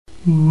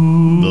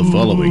The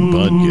following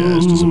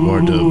podcast is a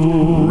part of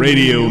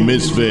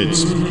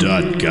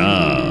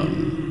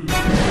RadioMisfits.com.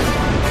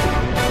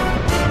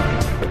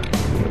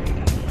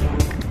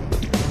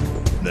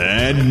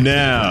 And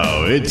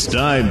now it's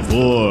time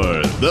for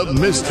the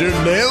Mr.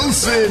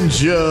 Nailsin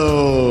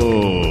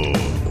Show.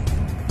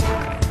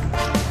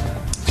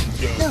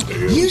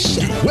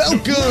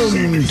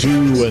 Welcome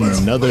to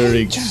another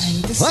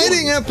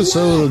exciting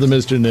episode of the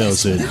Mr.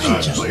 Nailsin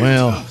Show.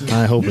 Well,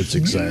 I hope it's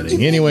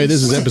exciting. Anyway,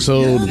 this is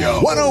episode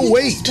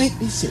 108,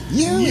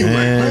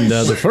 and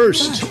the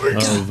first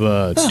of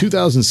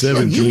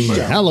 2017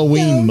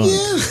 Halloween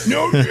month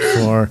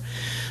for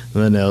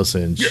the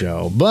Nailsin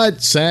Show.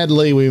 But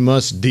sadly, we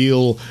must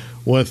deal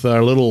with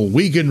our little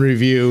weekend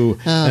review,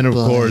 and of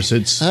course,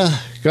 it's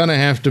going to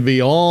have to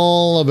be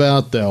all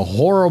about the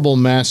horrible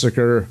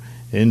massacre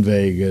in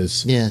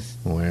Vegas, yes,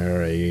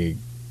 where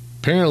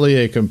apparently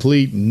a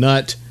complete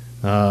nut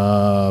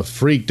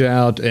freaked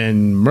out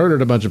and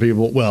murdered a bunch of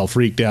people. Well,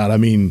 freaked out. I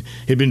mean,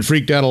 he'd been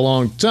freaked out a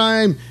long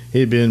time.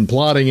 He'd been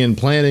plotting and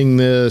planning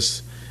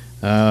this.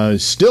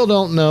 Still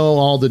don't know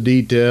all the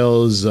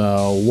details.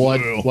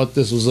 What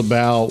this was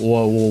about.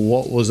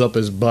 What was up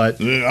his butt?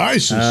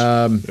 ISIS.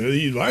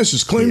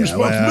 ISIS claimed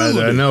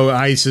responsibility. I know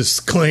ISIS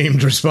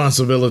claimed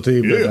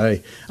responsibility,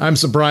 but I'm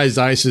surprised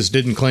ISIS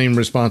didn't claim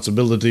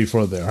responsibility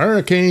for the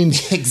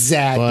hurricanes.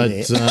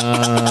 Exactly.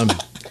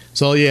 But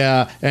so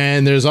yeah,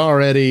 and there's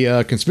already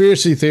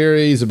conspiracy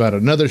theories about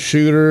another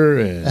shooter.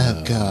 And,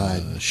 oh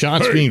God!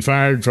 Shots being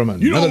fired from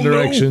another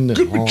direction.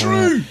 Could be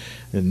true.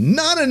 And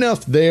not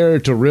enough there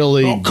to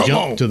really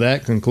jump to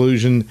that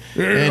conclusion.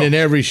 Yeah. And in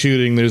every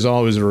shooting, there's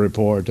always a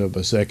report of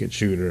a second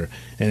shooter.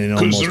 And it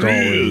almost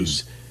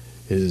always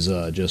is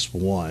just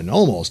one.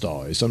 Almost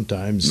always.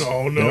 Sometimes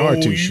there are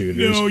two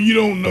shooters. No, you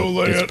don't know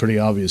that. It's pretty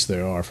obvious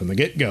there are from the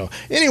get-go.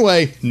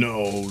 Anyway.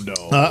 No.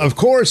 Of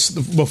course,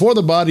 before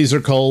the bodies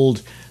are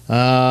cold,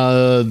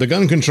 the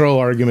gun control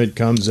argument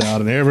comes out,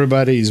 and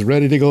everybody's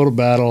ready to go to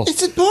battle.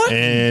 It's important.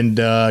 And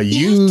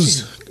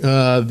use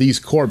these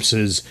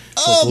corpses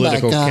for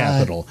political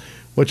capital,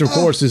 which, of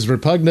course, is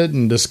repugnant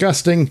and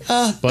disgusting,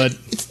 but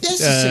it's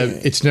necessary.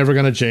 It's never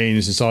going to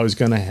change. It's always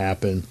going to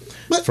happen.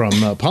 From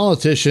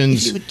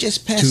politicians to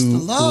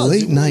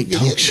late-night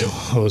talk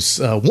shows.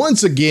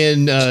 Once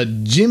again,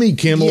 Jimmy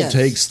Kimmel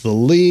takes the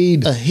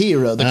lead. A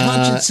hero, the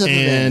conscience of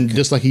America. And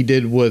just like he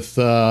did with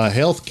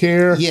health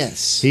care,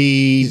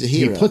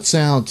 he puts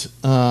out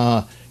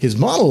his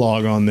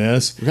monologue on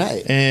this.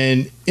 Right.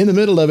 And in the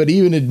middle of it,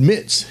 even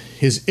admits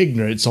his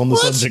ignorance on the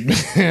subject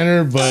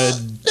matter,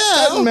 but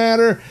doesn't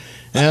matter.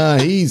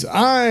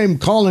 I'm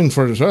calling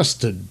for us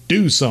to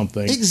do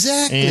something.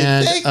 Exactly.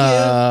 And Thank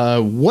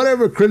you.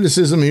 Whatever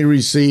criticism he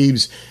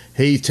receives,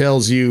 he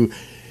tells you,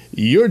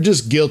 you're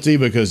just guilty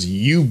because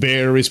you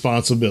bear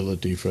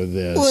responsibility for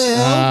this.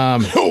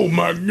 Well, oh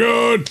my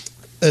God.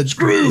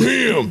 Screw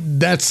him.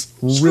 That's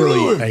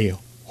really a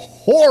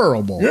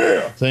horrible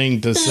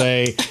thing to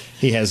say.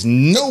 He has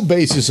no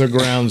basis or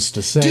grounds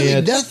to say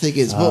it. Nothing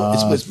is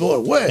what's more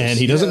worse. And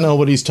he doesn't know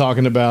what he's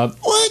talking about.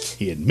 What?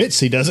 He admits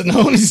he doesn't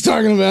know what he's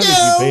talking about if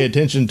you pay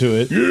attention to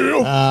it.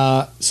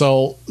 Yeah.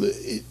 So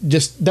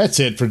just that's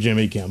it for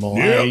Jimmy Kimmel.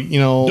 Yeah.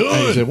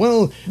 I said,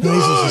 well, he's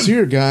a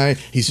sincere guy.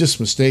 He's just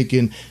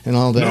mistaken and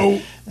all that. No.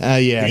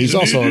 He's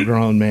also a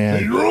grown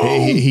man.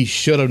 He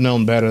should have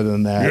known better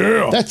than that.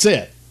 Yeah. That's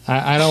it.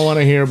 I don't want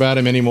to hear about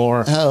him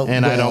anymore,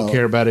 I don't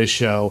care about his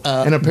show.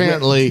 And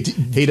apparently,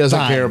 he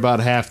doesn't care about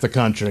half the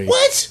country.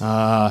 What?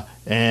 Well,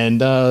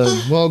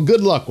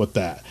 good luck with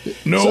that.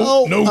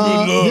 No good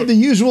luck. The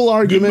usual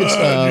arguments,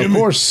 Goodbye, of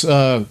course,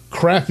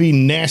 crappy,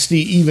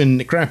 nasty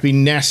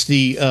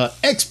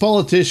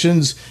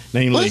ex-politicians,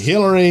 namely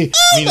Hillary,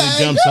 immediately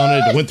jumps on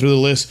it, went through the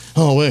list.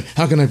 Oh, wait,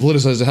 how can I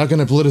politicize it? Oh,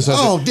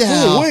 it?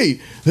 damn. Oh,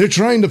 wait, they're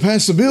trying to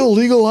pass a bill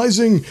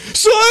legalizing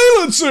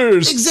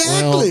silencers.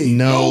 Exactly. Well,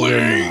 no,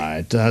 they're not.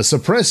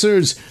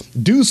 Suppressors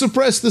do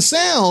suppress the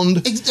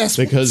sound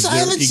because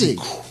they're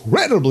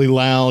incredibly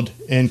loud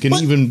and can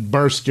even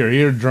burst your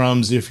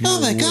eardrums if you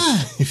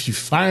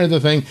fire the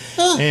thing.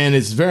 And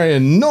it's very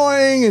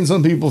annoying, and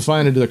some people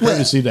find it a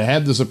courtesy to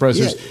have the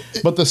suppressors.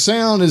 But the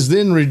sound is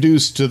then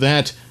reduced to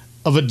that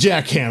of a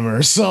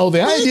jackhammer. So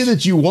the idea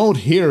that you won't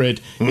hear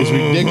it is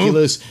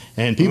ridiculous,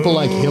 and people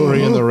like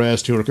Hillary and the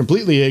rest who are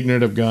completely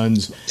ignorant of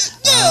guns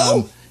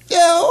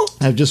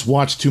have just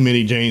watched too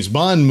many James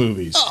Bond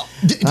movies.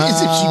 As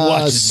if she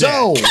watches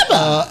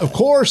that. Of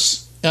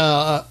course,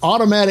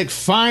 automatic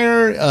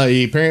fire,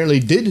 he apparently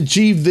did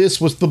achieve this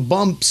with the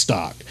bump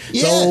stock.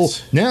 Yes.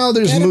 So now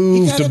there's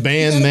move to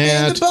ban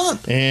that.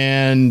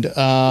 And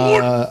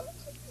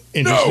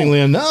interestingly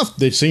enough,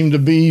 there seemed to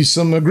be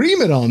some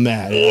agreement on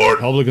that.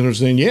 Republicans are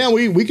saying,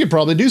 we could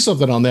probably do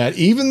something on that.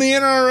 Even the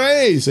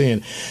NRA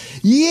saying,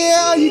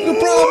 you could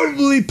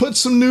probably put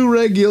some new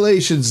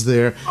regulations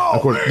there.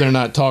 Of course, they're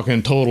not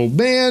talking total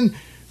ban,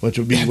 which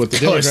would be what the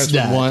Democrats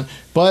would want.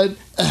 But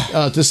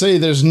to say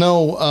there's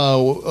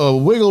no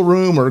wiggle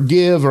room or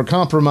give or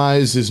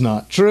compromise is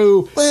not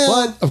true.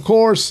 But, of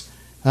course,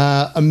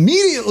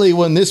 immediately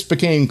when this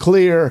became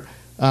clear,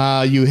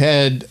 you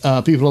had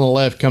people on the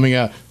left coming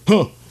out,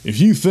 if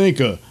you think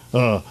a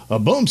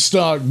bump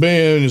stock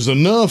ban is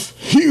enough,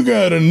 you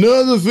got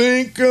another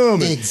thing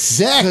coming.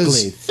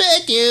 Exactly.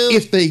 Thank you.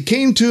 If they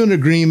came to an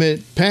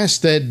agreement,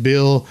 passed that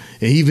bill,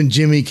 and even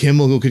Jimmy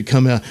Kimmel could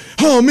come out,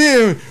 oh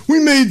man, we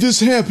made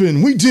this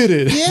happen. We did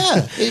it.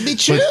 Yeah, it'd be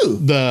true.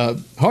 But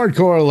the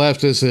hardcore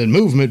leftists and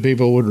movement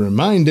people would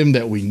remind him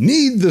that we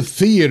need the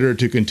theater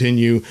to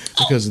continue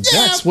because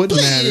that's what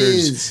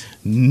matters,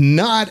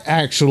 not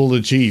actual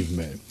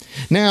achievement.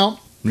 Now,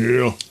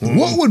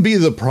 what would be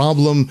the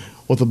problem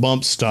with a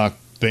bump stock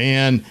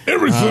ban?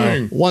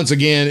 Everything. Once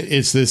again,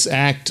 it's this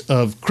act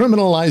of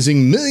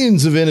criminalizing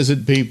millions of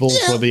innocent people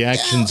for the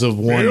actions of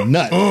one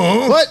nut.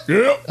 But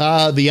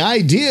the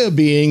idea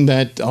being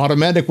that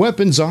automatic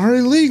weapons are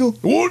illegal.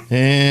 What?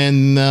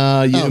 And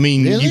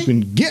really? you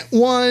can get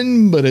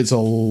one, but it's a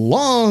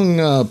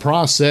long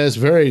process,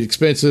 very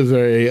expensive,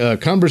 very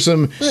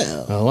cumbersome.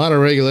 Well, a lot of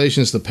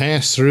regulations to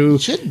pass through.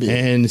 Should be.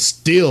 And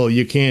still,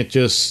 you can't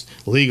just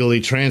legally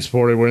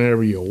transport it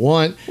whenever you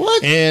want.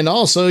 What? And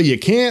also, you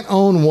can't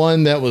own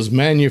one that was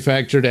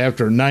manufactured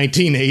after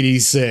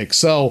 1986.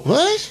 So,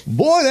 what?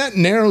 Boy, that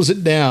narrows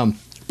it down.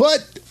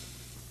 But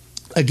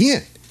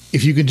again,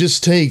 if you could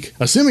just take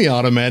a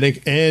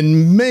semi-automatic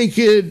and make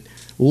it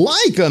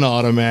like an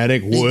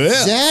automatic,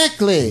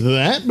 Exactly.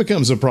 that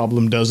becomes a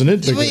problem, doesn't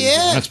it? Because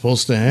you're not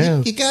supposed to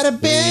have. You gotta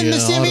ban the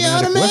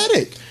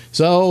semi-automatic.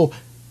 So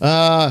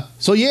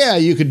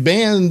you could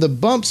ban the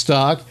bump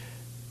stock.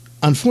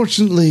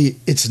 Unfortunately,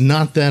 it's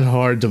not that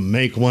hard to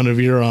make one of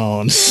your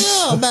own.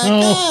 Oh,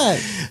 my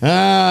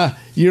God.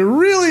 You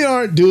really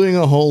aren't doing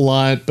a whole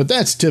lot, but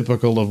that's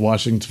typical of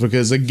Washington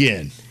because,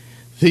 again,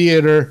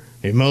 theater,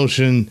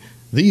 emotion,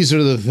 these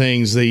are the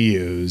things they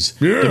use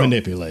to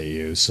manipulate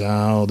you.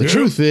 So the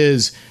truth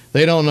is,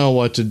 they don't know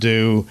what to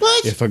do.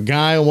 What? If a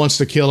guy wants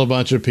to kill a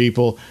bunch of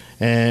people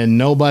and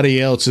nobody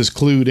else is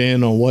clued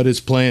in on what his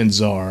plans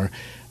are,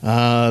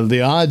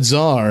 the odds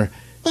are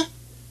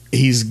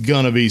he's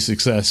going to be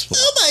successful.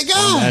 Oh, my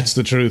God. And that's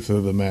the truth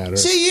of the matter.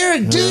 See, you're a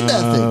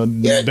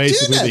do-nothing.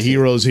 Basically, the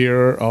heroes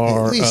here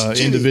are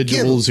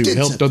individuals who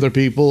helped other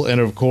people,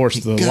 and, of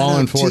course, the law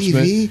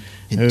enforcement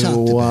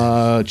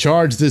who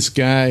charged this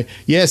guy.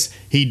 Yes,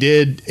 he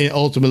did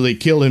ultimately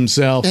kill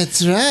himself.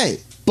 That's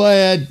right.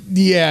 But,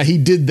 yeah, he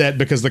did that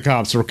because the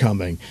cops were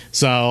coming.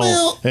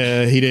 So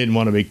he didn't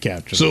want to be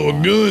captured. So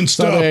a gun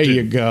stopped there it.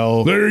 you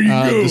go. There you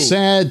go. The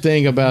sad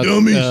thing about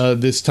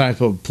this type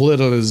of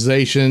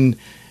politicization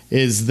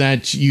is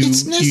that you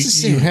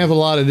have a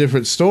lot of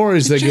different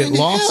stories that get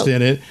lost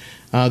in it.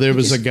 There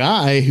was a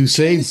guy who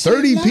saved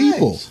 30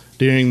 people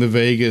during the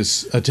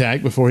Vegas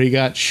attack before he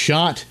got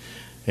shot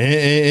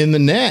in the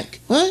neck.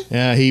 What?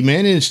 He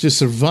managed to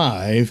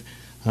survive.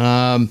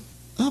 Oh,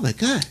 my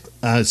God.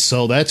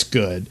 So that's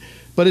good.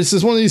 But it's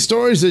just one of these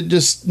stories that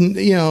just,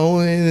 you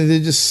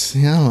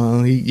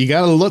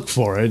got to look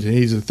for it.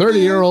 He's a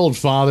 30-year-old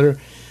father.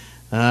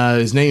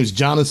 His name's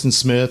Jonathan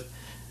Smith.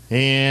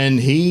 And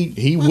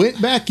he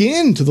went back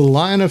into the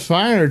line of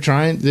fire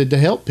trying to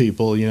help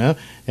people,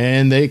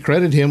 and they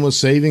credit him with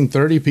saving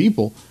 30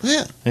 people.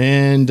 Yeah.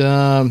 And,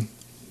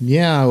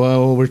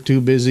 we're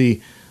too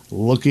busy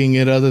looking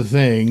at other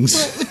things.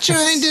 Well,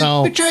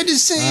 we're trying to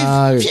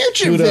save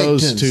future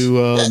kudos victims. to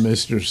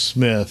Mr.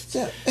 Smith.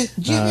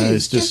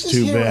 It's just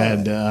too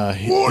bad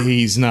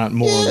he's not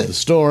more of the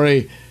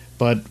story.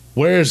 But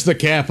where's the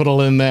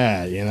capital in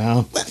that,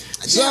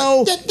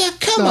 So,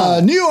 come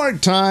on. New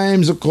York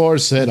Times, of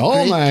course, said,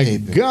 oh, my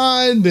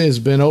God, there's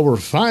been over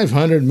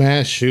 500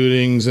 mass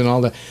shootings and all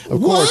that.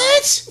 Of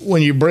course,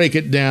 when you break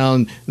it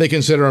down, they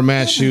consider a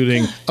mass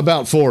shooting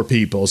about 4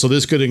 people. So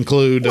this could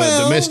include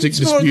domestic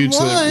disputes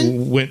that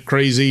went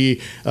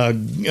crazy,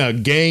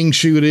 gang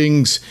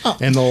shootings,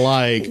 and the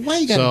like. Why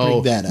you got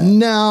to bring that up?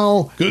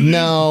 No.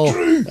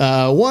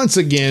 Once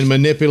again,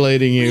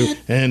 manipulating you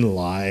and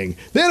lying.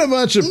 Then a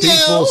bunch of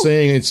people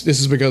saying this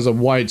is because of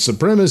white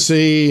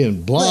supremacy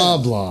and blah,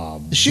 blah,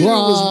 the shooter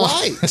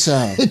was white,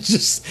 so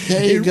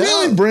it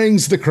really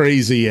brings the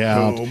crazy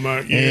out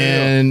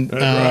and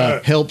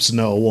helps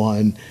no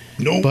one.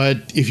 Nope.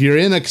 But if you're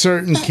in a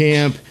certain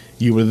camp,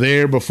 you were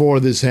there before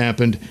this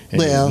happened, and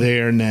you're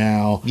there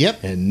now.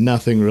 Yep. And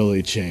nothing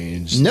really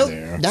changed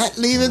there. Not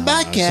leaving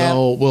my camp.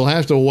 So we'll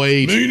have to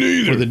wait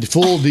for the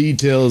full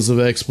details of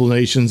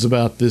explanations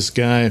about this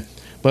guy.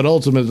 But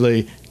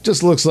ultimately,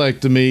 just looks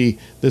like to me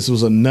this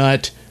was a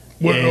nut.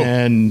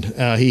 And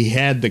he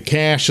had the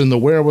cash and the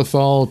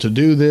wherewithal to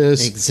do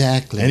this.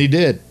 Exactly. And he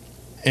did.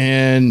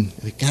 And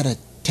we got to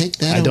take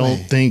that away. I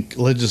don't think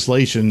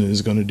legislation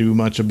is going to do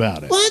much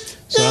about it. What?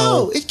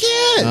 No, it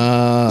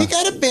can't. You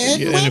got to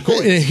ban weapons.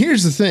 And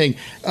here's the thing.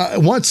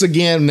 Once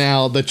again,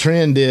 now, the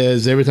trend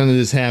is, every time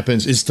this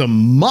happens, is to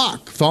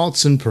mock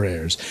thoughts and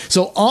prayers.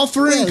 So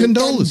offering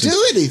condolences.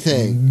 Do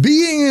anything.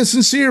 Being a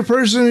sincere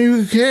person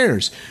who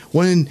cares.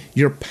 When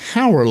you're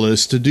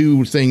powerless to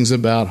do things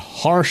about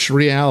harsh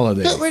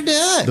reality. But we're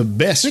not. The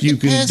best you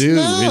can do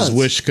is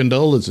wish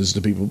condolences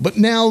to people. But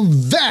now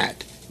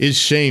that is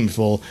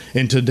shameful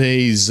in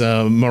today's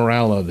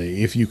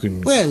morality, if you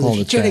can call it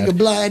that. Turning a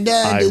blind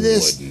eye to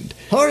this. Wouldn't.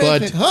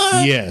 Horrific.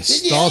 But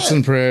yes, thoughts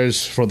and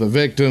prayers for the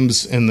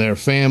victims and their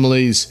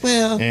families,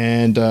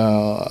 and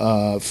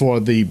for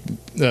the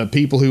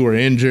people who were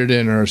injured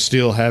and are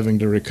still having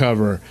to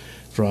recover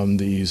from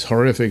these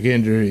horrific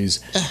injuries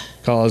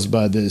caused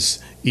by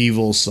this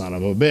evil son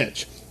of a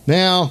bitch.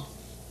 Now,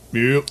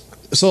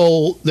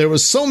 so there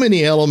was so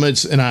many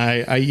elements, and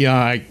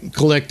I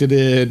collected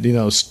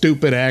it.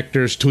 Stupid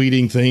actors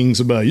tweeting things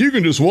about you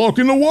can just walk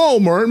into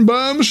Walmart and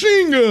buy a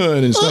machine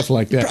gun and stuff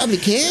like that. You probably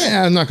can.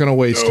 Yeah, I'm not going to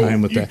waste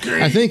time with that.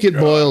 I think it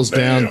boils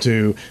down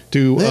to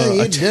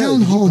a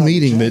town hall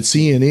meeting that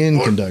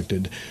CNN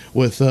conducted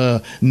with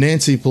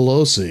Nancy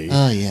Pelosi.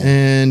 Oh yeah,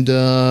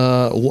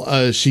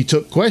 and she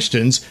took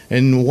questions,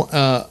 and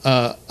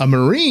a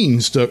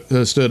Marine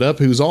stood up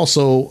who's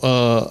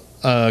also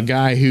a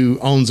guy who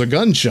owns a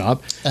gun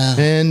shop,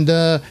 and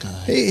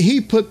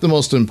he put the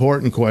most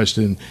important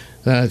question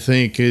that I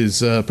think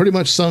is pretty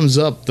much sums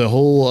up the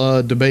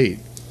whole debate.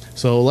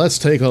 So let's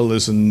take a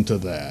listen to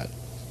that.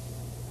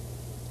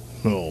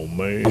 Oh,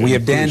 man. We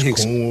have Dan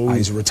Hinkson.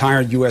 He's a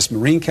retired U.S.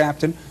 Marine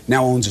captain,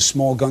 now owns a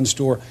small gun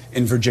store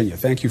in Virginia.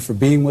 Thank you for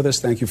being with us.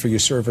 Thank you for your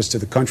service to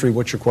the country.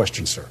 What's your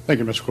question, sir? Thank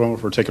you, Mr. Cuomo,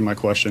 for taking my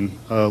question.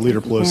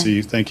 Leader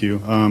Pelosi, thank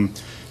you.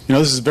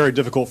 This is very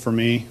difficult for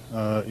me,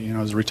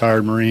 as a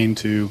retired Marine,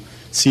 to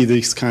see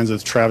these kinds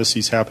of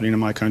travesties happening in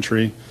my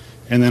country.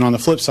 And then on the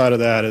flip side of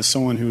that, as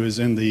someone who is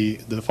in the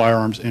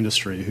firearms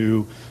industry,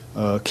 who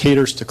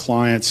caters to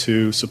clients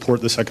who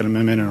support the Second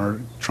Amendment and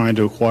are trying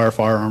to acquire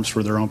firearms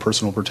for their own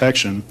personal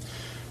protection,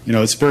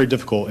 it's very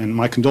difficult. And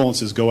my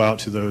condolences go out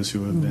to those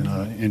who have been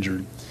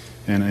injured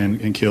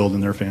and killed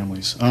and their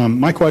families.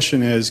 My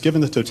question is,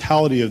 given the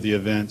totality of the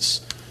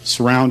events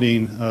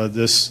surrounding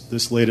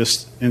this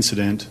latest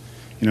incident,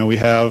 we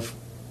have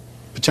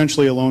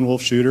potentially a lone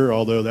wolf shooter,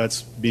 although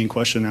that's being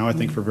questioned now, I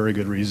think, for very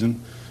good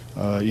reason.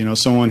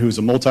 Someone who's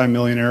a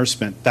multimillionaire,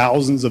 spent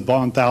thousands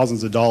upon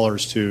thousands of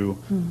dollars to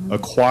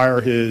acquire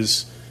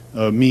his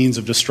means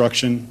of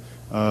destruction,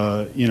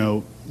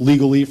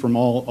 legally from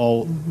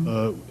all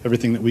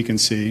everything that we can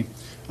see.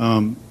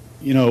 Someone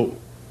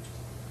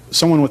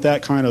with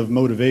that kind of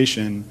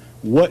motivation,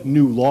 what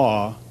new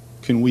law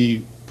can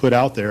we put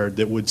out there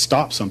that would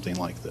stop something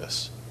like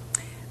this?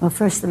 Well,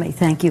 first, let me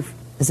thank you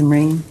as a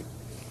Marine,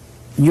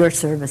 your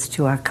service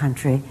to our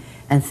country,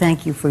 and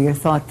thank you for your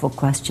thoughtful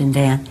question,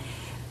 Dan.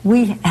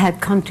 We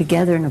had come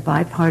together in a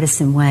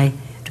bipartisan way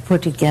to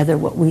put together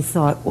what we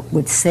thought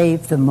would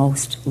save the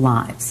most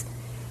lives,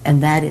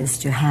 and that is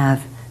to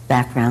have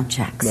background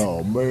checks.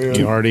 Oh, man.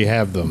 You already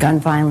have them. Gun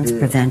violence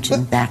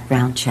prevention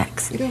background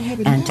checks,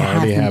 and to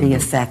have them be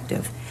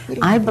effective.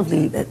 I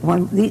believe that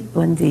when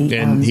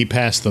the he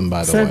passed them,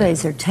 by the way.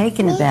 Surveys are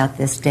taken about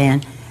this,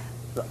 Dan.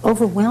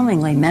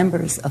 Overwhelmingly,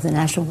 members of the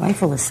National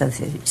Rifle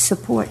Association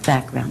support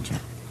background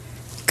check.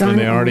 And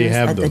they already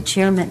have them. The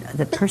chairman,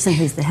 the person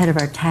who's the head of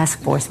our task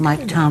force,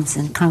 Mike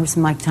Thompson,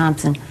 Congressman Mike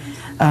Thompson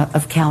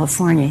of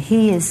California,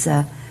 he is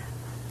a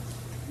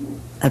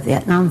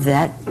Vietnam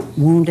vet,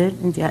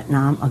 wounded in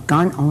Vietnam, a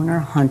gun owner,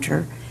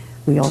 hunter.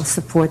 We all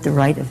support the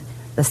right of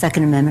the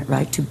Second Amendment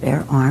right to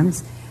bear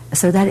arms,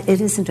 so that it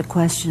isn't a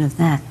question of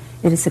that.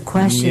 It is a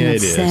question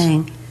of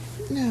saying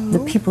the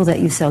people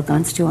that you sell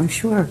guns to, I'm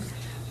sure,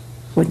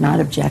 would not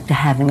object to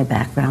having a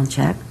background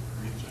check.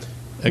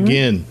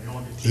 Again,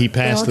 he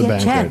passed the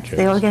background check.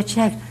 They all get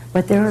checked,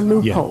 but there are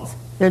loopholes. Yeah.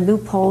 There are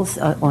loopholes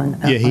on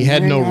he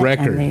had no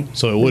record,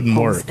 so it wouldn't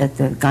work at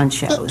the gun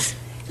shows,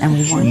 and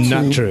we want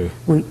not true.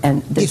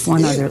 And there's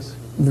one other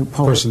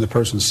loophole.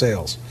 Person-to-person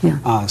sales.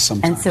 Yeah.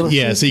 Sometimes. And so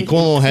see,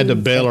 Cuomo had to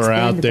bail her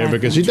out there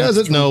because she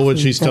doesn't know what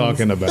she's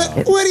talking about.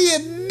 But what do you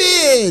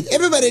mean?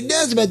 Everybody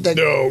knows about the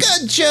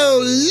gun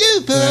show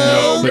loophole.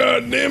 No,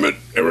 God damn it!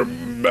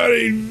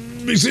 Everybody.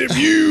 Except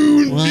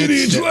you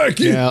idiots like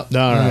you. Yeah, all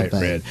right,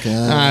 Red.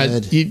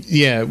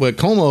 What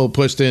Cuomo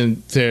pushed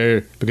in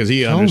there because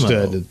he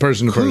understood the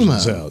person-to-person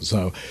sales.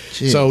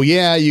 So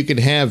you could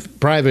have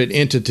private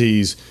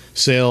entities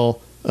sell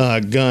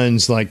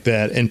guns like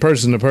that, and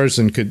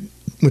person-to-person could,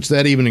 which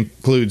that even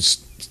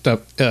includes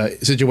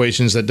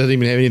situations that doesn't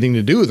even have anything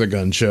to do with a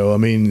gun show. I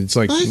mean, it's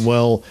like,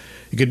 well,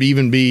 it could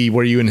even be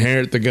where you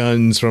inherit the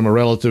guns from a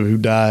relative who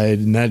died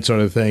and that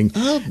sort of thing.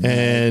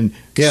 And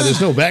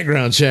there's no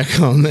background check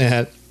on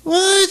that.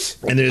 What?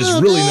 And there's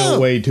really no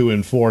way to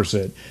enforce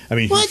it. I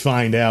mean, if you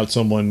find out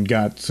someone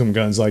got some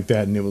guns like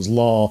that and it was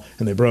law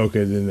and they broke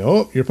it, and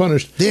you're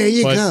punished. There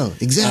you go.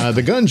 Exactly.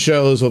 The gun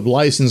shows of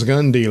licensed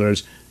gun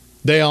dealers,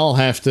 they all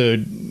have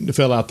to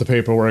fill out the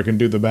paperwork and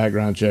do the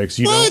background checks.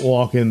 You don't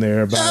walk in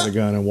there, buy the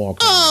gun, and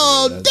walk.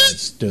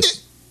 That's just.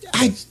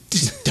 I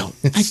just don't.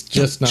 It's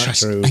just not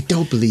true. I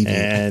don't believe you.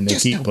 And they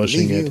keep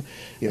pushing it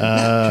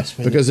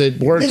because it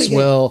works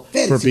well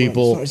for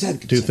people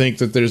to think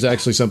that there's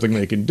actually something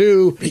they can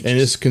do, and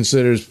this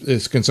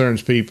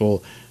concerns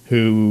people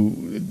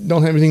who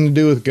don't have anything to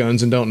do with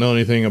guns and don't know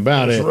anything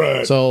about That's it.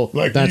 right. So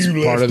Like that's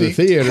you, part of the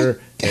Lefty.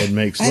 theater. It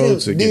makes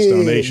votes, it gets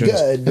donations,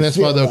 and that's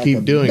why they'll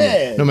keep doing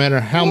it. No matter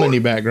how many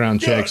background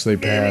checks they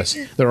pass,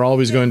 they're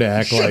always going to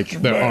act like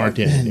there aren't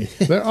any.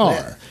 There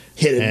are.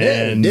 Hit it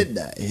there, And didn't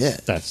I? Yeah.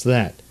 that's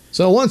that.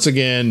 So once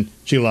again,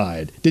 she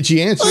lied. Did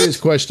she answer his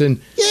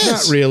question?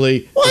 Yes. Not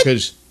really,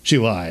 because she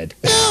lied.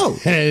 No.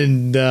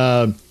 And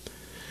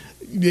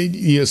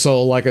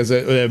so, like I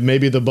said,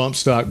 maybe the bump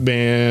stock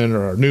ban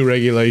or new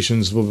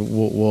regulations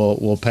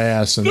will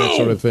pass and that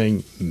sort of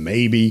thing.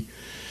 Maybe.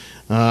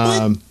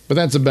 But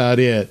that's about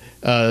it.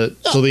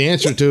 So the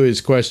answer to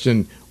his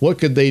question, what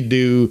could they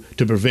do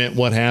to prevent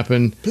what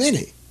happened?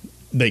 Plenty.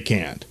 They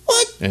can't.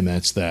 What? And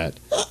that's that.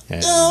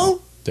 And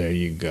No. there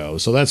you go.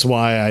 So that's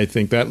why I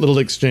think that little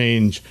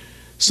exchange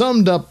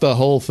summed up the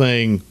whole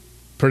thing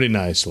pretty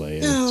nicely.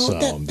 And No, so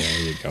that- there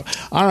you go.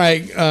 All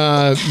right,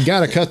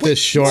 got to cut this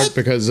short what?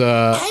 because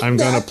I'm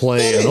going to not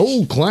play an finished.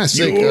 old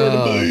classic You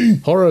ought to be.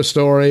 horror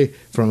story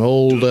from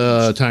old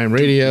time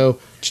radio,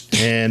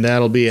 and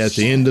that'll be at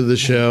the end of the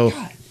show.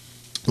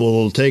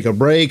 We'll take a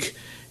break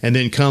and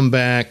then come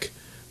back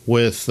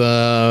with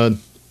a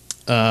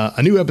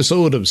new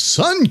episode of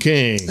Sun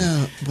King.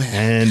 Well,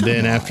 and come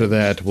then on. after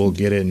that, we'll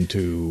get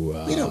into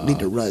We don't need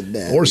to run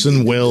that. Orson We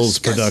need to Welles'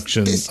 discuss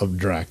production this. of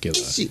Dracula.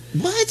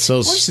 What? So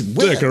Orson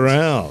stick Welles?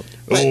 around.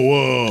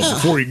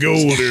 Before you go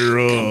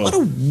there, What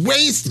a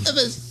waste of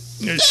a.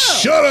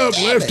 shut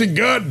up, Lefty.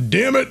 God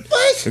damn it.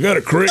 What? I got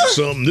to correct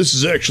something. This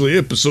is actually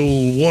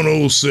episode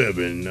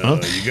 107.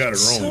 You got it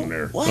wrong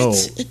there. What? Oh,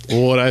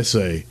 what'd I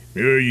say?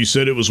 Yeah, you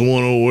said it was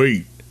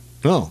 108.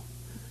 Oh.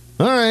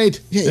 All right.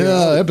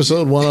 Yeah.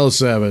 Episode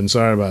 107.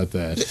 Sorry about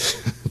that.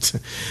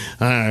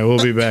 All right, we'll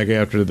be back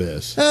after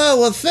this. Oh,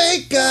 well,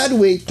 thank God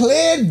we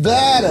cleared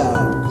that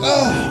up.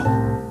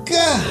 Oh,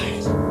 God.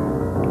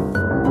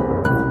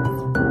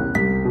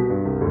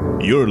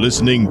 You're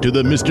listening to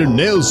the Mr.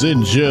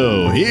 Nailsin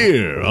Show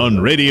here on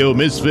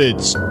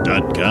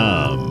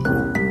RadioMisfits.com.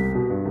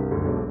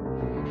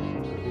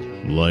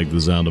 Like the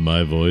sound of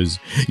my voice?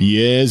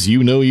 Yes,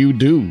 you know you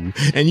do.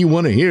 And you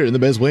want to hear it in the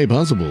best way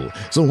possible.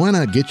 So why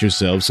not get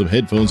yourself some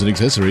headphones and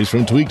accessories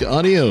from Tweaked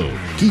Audio?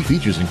 Key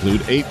features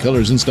include 8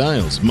 colors and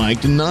styles,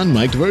 mic'd and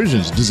non-mic'd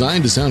versions,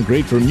 designed to sound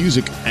great for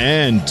music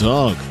and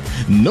talk.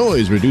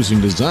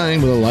 Noise-reducing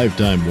design with a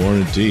lifetime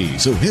warranty.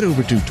 So head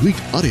over to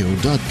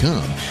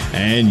tweakedaudio.com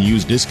and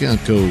use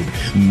discount code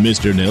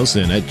Mr.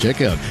 Nailsin at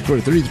checkout for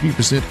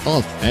 33%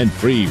 off and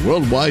free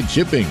worldwide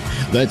shipping.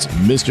 That's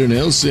Mr.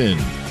 Nailsin.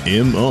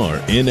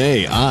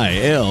 MRNAILSIN.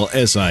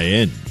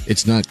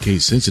 It's not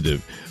case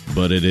sensitive,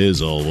 but it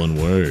is all one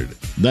word.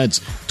 That's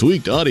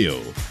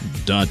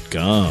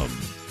tweakedaudio.com.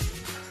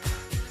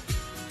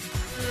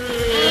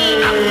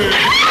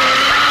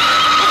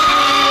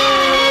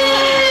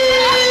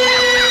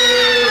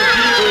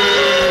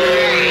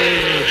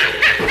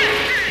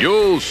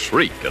 You'll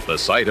shriek at the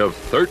sight of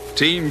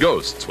 13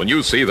 ghosts when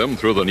you see them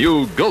through the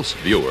new Ghost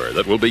Viewer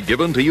that will be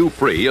given to you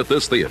free at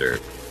this theater.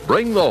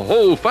 Bring the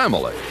whole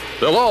family.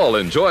 They'll all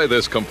enjoy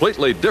this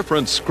completely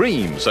different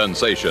scream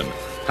sensation,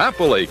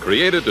 happily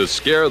created to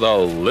scare the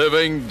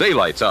living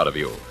daylights out of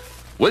you.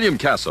 William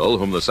Castle,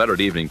 whom the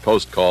Saturday Evening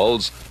Post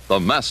calls the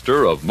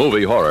master of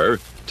movie horror,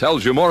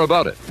 tells you more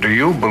about it. Do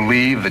you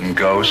believe in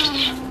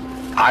ghosts?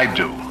 I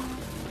do.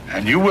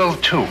 And you will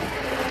too.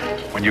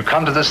 When you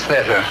come to this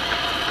theater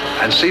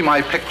and see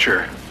my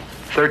picture,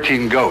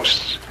 13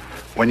 Ghosts.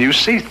 When you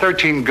see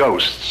 13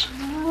 ghosts,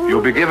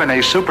 you'll be given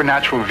a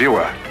supernatural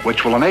viewer,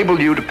 which will enable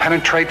you to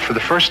penetrate for the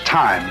first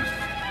time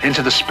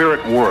into the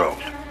spirit world.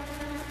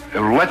 It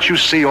will let you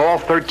see all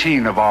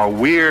 13 of our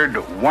weird,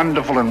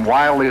 wonderful, and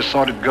wildly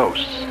assorted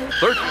ghosts.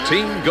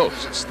 13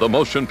 Ghosts, the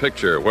motion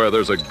picture where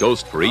there's a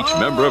ghost for each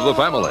member of the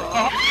family.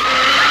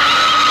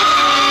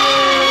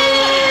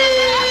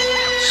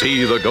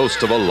 See the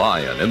ghost of a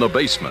lion in the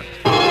basement.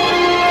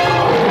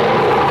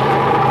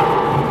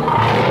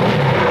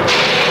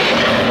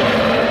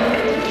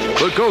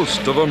 The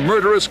ghost of a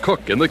murderous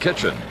cook in the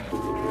kitchen.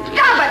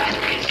 Stop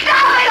it!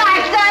 Stop it, I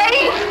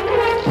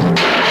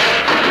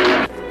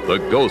say! The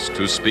ghost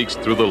who speaks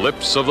through the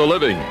lips of the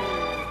living.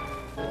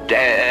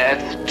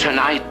 Death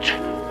tonight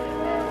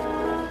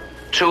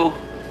to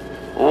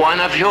one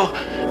of you.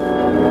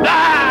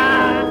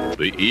 Ah!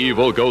 The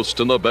evil ghost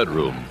in the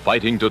bedroom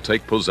fighting to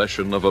take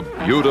possession of a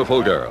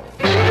beautiful girl.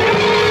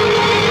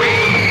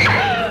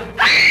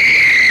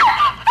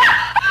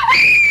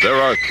 There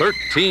are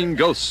 13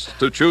 ghosts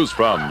to choose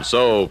from,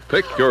 so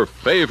pick your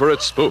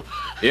favorite spook.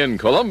 In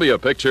Columbia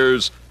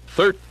Pictures,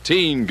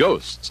 13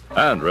 Ghosts.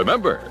 And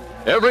remember,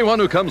 everyone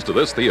who comes to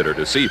this theater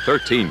to see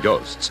 13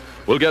 Ghosts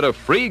will get a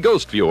free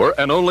ghost viewer,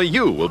 and only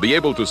you will be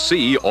able to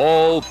see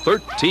all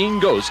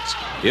 13 ghosts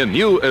in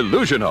new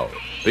Illusiono,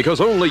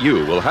 because only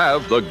you will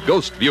have the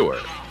ghost viewer.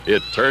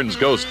 It turns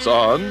ghosts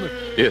on,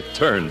 it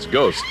turns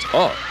ghosts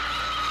off.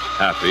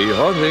 Happy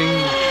haunting.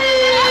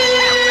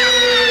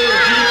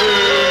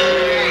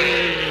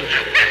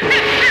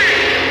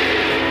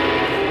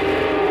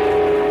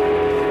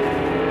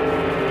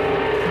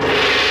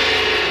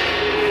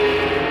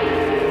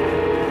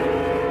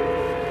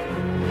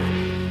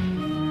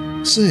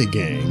 say,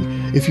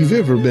 gang, if you've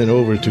ever been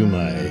over to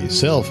my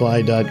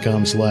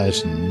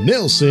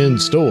selfie.com/Nailsin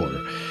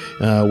store,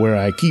 where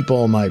I keep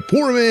all my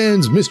poor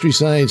man's Mystery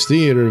Science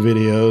Theater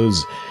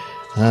videos,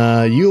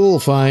 you'll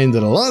find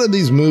that a lot of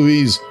these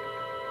movies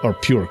are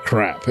pure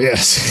crap.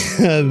 Yes,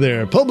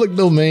 they're public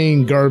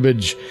domain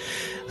garbage.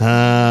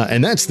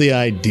 And that's the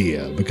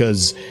idea,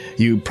 because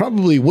you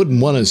probably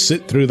wouldn't want to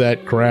sit through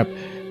that crap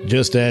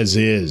just as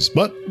is.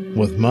 But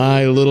with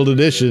my little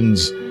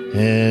additions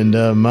and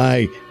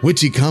my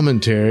witchy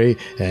commentary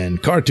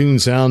and cartoon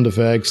sound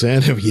effects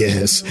and,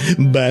 yes,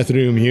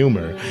 bathroom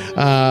humor,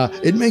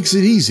 it makes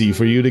it easy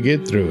for you to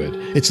get through it.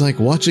 It's like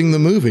watching the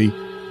movie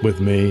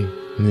with me.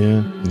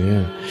 Yeah.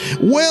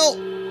 Well,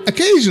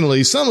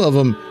 occasionally some of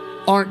them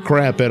aren't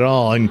crap at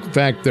all. In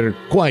fact, they're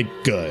quite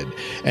good.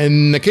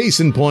 And the case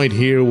in point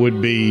here would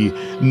be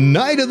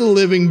Night of the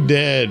Living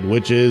Dead,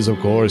 which is, of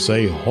course,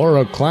 a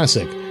horror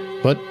classic.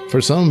 But for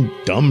some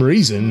dumb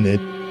reason,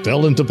 it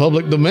fell into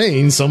public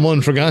domain.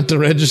 Someone forgot to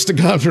register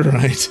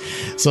copyright.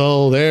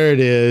 So there it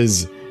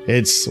is.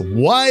 It's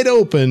wide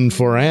open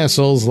for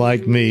assholes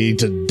like me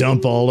to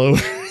dump all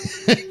over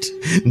it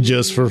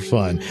just for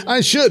fun. I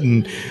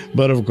shouldn't,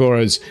 but of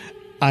course,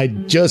 I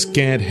just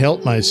can't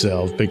help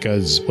myself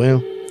because,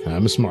 well,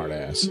 I'm a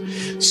smartass.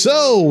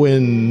 So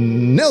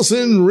when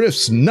Nailsin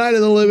riffs Night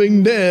of the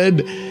Living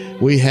Dead,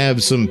 we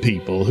have some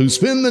people who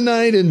spend the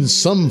night in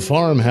some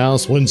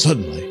farmhouse when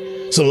suddenly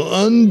some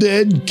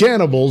undead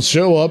cannibals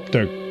show up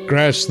to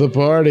crash the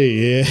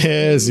party.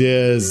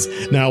 Yes.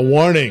 Now,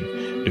 warning,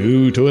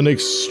 due to an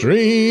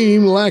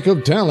extreme lack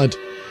of talent,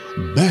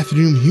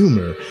 bathroom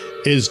humor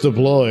is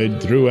deployed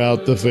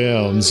throughout the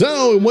film.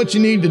 So what you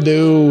need to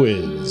do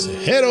is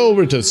head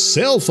over to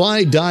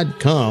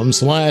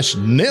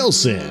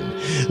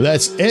selfie.com/Nailsin.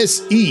 That's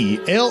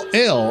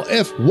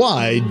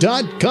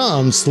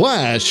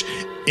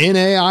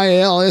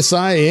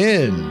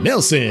SELLFY.com/NAILSIN.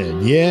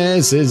 Nailsin.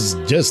 Yes, it's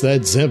just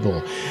that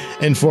simple.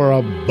 And for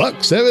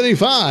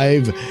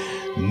 $1.75,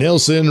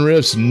 Nailsin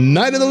Riff's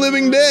Night of the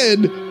Living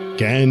Dead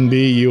can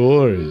be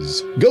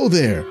yours. Go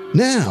there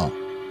now.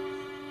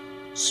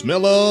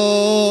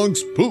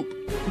 Smellog's Poop,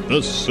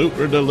 the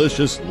super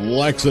delicious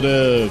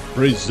laxative,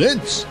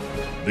 presents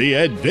The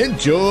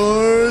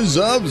Adventures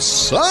of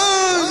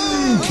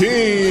Sun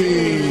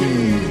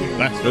King.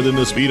 Faster than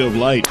the speed of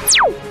light,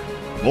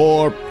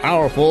 more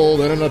powerful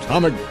than an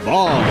atomic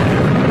bomb,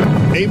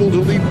 able to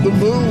leap the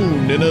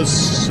moon in a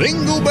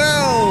single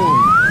bound.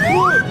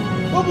 Look!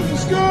 Up in the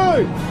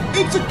sky!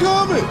 It's a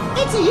comet!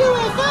 It's a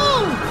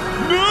UFO!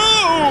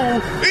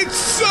 No! It's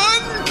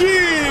Sun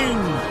King!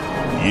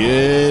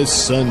 Yes,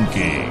 Sun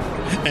King.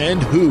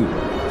 And who,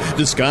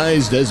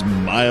 disguised as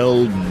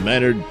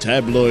mild-mannered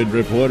tabloid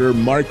reporter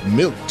Mark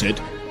Milktit,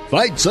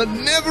 fights a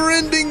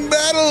never-ending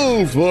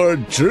battle for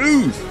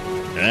truth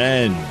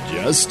and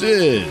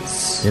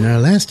justice. In our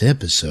last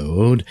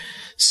episode,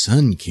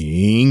 Sun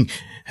King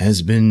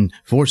has been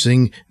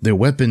forcing the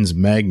weapons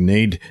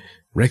magnate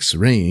Rex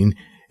Rain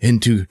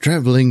into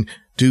traveling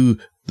to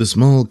the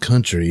small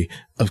country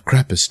of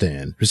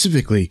Krapistan,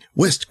 specifically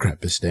West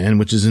Krapistan,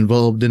 which is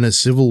involved in a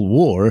civil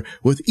war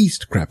with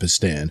East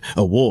Krapistan,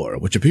 a war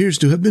which appears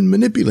to have been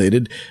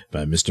manipulated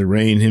by Mr.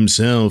 Rain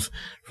himself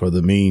for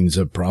the means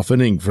of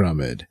profiting from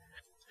it.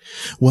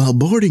 While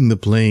boarding the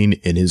plane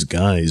in his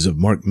guise of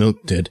Mark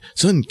Milktit,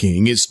 Sun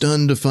King is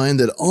stunned to find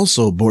that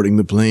also boarding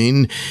the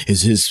plane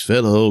is his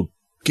fellow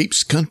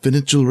Cape's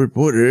confidential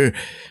reporter,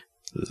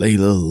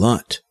 Layla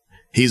Lott.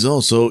 He's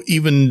also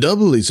even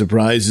doubly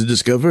surprised to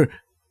discover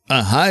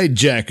a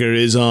hijacker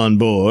is on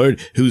board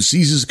who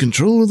seizes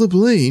control of the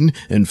plane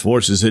and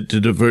forces it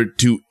to divert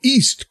to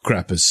East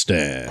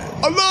Krapistan.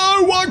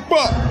 Allahu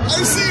Akbar! I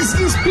seized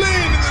this plane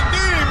in the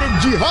name of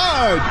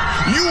jihad!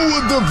 You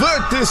will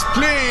divert this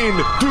plane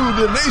to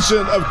the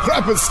nation of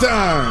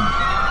Krapistan!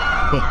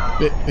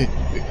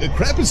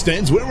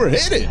 Krapistan's where we're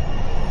headed.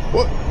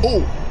 What?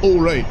 Oh,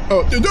 right.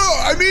 No,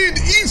 I mean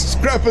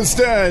East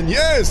Krapistan.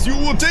 Yes, you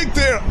will take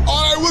there.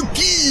 I will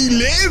kill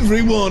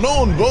everyone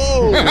on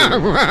board.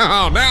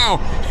 Wow, now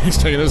he's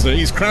taking us to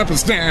East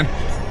Krapistan.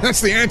 That's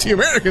the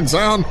anti-American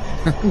sound.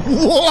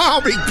 Well,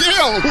 I'll be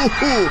killed.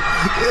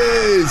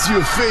 Yes,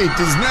 your fate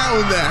is now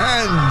in the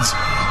hands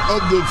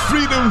of the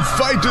freedom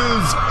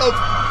fighters of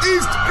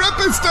East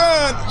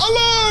Krapistan.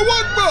 Allahu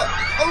Akbar.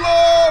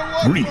 Allahu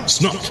Akbar. Grievous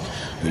not.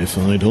 If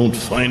I don't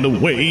find a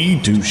way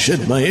to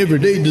shed my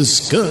everyday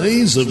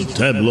disguise of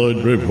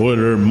tabloid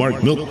reporter Mark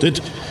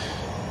Milktit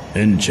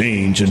and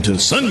change into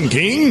Sun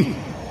King,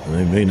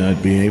 I may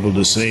not be able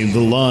to save the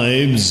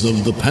lives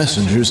of the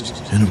passengers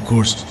and, of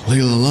course,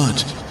 Layla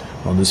Lott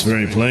on this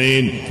very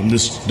plane from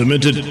this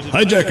demented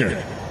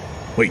hijacker.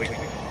 Wait,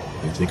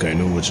 I think I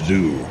know what to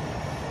do.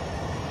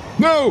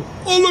 Now,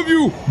 all of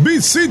you, be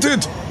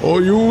seated,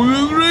 or you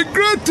will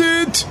regret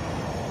it.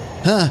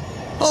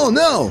 Oh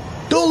no!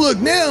 Don't look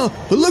now,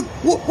 but look,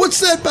 what's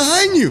that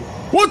behind you?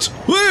 What?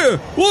 Where?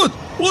 What?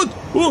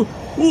 Oh,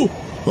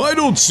 I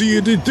don't see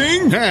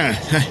anything. I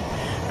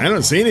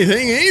don't see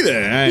anything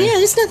either. Yeah,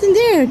 there's nothing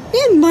there.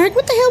 Man, Mark,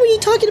 what the hell were you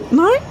talking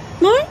about?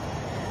 Mark?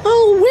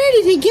 Oh, where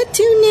did he get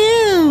to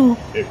now?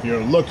 If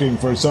you're looking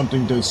for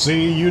something to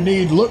see, you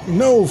need look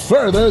no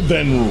further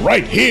than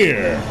right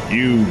here,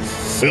 you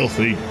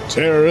filthy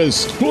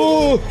terrorist.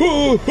 Who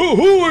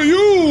are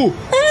you?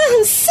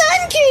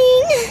 Sun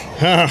King!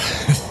 Ah,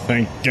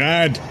 thank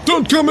God.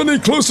 Don't come any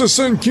closer,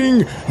 Sun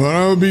King, or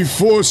I'll be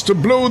forced to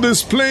blow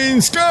this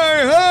plane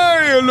sky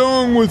high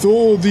along with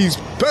all these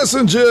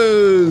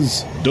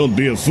passengers. Don't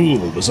be a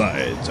fool.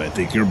 Besides, I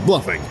think you're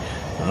bluffing.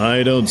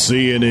 I don't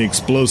see any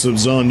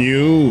explosives on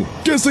you.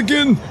 Guess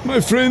again, my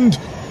friend,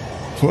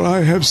 for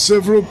I have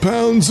several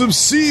pounds of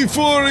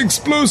C4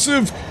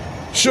 explosive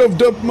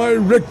shoved up my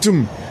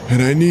rectum,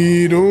 and I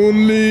need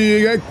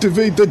only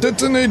activate the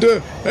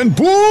detonator, and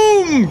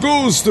boom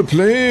goes the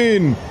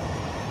plane.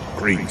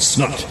 Green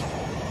snot.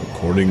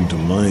 According to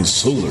my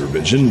solar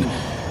vision,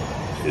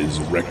 his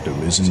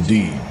rectum is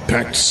indeed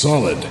packed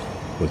solid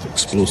with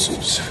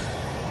explosives.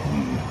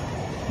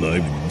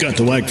 I've got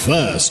to act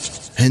fast.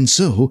 And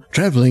so,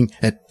 traveling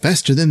at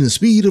faster than the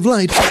speed of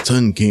light,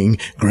 Sun King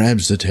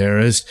grabs the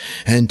terrorist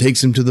and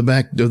takes him to the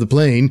back of the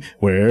plane,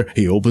 where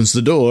he opens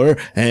the door,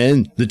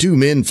 and the two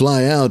men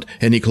fly out,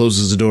 and he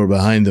closes the door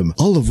behind them,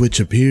 all of which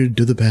appeared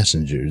to the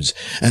passengers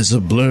as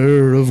a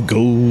blur of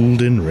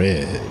gold and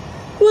red.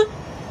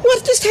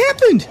 What just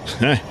happened?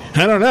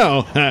 I don't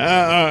know.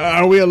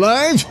 Are we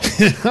alive?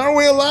 Are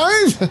we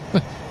alive?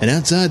 And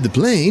outside the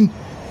plane,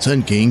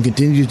 Sun King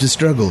continues to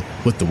struggle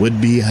with the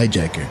would-be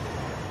hijacker.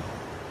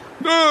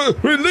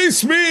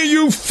 Release me,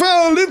 you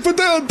foul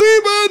infidel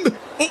demon!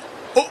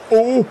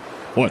 Oh.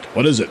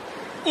 What is it?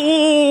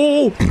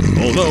 Oh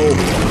no.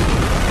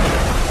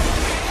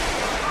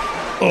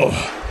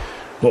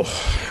 Oh,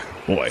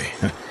 boy.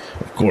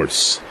 Of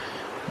course.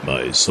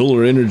 My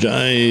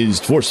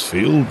solar-energized force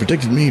field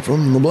protected me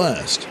from the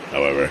blast.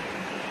 However,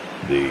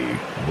 the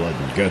blood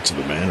and guts of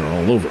the man are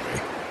all over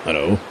me. I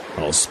know,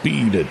 all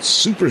speed at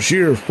super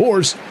sheer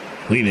force,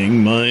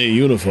 cleaning my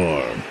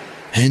uniform.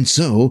 And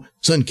so,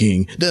 Sun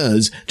King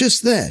does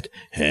just that,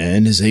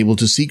 and is able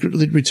to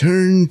secretly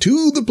return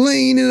to the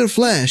plane in a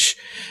flash,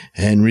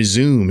 and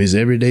resume his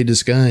everyday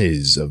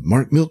disguise of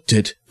Mark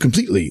Milk-Tit,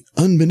 completely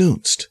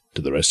unbeknownst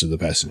to the rest of the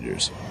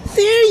passengers.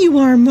 There you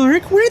are,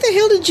 Mark. Where the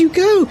hell did you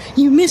go?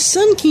 You missed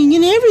Sun King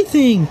and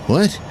everything.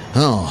 What?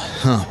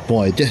 Oh,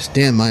 boy, just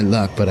damn my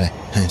luck, but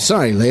I'm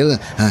sorry,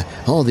 Layla.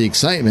 All the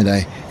excitement,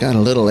 I got a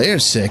little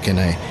airsick, and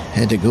I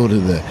had to go to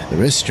the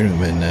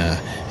restroom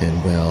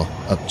and well,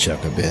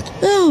 upchuck a bit.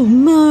 Oh,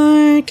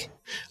 Mark.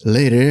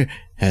 Later,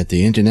 at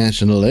the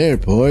international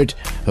airport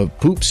of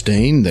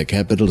Poopstain, the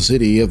capital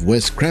city of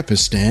West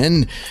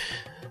Krapistan,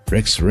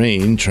 Rex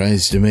Rain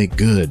tries to make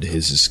good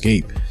his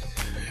escape.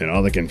 In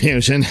all the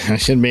confusion, I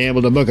should be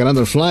able to book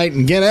another flight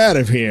and get out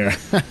of here.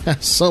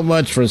 So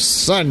much for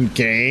Sun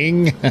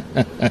King.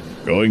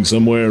 Going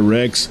somewhere,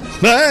 Rex?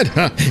 What?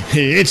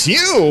 It's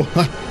you!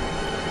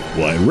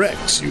 Why,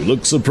 Rex, you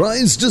look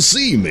surprised to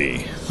see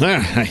me.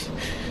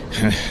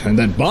 And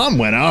that bomb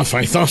went off,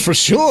 I thought for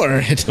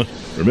sure.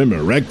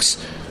 Remember,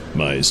 Rex,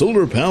 my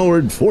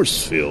solar-powered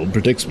force field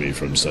protects me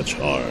from such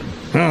harm.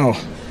 Oh,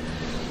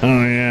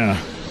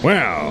 yeah.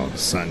 Well,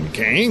 Sun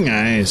King,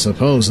 I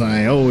suppose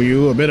I owe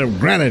you a bit of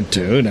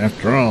gratitude.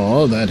 After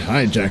all, that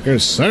hijacker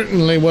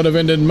certainly would have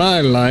ended my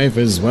life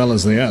as well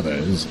as the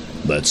others.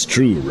 That's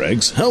true,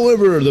 Rex.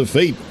 However, the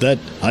fate that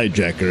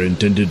hijacker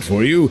intended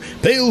for you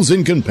pales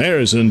in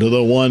comparison to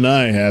the one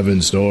I have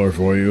in store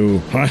for you.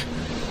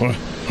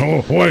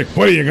 What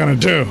are you gonna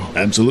do?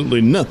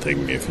 Absolutely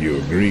nothing if you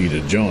agree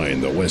to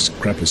join the West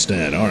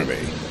Krapistan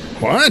army.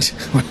 What?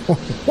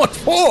 What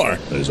for?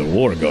 There's a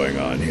war going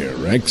on here,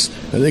 Rex,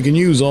 and they can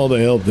use all the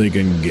help they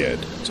can get.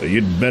 So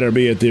you'd better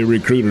be at the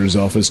recruiter's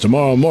office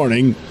tomorrow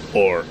morning,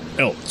 or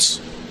else.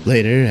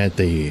 Later, at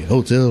the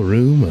hotel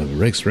room of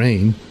Rex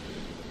Rain.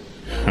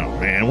 Oh,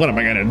 man, what am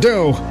I gonna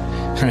do?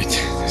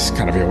 There's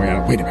gotta be a way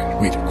out. Wait a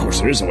minute. Wait, of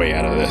course there is a way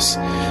out of this.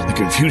 The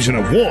confusion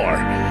of war.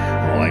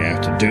 All I have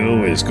to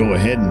do is go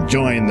ahead and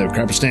join the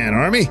Krapistan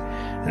army,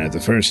 and at the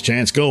first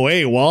chance go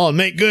AWOL and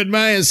make good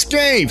my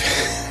escape.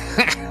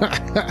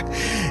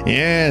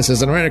 Yes,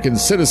 as an American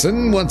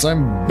citizen, once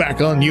I'm back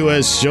on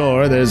U.S.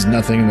 shore, there's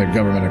nothing the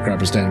government of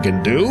Krapistan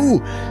can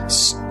do.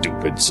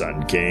 Stupid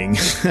Sun King.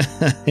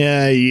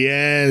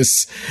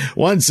 Yes,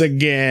 once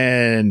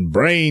again,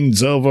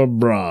 brains over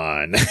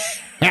brawn.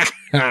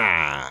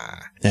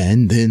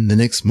 And then the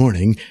next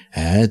morning,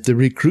 at the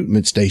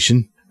recruitment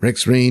station,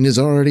 Rex Rain is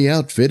already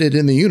outfitted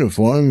in the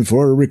uniform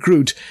for a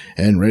recruit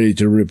and ready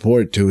to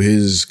report to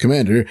his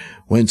commander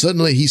when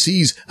suddenly he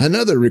sees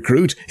another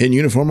recruit in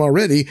uniform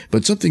already,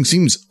 but something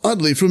seems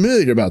oddly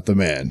familiar about the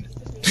man.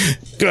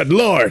 Good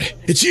Lord,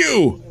 it's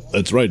you!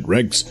 That's right,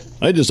 Rex.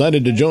 I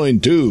decided to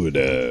join too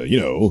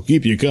to,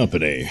 keep you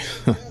company.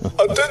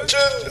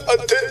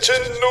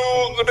 Attention,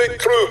 new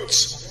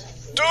recruits.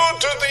 Due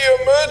to the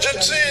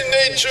emergency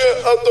nature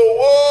of the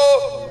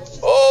war,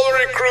 all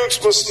recruits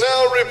must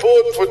now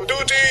report for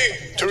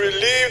duty to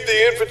relieve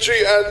the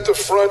infantry at the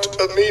front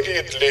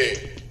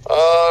immediately.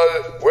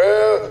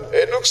 Well,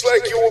 it looks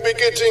like you will be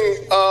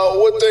getting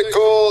what they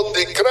call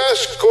the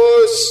crash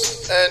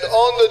course and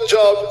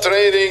on-the-job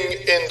training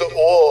in the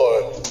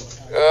war.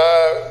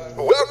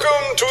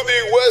 Welcome to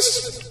the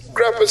West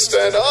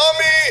Krapistan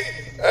Army,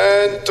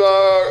 and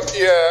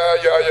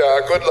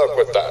good luck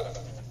with that.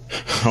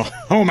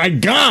 Oh my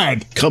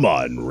God! Come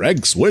on,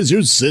 Rex, where's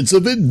your sense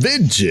of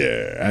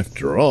adventure?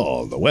 After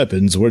all, the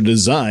weapons were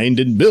designed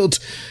and built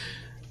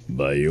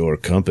by your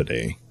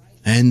company.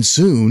 And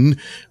soon,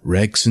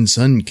 Rex and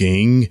Sun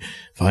King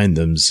find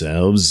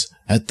themselves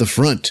at the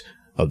front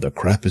of the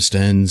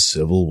Krapistan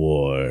Civil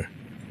War.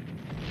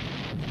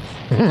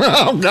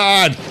 Oh,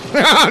 God!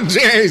 Oh,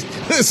 jeez!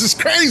 This is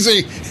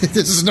crazy!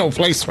 This is no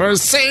place for a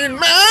sane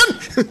man!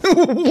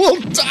 We'll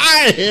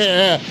die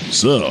here!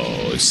 So,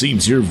 it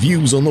seems your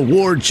views on the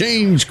war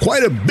change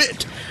quite a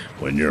bit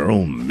when your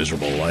own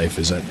miserable life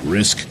is at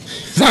risk.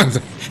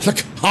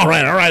 Look, all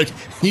right.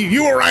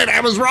 You were right,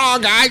 I was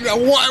wrong. What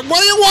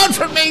do you want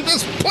from me?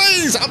 Just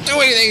please, I'll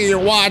do anything you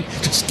want.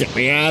 Just get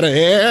me out of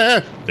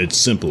here. It's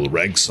simple,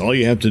 Rex. All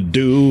you have to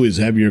do is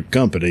have your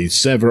company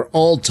sever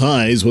all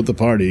ties with the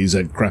parties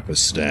at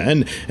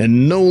Krapistan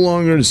and no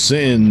longer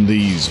send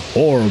these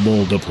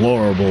horrible,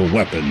 deplorable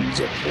weapons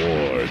of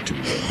war to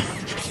them.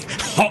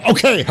 Oh,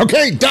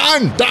 okay,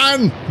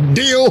 done,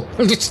 deal.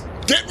 Just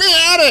get me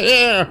out of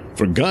here!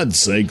 For God's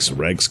sakes,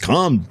 Rex,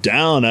 calm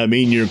down. I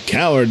mean, your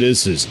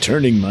cowardice is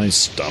turning my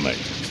stomach.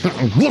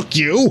 Look,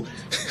 you!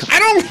 I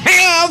don't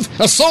have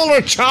a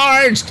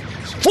solar-charged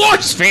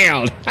force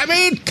field! I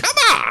mean, come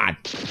on!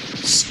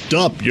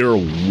 Stop your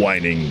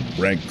whining,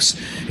 Rex.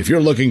 If you're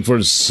looking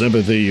for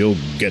sympathy, you'll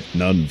get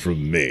none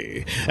from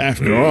me.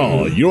 After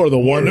all, you're the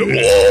one who...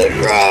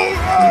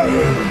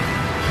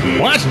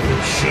 What?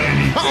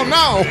 Oh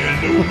no!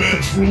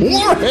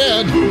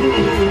 Warhead!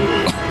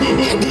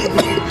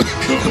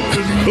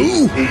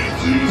 Who?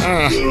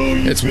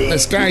 It's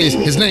this guy.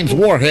 His name's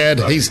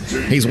Warhead.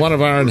 He's one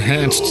of our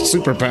enhanced,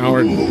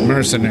 superpowered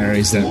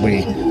mercenaries that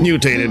we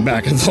mutated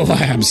back in the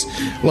labs.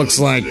 Looks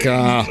like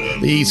the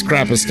East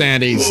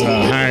Krapistanis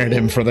hired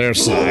him for their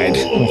side.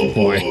 Oh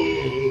boy,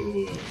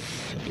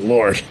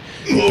 Lord,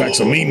 he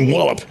packs a mean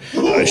wallop.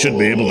 I should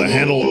be able to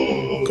handle.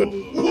 Good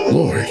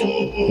Lord,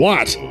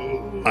 what?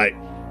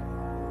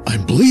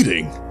 I'm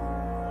bleeding.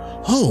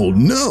 Oh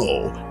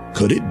no!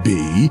 Could it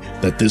be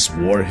that this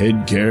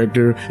Warhead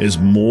character is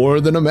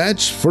more than a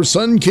match for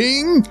Sun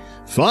King?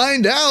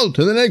 Find out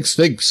in the next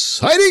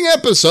exciting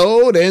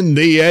episode in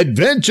The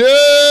Adventures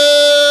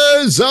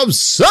of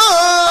Sun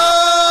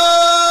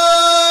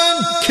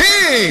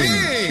King!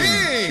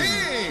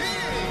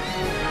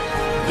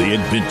 The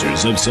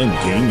Adventures of Sun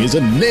King is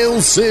a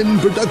Nailsin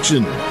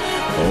production.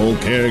 All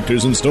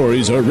characters and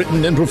stories are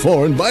written and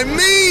performed by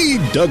me,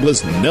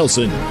 Douglas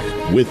Nelson,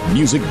 with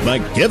music by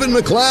Kevin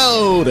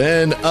MacLeod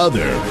and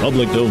other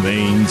public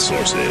domain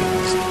sources.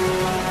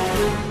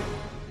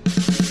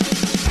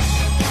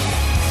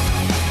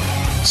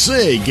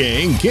 Say,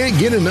 gang, can't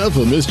get enough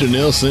of Mr.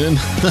 Nelson?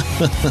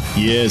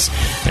 Yes,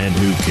 and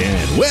who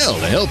can? Well,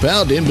 to help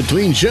out in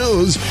between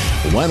shows,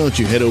 why don't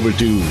you head over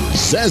to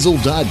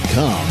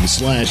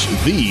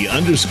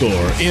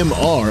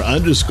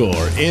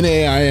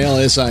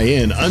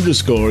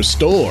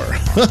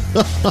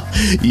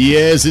Zazzle.com/the_MR_NAILSIN_store.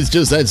 Yes, it's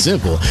just that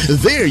simple.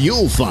 There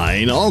you'll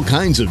find all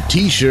kinds of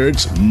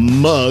t-shirts,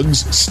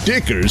 mugs,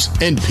 stickers,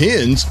 and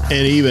pins,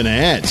 and even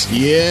hats.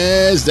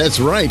 Yes, that's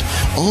right.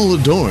 All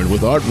adorned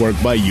with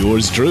artwork by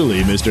yours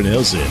truly, Mr.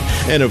 Nelson.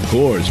 And of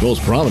course,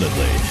 most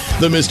prominently,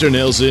 the Mr.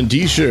 Nelson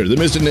t-shirt, the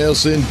Mr.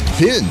 Nelson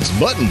pins,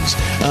 buttons,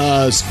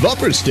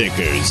 bumper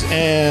stickers,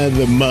 and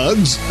the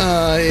mugs.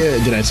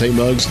 Did I say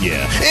mugs?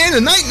 Yeah. And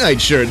a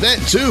night-night shirt, that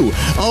too.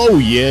 Oh,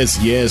 yes,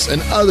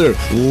 and other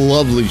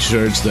lovely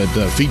shirts that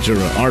feature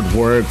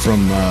artwork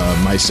from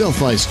my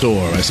Selfie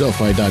store, my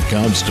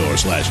Selfie.com store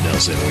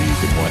 /Nelson, where you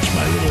can watch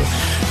my little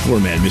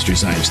four-man Mystery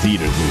Science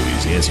Theater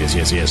movies. Yes.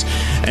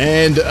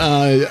 And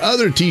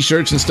other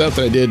t-shirts and stuff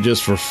that I did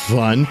just for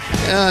fun.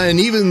 And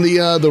even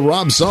the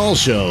Rob Saul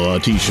Show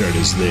t-shirt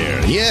is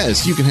there.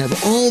 Yes, you can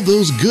have all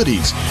those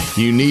goodies.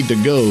 You need to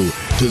go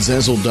to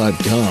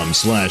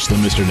Zazzle.com/the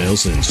Mr.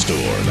 Nelson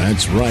store.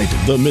 That's right,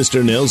 the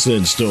Mr.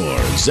 Nelson store.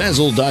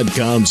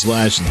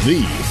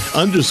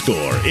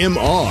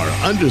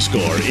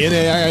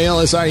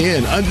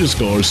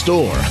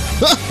 Zazzle.com/the_MR_NAILSIN_store.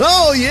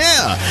 Oh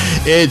yeah,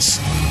 it's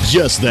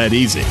just that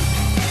easy.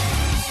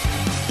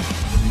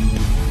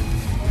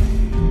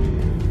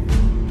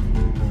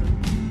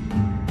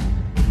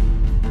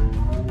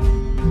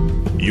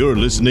 You're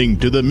listening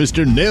to the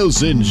Mr.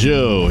 Nailsin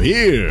Show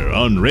here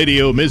on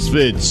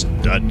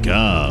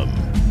RadioMisfits.com.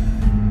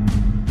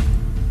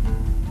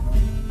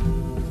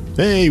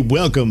 Hey,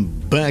 welcome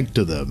back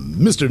to the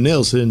Mr.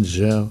 Nailsin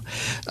Show.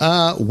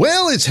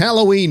 Well, it's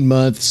Halloween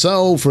month,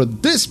 so for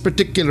this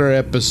particular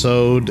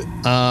episode,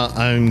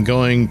 I'm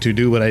going to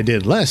do what I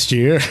did last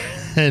year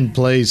and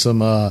play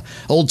some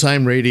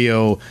old-time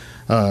radio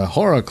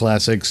horror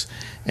classics.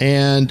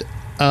 And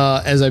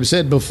as I've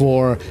said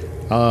before,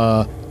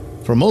 for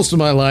most of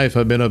my life,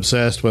 I've been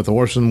obsessed with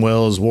Orson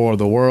Welles' War of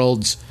the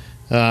Worlds.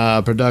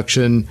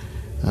 production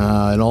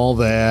and all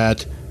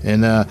that.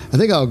 And I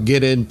think I'll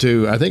get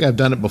into, I think I've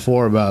done it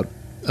before about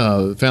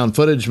found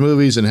footage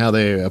movies and how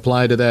they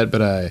apply to that,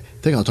 but I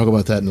think I'll talk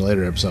about that in a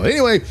later episode.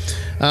 Anyway,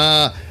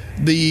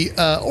 the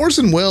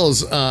Orson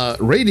Welles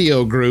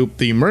radio group,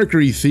 the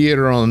Mercury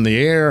Theater on the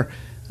Air,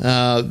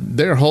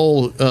 their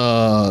whole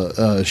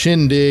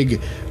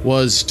shindig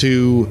was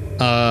to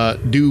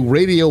do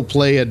radio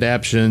play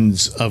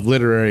adaptions of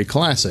literary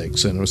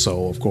classics. And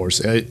so, of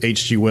course,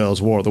 H.G.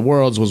 Wells' War of the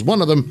Worlds was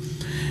one of them.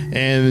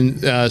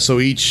 And so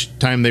each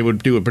time they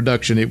would do a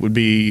production, it would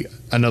be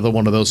another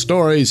one of those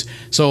stories.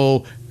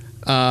 So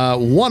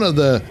one of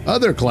the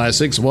other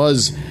classics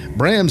was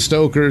Bram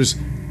Stoker's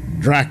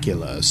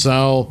Dracula.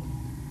 So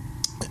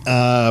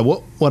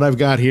what I've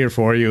got here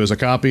for you is a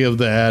copy of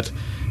that.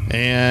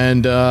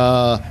 And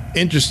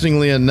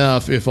interestingly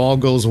enough, if all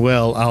goes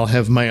well, I'll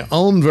have my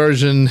own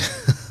version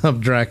of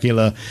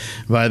Dracula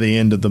by the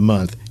end of the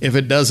month. If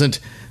it doesn't,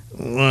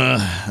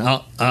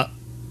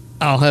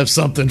 I'll have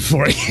something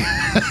for you.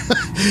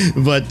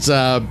 But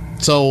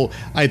so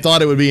I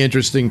thought it would be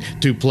interesting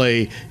to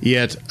play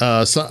yet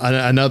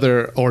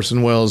another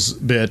Orson Welles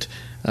bit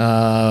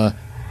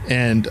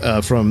and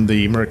from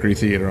the Mercury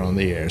Theater on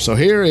the Air. So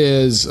here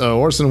is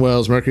Orson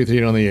Welles' Mercury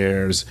Theater on the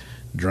Air's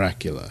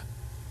Dracula.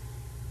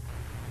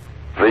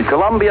 The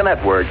Columbia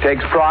Network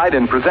takes pride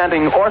in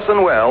presenting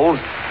Orson Welles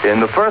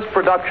in the first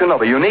production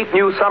of a unique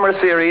new summer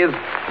series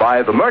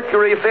by the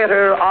Mercury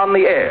Theater on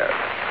the Air.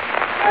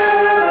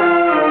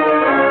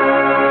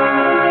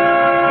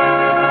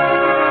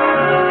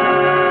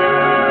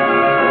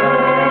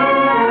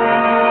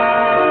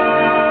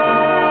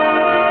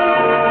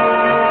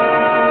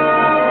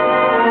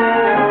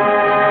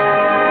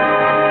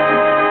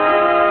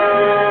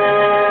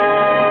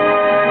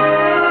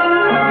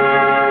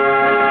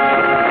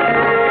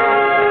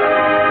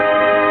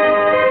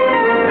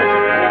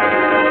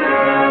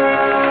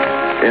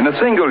 In a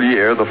single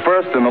year, the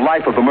first in the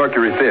life of the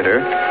Mercury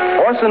Theater,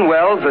 Orson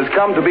Welles has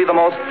come to be the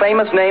most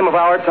famous name of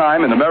our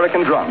time in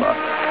American drama.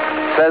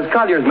 Says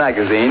Collier's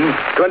Magazine,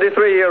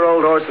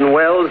 23-year-old Orson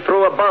Welles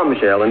threw a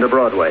bombshell into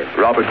Broadway.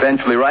 Robert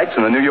Benchley writes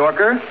in the New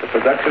Yorker, the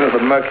production of the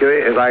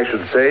Mercury is, I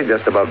should say,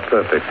 just about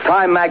perfect.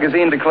 Time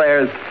Magazine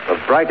declares, the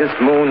brightest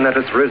moon that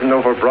has risen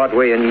over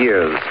Broadway in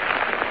years.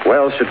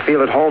 Welles should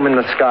feel at home in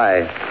the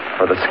sky,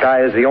 for the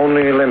sky is the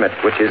only limit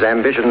which his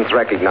ambitions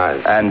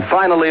recognize. And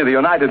finally, the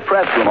United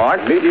Press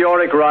remarked,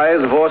 meteoric rise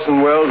of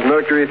Orson Welles'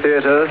 Mercury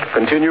Theater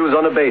continues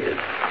unabated.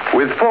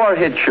 With 4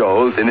 hit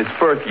shows in its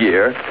first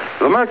year,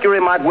 the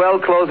Mercury might well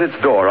close its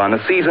door on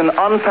a season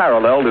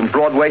unparalleled in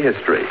Broadway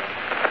history.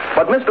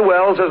 But Mr.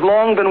 Welles has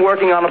long been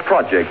working on a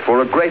project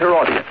for a greater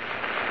audience,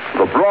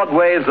 the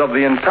Broadways of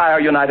the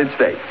entire United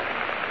States.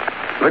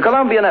 The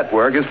Columbia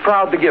Network is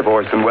proud to give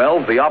Orson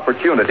Welles the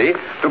opportunity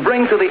to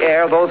bring to the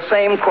air those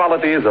same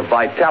qualities of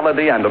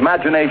vitality and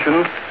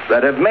imagination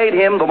that have made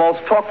him the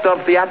most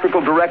talked-of theatrical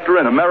director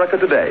in America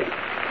today.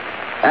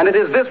 And it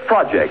is this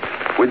project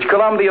which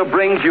Columbia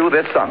brings you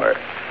this summer.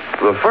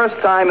 The first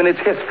time in its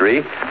history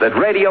that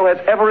radio has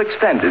ever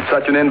extended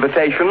such an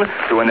invitation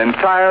to an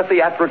entire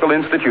theatrical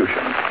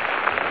institution.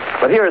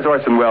 But here is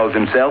Orson Welles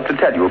himself to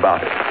tell you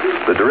about it.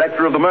 The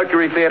director of the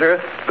Mercury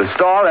Theater, the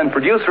star and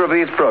producer of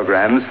these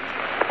programs,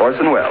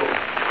 Orson Welles.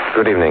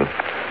 Good evening.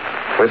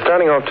 We're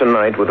starting off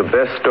tonight with the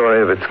best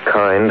story of its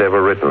kind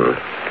ever written.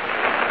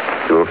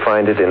 You will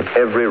find it in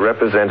every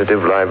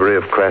representative library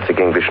of classic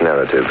English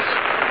narratives.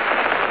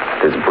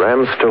 It is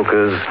Bram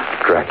Stoker's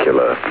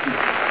Dracula.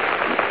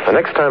 The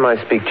next time I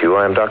speak to you,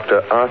 I am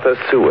Dr. Arthur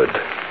Seward.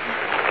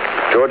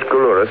 George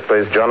Goulouris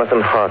plays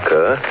Jonathan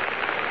Harker,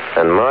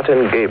 and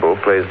Martin Gable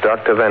plays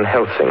Dr. Van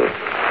Helsing.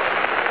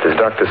 It is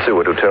Dr.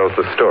 Seward who tells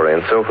the story,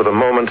 and so for the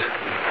moment,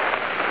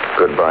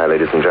 goodbye,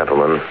 ladies and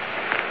gentlemen.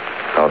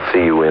 I'll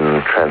see you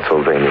in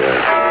Transylvania.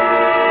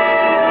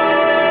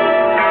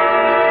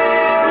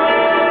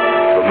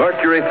 The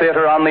Mercury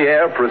Theater on the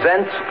Air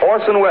presents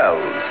Orson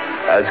Welles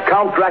as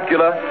Count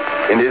Dracula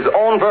in his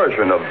own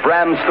version of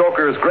Bram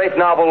Stoker's great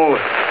novel,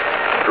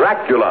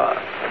 Dracula.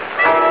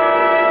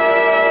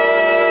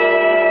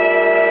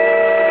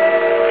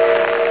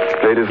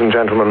 Ladies and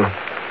gentlemen,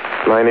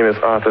 my name is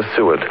Arthur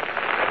Seward.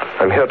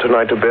 I'm here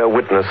tonight to bear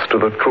witness to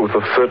the truth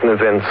of certain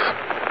events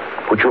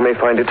which you may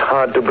find it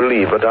hard to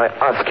believe, but I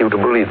ask you to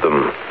believe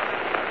them.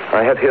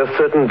 I have here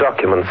certain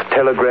documents,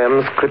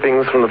 telegrams,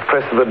 clippings from the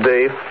press of the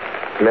day,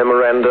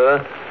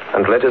 memoranda,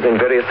 and letters in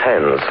various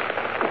hands.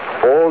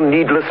 All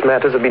needless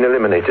matters have been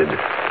eliminated,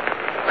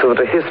 so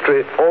that a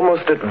history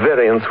almost at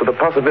variance with the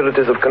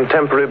possibilities of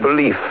contemporary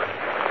belief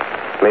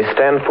may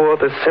stand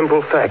forth as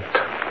simple fact.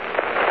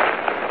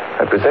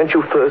 I present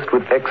you first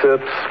with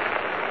excerpts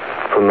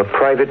from the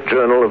private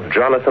journal of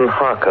Jonathan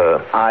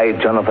Harker. I,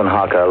 Jonathan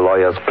Harker,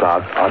 lawyer's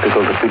clerk,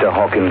 article to Peter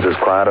Hawkins,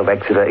 Esquire of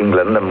Exeter,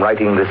 England, am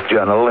writing this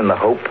journal in the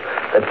hope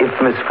that if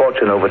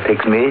misfortune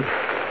overtakes me,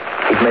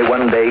 it may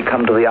one day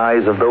come to the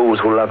eyes of those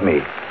who love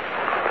me.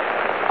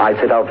 I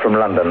set out from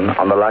London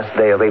on the last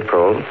day of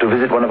April to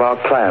visit one of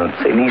our clients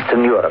in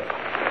Eastern Europe.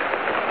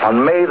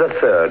 On May the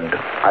 3rd,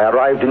 I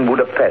arrived in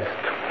Budapest,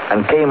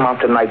 and came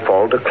after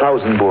nightfall to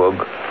Klausenburg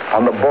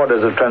on the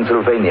borders of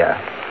Transylvania.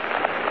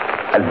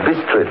 At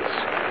Bistritz,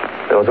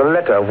 there was a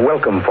letter of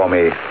welcome for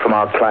me from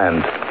our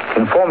client,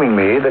 informing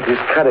me that his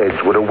carriage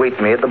would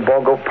await me at the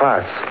Borgo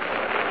Pass.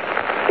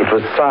 It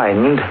was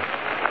signed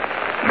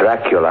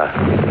Dracula.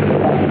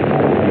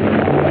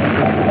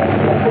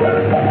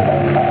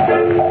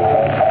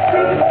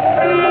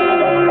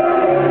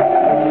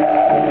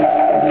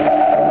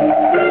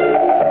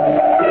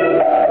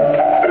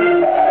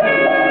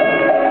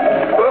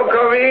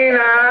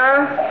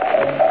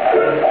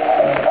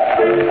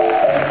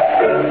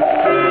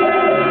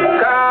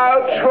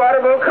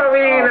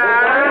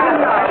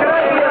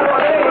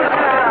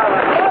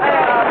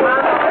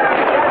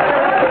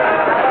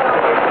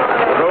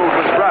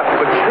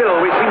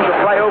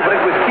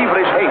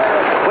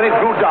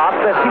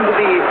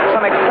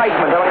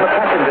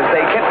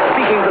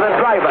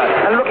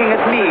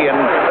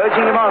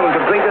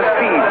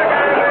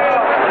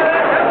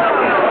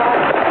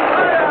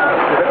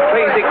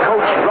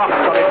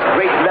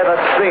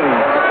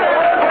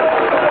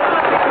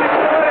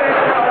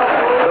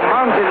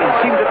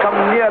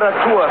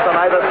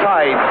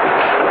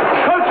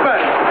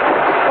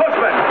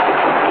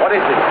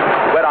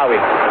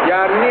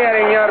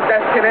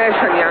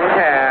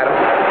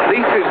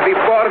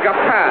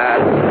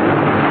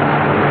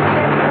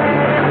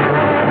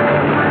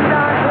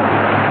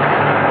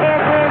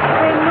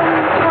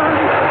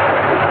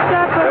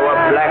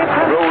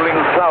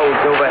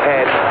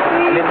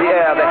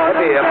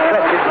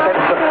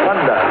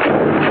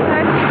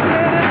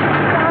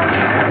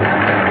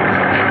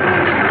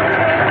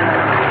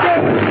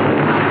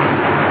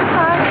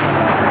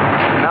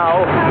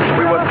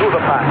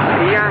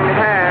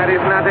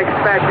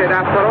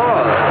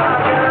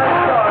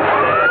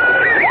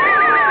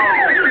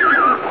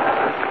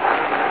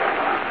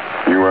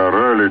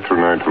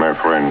 Tonight, my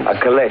friend. A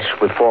caleche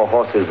with 4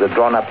 horses are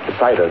drawn up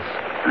beside us.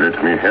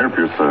 Let me help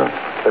you, sir.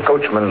 The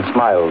coachman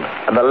smiled,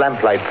 and the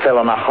lamplight fell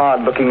on a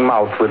hard-looking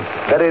mouth with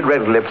very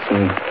red lips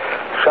and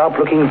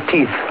sharp-looking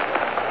teeth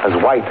as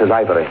white as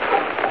ivory.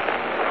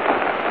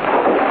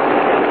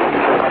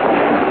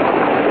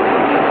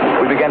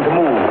 We began to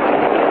move.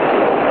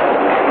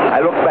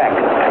 I looked back.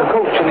 The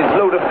coach and its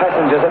load of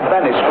passengers had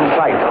vanished from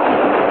sight.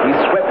 We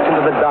swept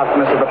into the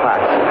darkness of the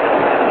pass.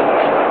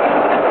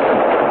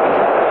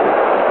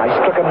 I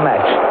struck a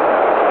match.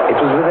 It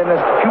was within a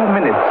few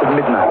minutes of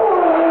midnight.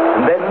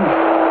 And then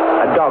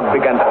a dog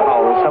began to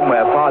howl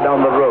somewhere far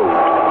down the road.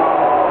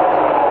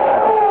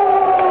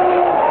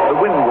 The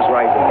wind was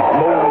rising. It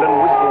moaned and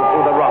whistled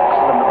through the rocks,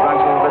 and the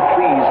branches of the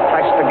trees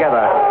clashed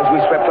together as we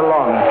swept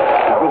along.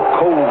 It grew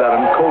colder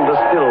and colder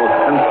still,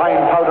 and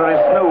fine powdery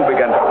snow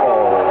began to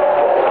fall.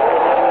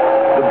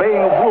 The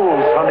baying of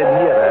wolves sounded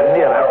nearer and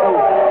nearer,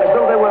 as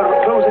though they were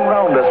closing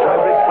round us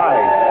from every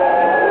side.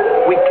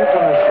 We kept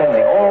on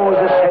ascending, always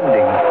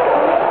ascending.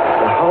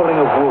 The howling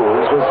of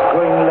wolves was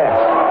growing less.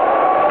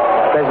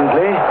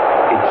 Presently,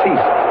 it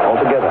ceased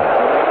altogether.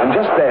 And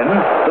just then,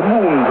 the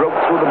moon broke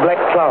through the black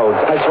clouds.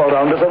 I saw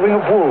around us a ring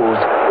of wolves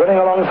running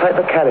alongside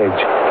the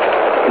carriage.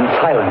 In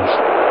silence,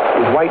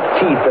 with white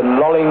teeth and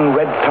lolling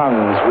red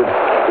tongues, with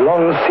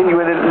long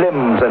sinewy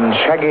limbs and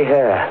shaggy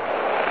hair.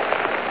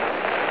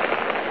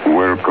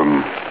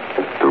 Welcome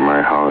to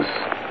my house.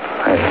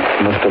 I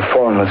must have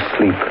fallen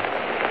asleep.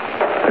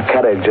 The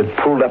carriage had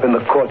pulled up in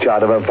the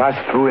courtyard of a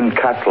vast ruined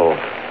castle.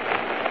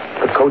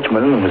 The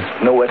coachman was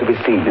nowhere to be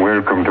seen.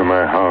 Welcome to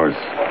my house.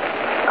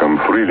 Come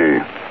freely,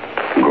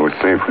 go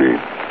safely,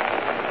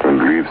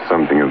 and leave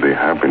something of the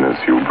happiness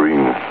you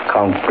bring.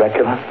 Count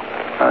Dracula?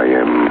 I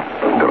am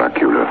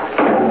Dracula.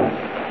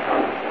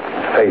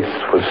 His face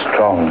was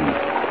strong,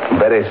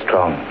 very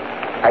strong,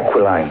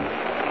 aquiline.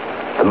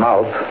 The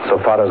mouth, so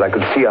far as I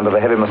could see under the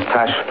heavy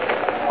mustache,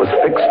 was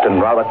fixed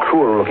and rather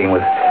cruel looking,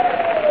 with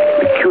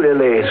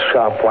peculiarly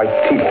sharp white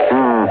teeth.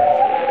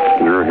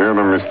 You hear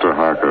them, Mr.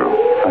 Harker?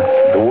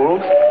 The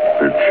wolves?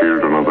 The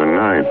children of the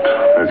night,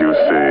 as you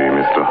say,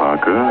 Mr.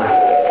 Harker.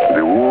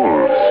 The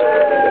wolves.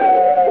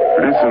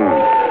 Listen.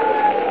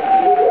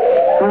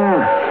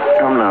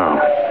 Come now.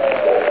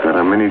 There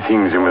are many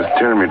things you must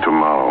tell me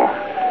tomorrow.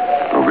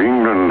 Of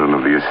England and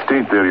of the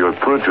estate there you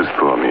have purchased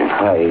for me.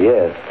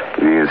 Yes.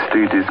 The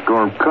estate is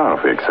called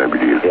Carfax, I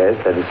believe. Yes,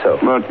 that is so.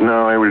 But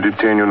now I will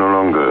detain you no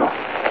longer.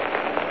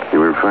 You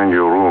will find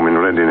your room in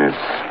readiness.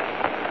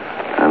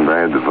 And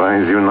I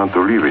advise you not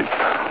to leave it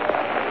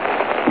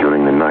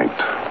during the night.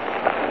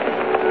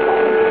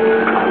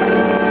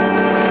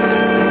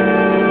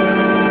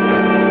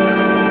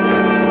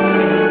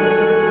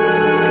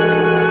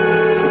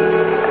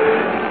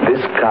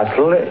 This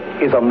castle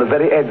is on the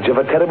very edge of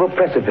a terrible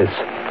precipice.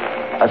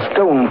 A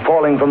stone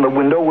falling from the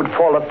window would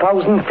fall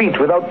 1,000 feet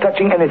without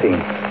touching anything.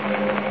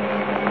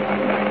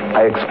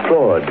 I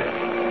explored.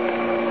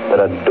 There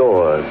are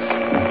doors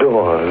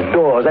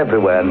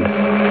everywhere, and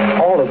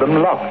all of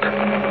them locked.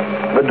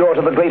 The door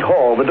to the great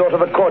hall, the door to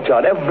the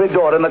courtyard, every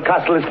door in the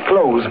castle is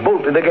closed,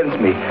 bolted against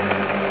me.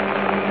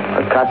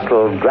 The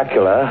castle of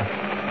Dracula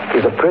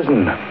is a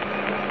prison,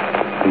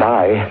 and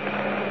I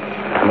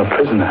am a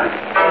prisoner.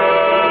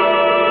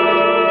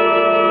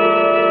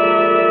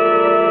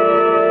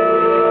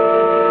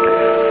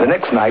 The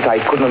next night,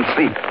 I couldn't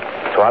sleep.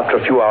 So after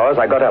a few hours,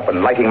 I got up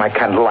and, lighting my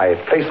candle, I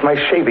placed my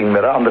shaving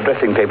mirror on the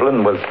dressing table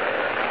and was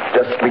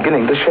just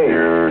beginning to shave.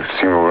 You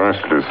seem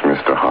restless,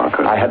 Mr.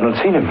 Harker. I hadn't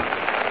seen him,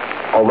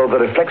 although the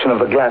reflection of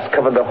the glass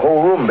covered the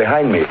whole room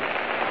behind me.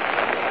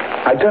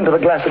 I turned to the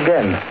glass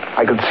again.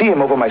 I could see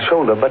him over my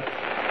shoulder, but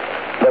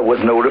there was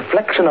no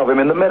reflection of him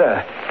in the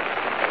mirror.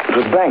 It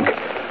was blank.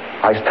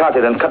 I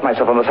started and cut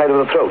myself on the side of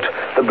the throat.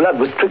 The blood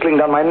was trickling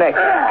down my neck.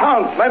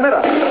 Hound, my mirror!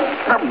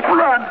 The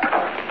blood!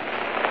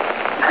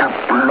 The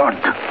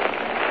blood!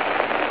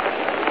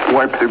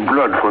 Wipe the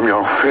blood from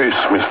your face,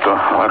 Mr.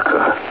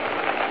 Harker.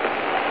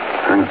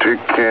 And take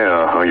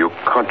care how you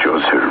cut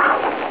yourself.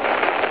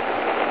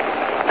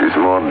 It is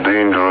more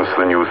dangerous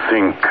than you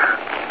think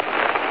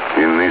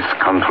in this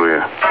country.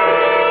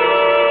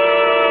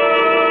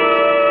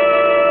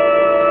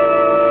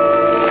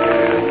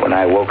 When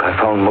I woke, I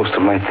found most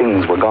of my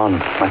things were gone.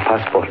 My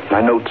passport,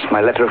 my notes,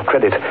 my letter of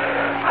credit.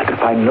 I could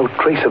find no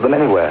trace of them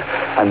anywhere.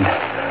 And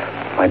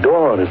my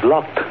door is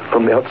locked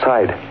from the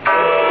outside.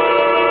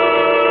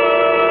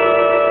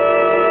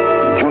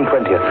 June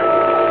 20th.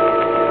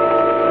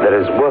 There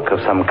is work of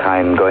some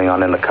kind going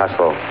on in the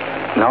castle.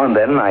 Now and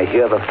then I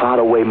hear the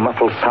faraway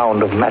muffled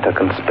sound of mattock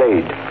and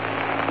spade.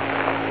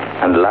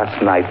 And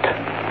last night,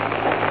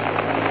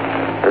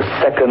 the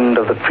second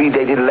of the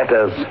predated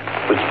letters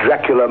which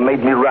Dracula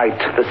made me write,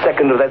 the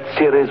second of that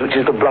series which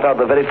is to blot out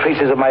the very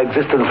traces of my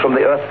existence from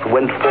the earth,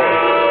 went forth.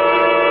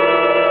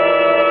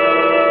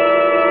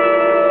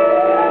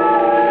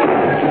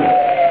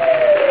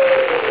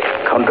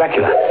 Count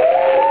Dracula.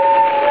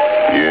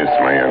 Yes,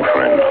 my young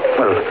friend.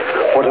 Well,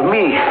 what of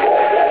me?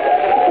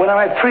 When am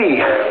I free?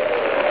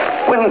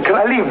 When can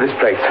I leave this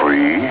place?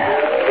 Free?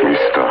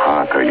 Mr.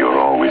 Harker, you're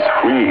always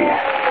free.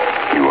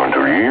 You want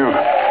to leave?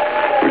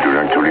 Would you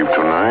like to leave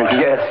tonight?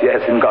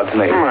 Yes, in God's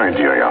name. My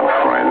dear young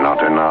friend,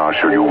 not an hour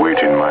shall you wait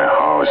in my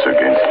house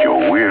against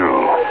your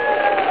will.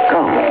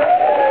 Come,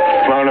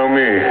 follow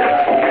me.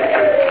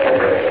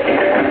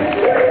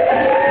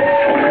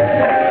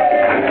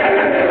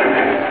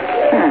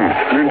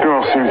 The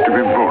door seems to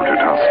be bolted.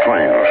 How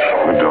strange.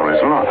 The door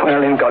is locked. Well,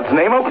 in God's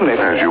name, open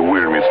it. As you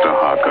will, Mr.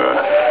 Harker.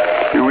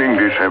 You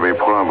English have a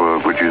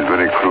proverb which is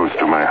very close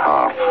to my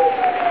heart.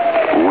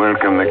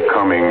 Welcome the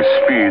coming,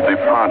 speed the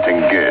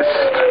parting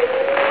guest.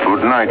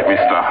 Good night,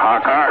 Mr.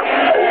 Harker.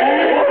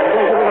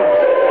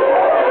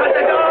 Shut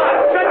the door!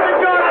 Shut the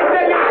door! I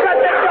tell you, shut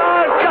the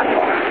door! Shut!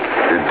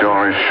 The door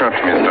is shut,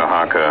 Mr.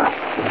 Harker.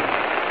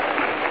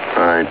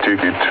 I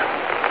take it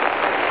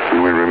you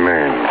will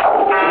remain.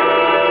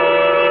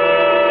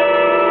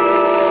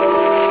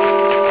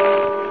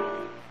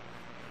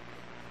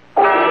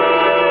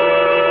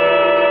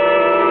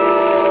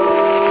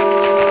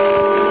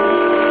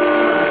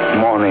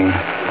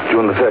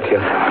 June the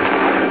 30th.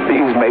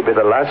 These may be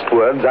the last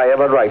words I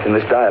ever write in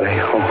this diary.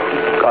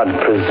 Oh, God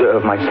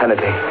preserve my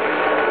sanity.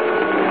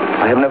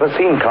 I have never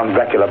seen Count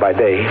Dracula by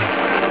day.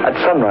 At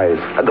sunrise,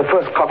 at the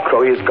first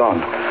cockcrow, he is gone.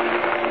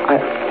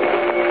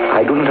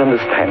 I do not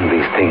understand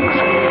these things.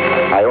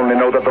 I only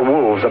know that the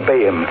wolves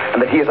obey him,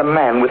 and that he is a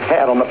man with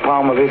hair on the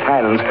palm of his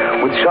hands,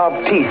 with sharp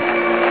teeth,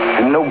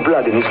 and no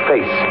blood in his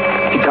face.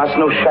 He casts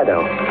no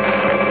shadow.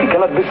 He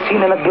cannot be seen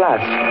in a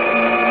glass.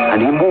 And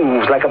he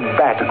moves like a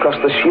bat across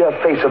the sheer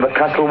face of the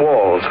castle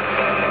walls.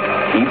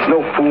 He eats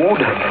no food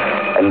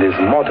and is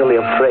mortally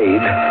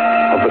afraid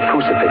of the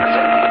crucifix.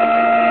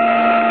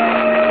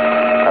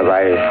 As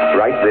I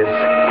write this,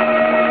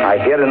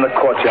 I hear in the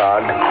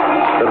courtyard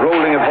the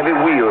rolling of heavy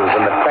wheels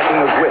and the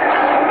cracking of whips.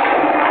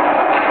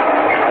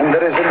 And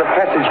there is in the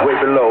passageway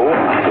below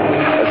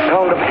a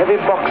sound of heavy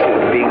boxes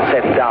being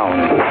set down.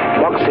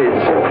 Boxes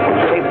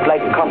shaped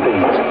like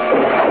coffins.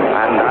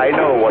 And I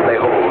know what they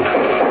hold.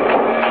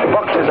 The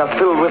boxes are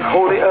filled with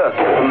holy earth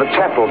from the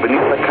chapel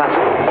beneath the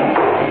castle.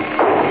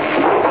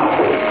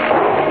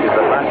 It is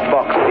the last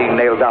box being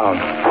nailed down.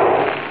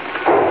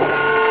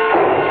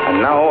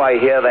 And now I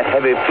hear the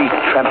heavy feet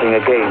tramping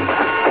again.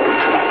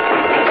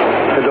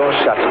 The door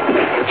shut.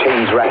 The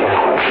chains rattle.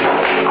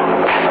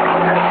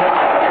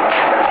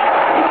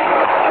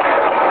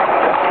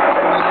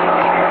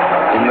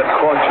 In the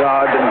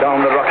courtyard and down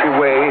the rocky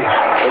way,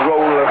 the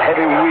roll of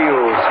heavy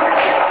wheels,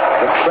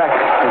 the crack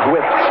of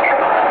whips.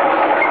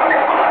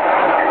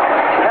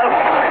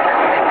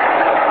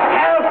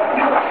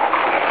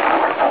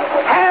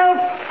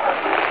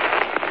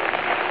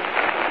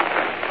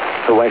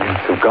 The wagons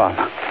have gone.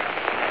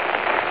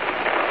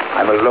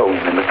 I'm alone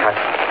in the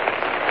castle.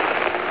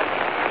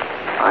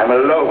 I'm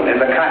alone in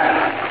the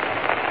castle.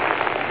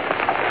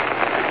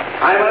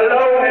 I'm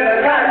alone in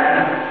the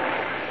castle.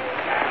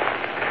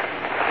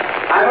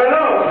 I'm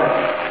alone.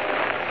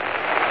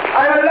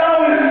 I'm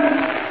alone.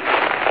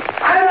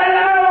 I'm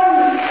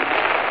alone.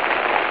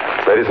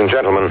 Ladies and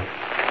gentlemen,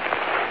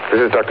 this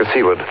is Dr.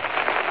 Seward.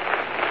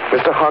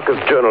 Mr. Harker's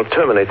journal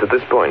terminates at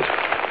this point.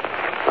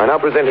 I now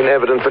present in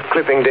evidence a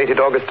clipping dated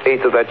August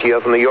 8th of that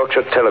year from the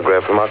Yorkshire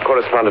Telegraph from our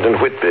correspondent in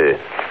Whitby.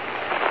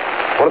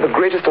 One of the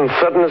greatest and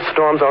suddenest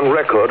storms on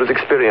record was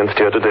experienced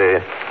here today.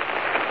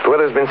 The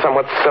weather's been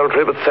somewhat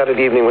sultry, but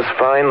Saturday evening was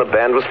fine. The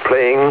band was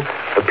playing.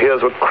 The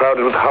piers were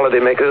crowded with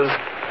holidaymakers.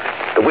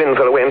 The wind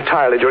fell away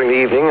entirely during the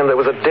evening, and there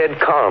was a dead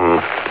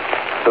calm.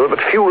 There were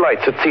but few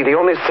lights at sea. The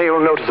only sail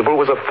noticeable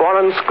was a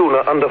foreign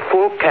schooner under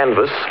full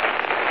canvas,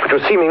 which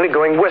was seemingly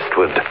going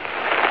westward.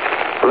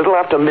 A little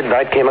after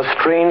midnight came a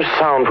strange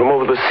sound from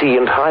over the sea,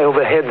 and high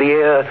overhead the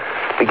air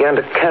began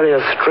to carry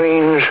a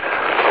strange,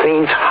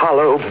 faint,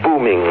 hollow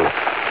booming.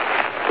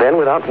 Then,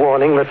 without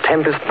warning, the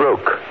tempest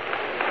broke.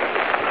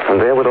 And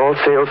there, with all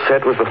sails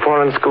set, was the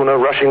foreign schooner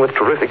rushing with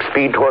terrific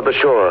speed toward the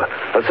shore.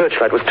 A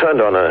searchlight was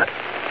turned on her.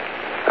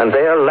 And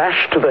there,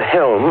 lashed to the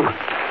helm,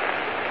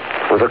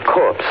 was a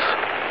corpse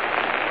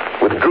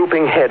with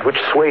drooping head which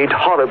swayed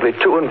horribly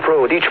to and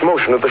fro at each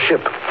motion of the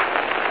ship.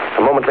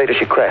 A moment later,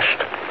 she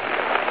crashed.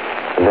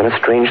 And then a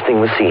strange thing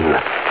was seen.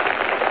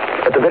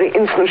 At the very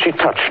instant she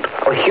touched,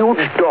 a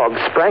huge dog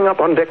sprang up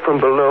on deck from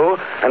below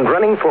and,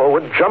 running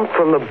forward, jumped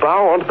from the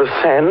bow onto the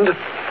sand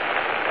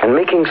and,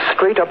 making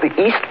straight up the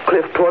east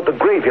cliff toward the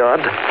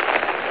graveyard,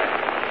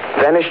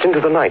 vanished into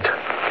the night.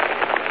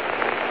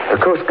 The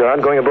Coast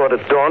Guard, going aboard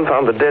at dawn,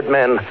 found the dead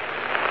man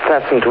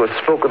fastened to a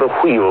spoke of the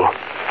wheel.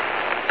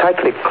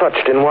 Tightly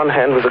clutched in one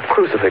hand was a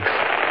crucifix.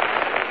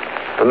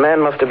 The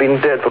man must have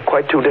been dead for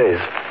quite 2 days.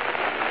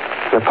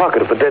 In the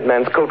pocket of the dead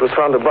man's coat was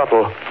found a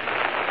bottle,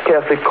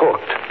 carefully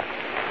corked,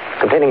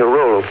 containing a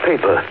roll of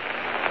paper.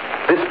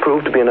 This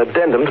proved to be an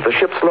addendum to the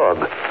ship's log.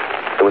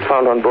 There was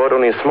found on board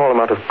only a small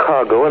amount of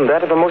cargo, and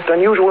that of a most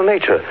unusual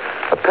nature.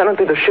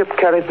 Apparently the ship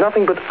carried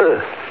nothing but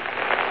earth.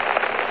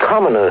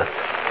 Common earth,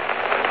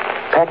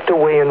 packed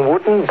away in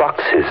wooden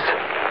boxes,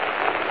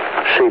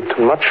 shaped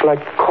much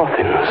like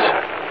coffins.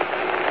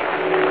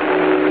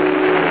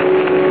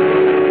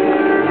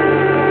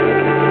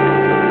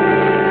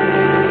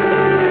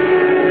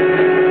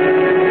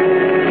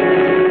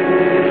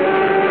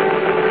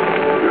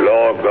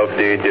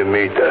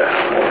 Demeter,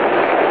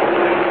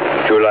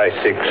 July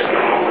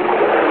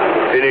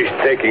 6th. Finished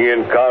taking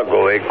in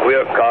cargo, a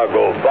queer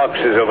cargo,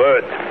 boxes of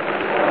earth.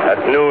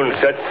 At noon,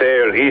 set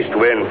sail, east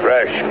wind,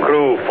 fresh.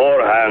 Crew,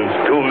 4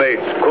 hands, 2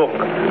 mates, cook,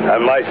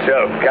 and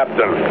myself,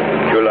 captain,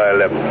 July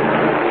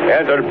 11th.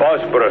 Entered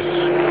Bosporus.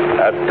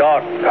 At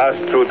dark,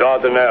 passed through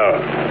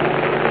Dardanelles.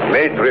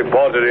 Mate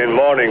reported in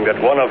morning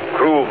that one of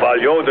crew,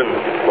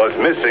 Valjoden, was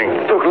missing.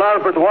 Took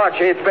larboard watch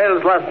 8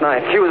 bells last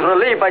night. He was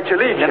relieved by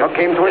Chilicia.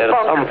 Came to his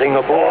bunk. There's something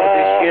aboard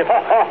this ship.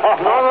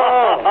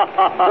 No.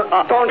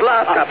 Don't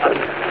laugh, Captain.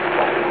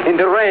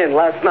 In the rain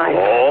last night.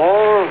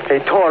 Oh? A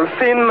tall,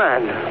 thin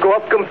man go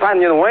up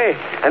companionway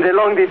and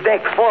along the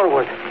deck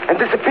forward and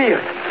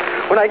disappeared.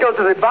 When I go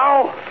to the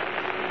bow,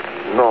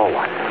 no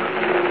one.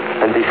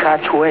 And the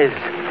hatchways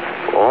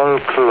all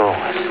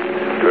closed.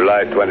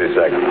 July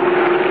 22nd.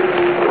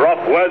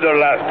 Rough weather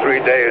last 3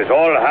 days.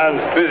 All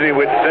hands busy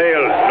with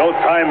sails. No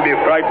time be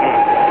frightened.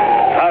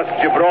 Past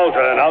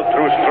Gibraltar and out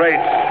through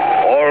straits.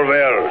 All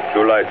well.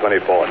 July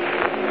 24th.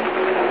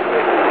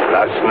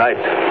 Last night,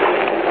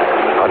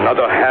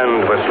 another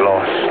hand was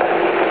lost.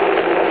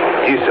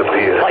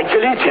 Disappeared. Like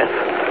Chilicia.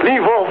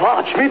 Leave off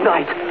watch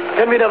midnight.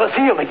 Then we never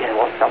see him again.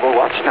 What, double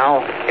watch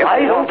now?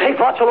 I don't take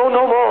watch alone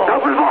no more.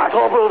 Double watch.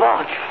 Double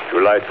watch.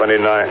 July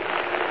 29th.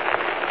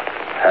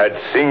 Had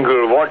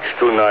single watch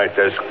tonight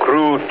as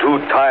crew too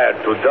tired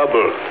to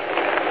double.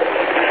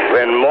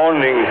 When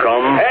morning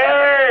come...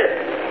 Hey!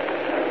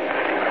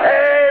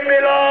 Hey,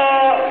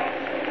 Milo!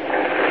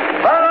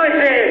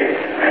 Banoisin!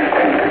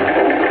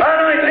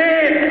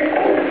 Banoisin!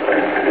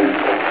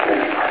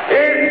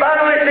 Is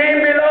Banoisin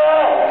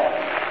below?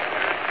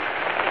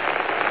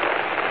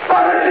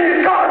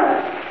 Banoisin's gone!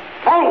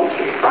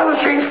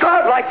 Banoisin's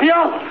gone like the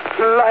others.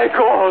 Like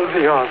all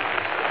the others.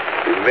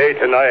 The mate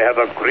and I have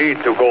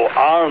agreed to go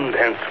armed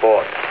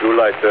henceforth,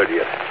 July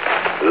 30th.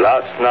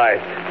 Last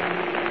night,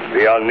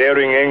 we are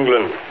nearing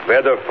England.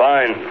 Weather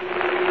fine.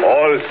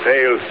 All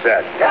sails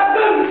set.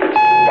 Captain!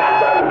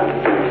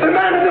 Captain! The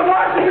man in the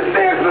watch in the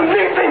stairs was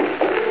missing!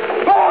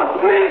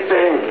 Both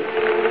missing!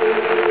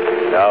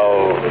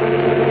 Now,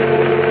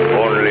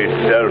 only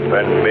self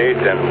and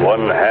mate and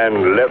one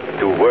hand left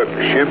to work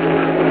ship.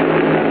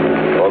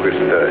 August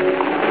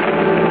 3rd.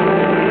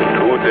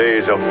 2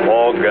 days of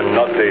fog and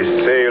not a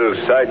sail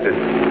sighted.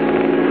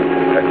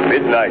 At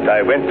midnight,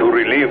 I went to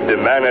relieve the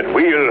man at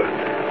wheel,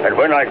 and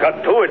when I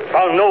got to it,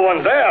 found no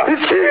one there.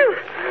 It's here.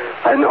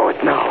 I know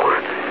it now.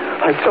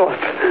 I saw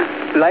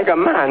it. Like a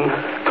man,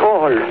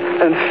 tall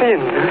and thin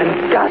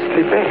and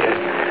ghastly pale.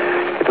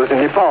 It was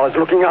in the bows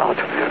looking out.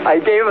 I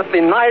gave it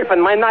the knife,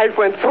 and my knife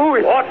went through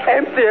it. What?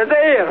 Empty as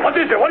air. What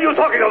is it? What are you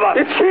talking about?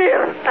 It's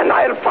here, and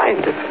I'll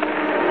find it.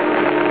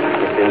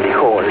 It's in the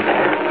hold.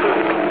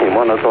 In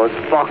one of those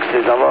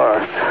boxes of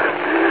earth.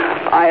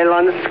 I'll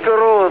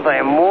unscrew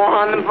them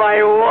one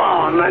by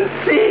one and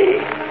see.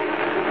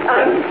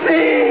 And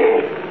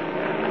see.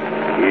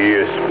 He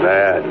is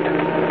mad.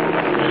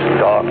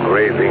 Stark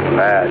raving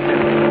mad.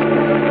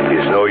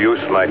 It's no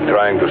use my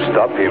trying to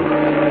stop him.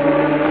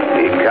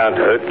 He can't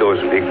hurt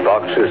those big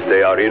boxes.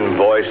 They are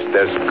invoiced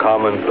as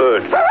common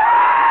earth.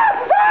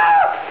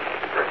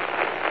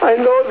 I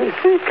know the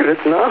secret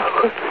now.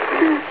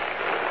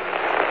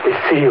 The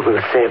sea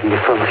will save me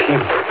from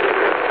him.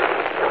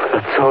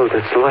 That's all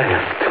that's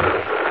left.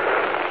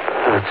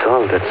 That's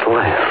all that's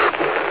left.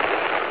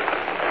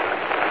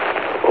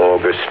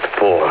 August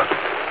 4th.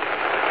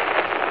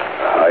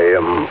 I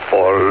am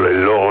all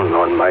alone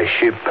on my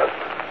ship.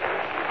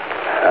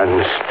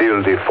 And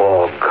still the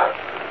fog.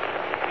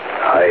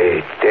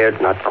 I dared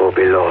not go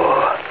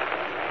below.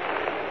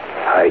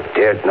 I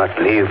dared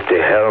not leave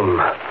the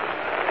helm.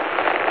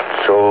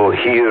 So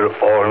here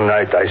all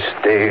night I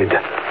stayed.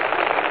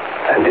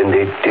 And in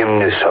the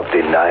dimness of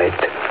the night,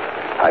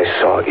 I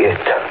saw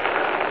it.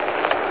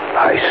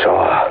 I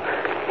saw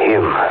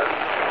him.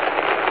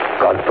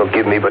 God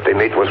forgive me, but the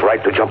mate was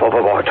right to jump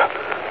overboard.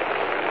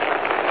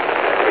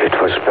 It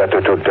was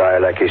better to die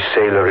like a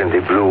sailor in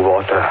the blue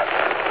water.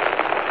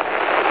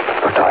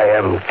 But I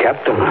am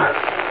captain,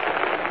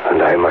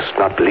 and I must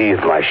not leave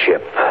my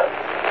ship.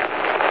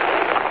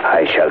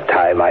 I shall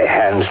tie my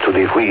hands to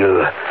the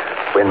wheel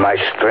when my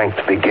strength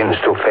begins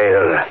to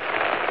fail.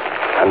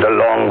 And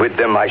along with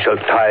them I shall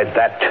tie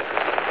that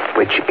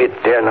which it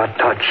dare not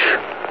touch,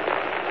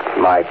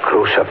 my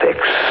crucifix.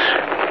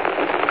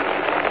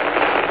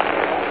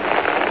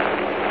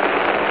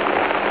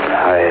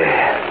 I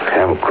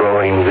am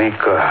growing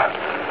weaker,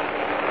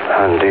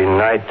 and the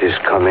night is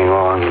coming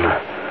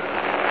on.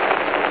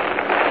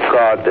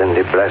 God and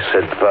the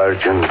Blessed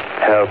Virgin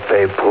help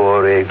a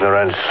poor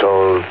ignorant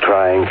soul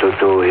trying to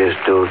do his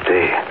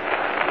duty.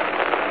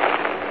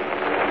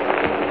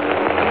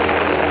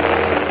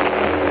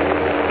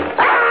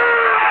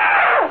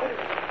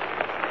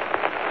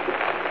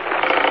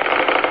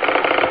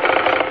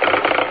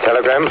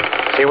 Telegram,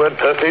 Seaward,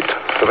 Perfect,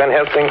 to Van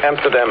Helsing,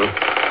 Amsterdam.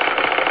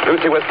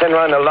 Lucy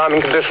Westenra in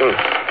alarming condition.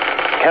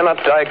 Cannot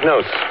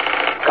diagnose.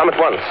 Come at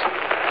once.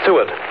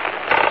 Seward.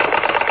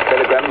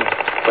 Telegram,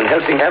 Van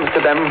Helsing,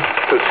 Amsterdam,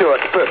 to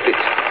Stuart, Perfect.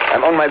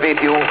 I'm on my way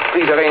to you.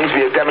 Please arrange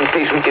the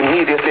examination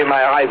immediately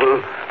my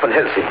arrival, Van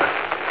Helsing.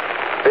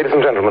 Ladies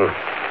and gentlemen,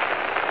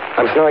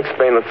 I must now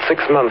explain that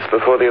 6 months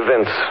before the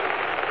events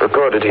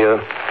recorded here,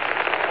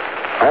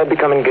 I had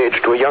become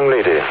engaged to a young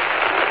lady,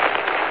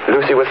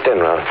 Lucy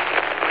Westenra.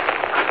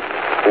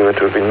 We were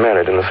to have been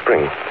married in the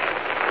spring.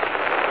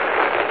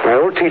 My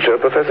old teacher,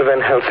 Professor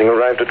Van Helsing,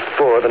 arrived at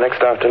 4 the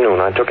next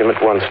afternoon. I took him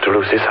at once to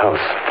Lucy's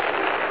house.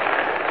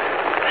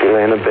 She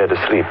lay in a bed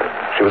asleep.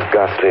 She was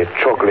ghastly,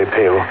 chalkily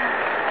pale.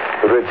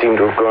 The red seemed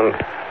to have gone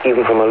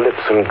even from her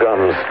lips and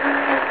gums,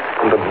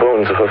 and the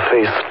bones of her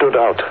face stood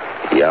out.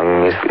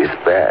 Young Miss is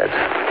bad.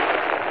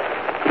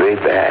 Very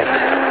bad.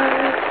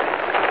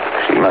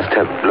 She must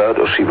have blood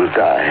or she will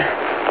die.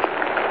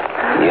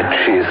 Yet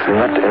she is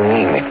not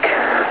anemic.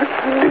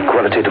 The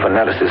qualitative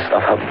analysis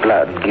of her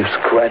blood gives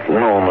quite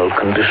normal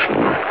condition.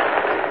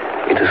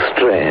 It is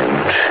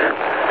strange.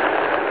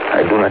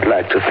 I do not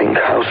like to think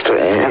how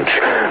strange.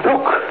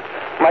 Look!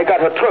 My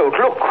God, her throat,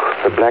 look!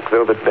 The black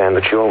velvet band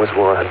that she always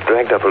wore had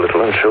dragged up a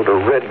little and showed a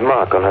red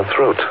mark on her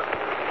throat.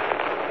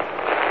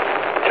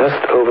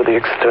 Just over the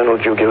external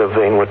jugular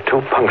vein were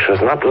 2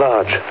 punctures, not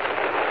large,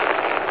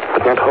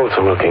 but not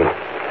wholesome looking.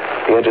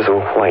 The edges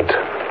were white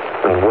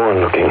and worn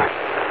looking.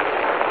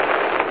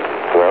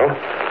 Well?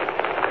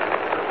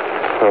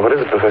 Well, what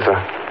is it, Professor?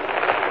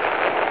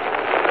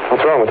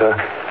 What's wrong with her?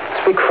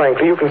 Speak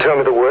frankly. You can tell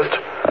me the worst.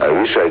 I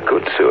wish I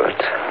could,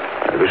 Stuart.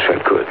 I wish I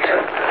could.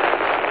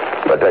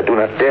 But I do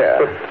not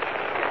dare.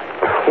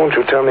 But won't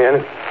you tell me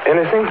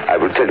anything? I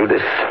will tell you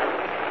this.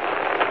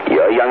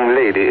 Your young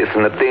lady is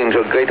in a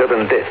danger greater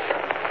than death.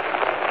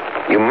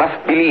 You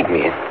must believe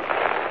me.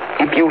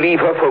 If you leave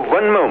her for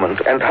 1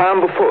 moment and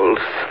harm befalls,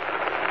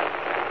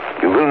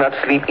 you will not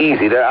sleep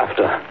easy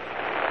thereafter.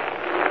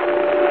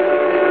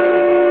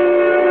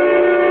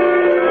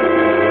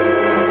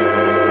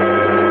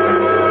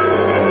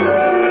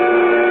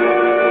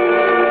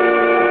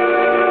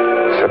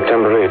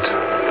 September 8th.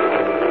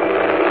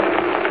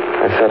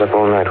 I sat up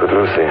all night with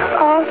Lucy.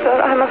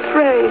 Arthur, I'm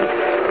afraid.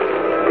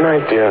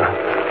 Night, dear.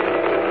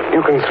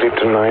 You can sleep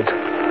tonight.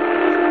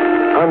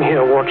 I'm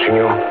here watching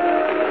you.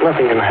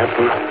 Nothing can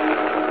happen.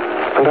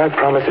 And I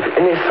promise if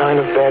any sign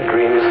of bad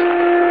dreams,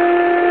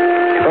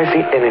 if I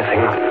see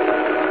anything,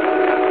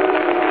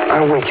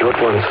 I'll wake you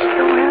at once.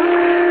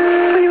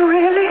 Will you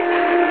really?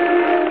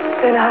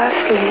 Then I'll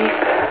sleep.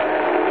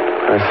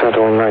 I sat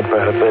all night by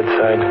her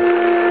bedside.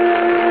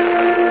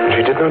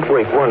 She did not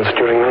wake once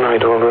during the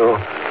night, although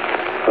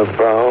her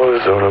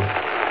brows or a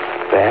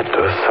bat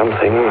or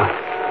something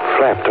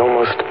flapped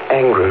almost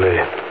angrily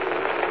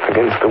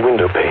against the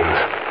window panes.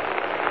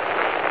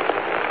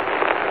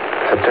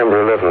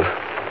 September 11th.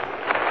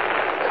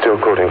 Still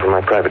quoting from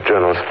my private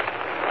journals.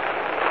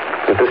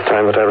 At this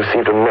time that I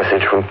received a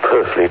message from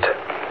Purfleet.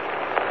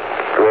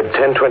 Read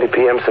 10:20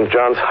 p.m. St.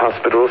 John's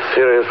Hospital,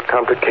 serious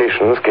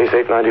complications, case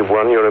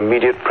 891, your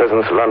immediate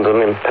presence,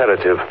 London,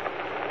 imperative.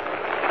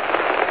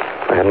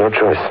 I had no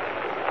choice.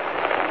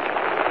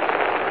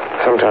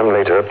 Sometime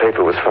later, a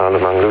paper was found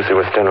among Lucy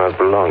Westenra's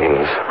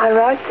belongings. I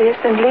write this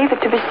and leave it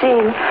to be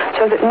seen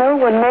so that no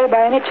one may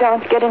by any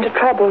chance get into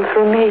trouble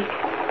through me.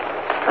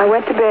 I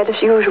went to bed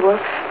as usual,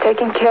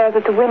 taking care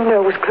that the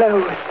window was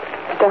closed.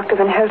 Dr.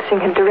 Van Helsing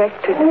had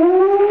directed.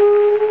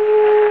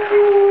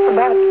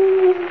 About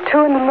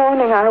 2 in the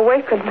morning, I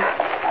awakened.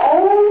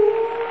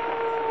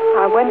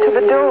 I went to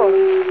the door,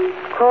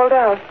 called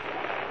out,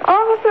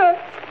 "Arthur!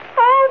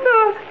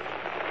 Arthur!"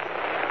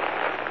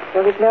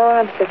 There was no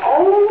answer.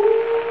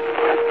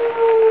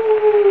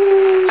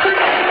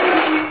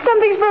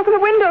 Something's broken the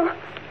window.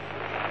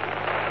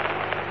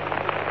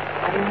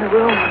 I'm in the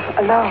room,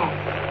 alone.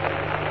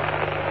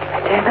 I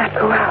dare not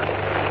go out.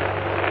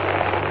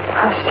 The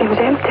house seems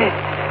empty.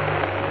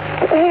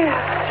 The air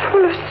is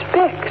full of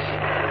specks,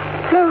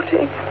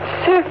 floating,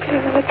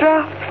 circling in the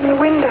draught from the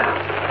window.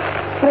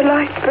 The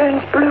light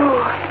burns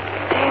blue,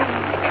 dim.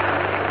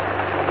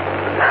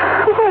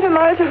 What am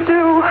I to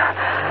do?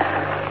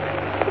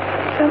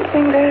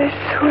 Something very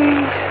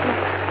sweet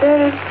and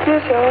very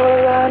bitter all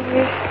around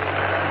me.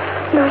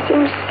 And I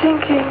seem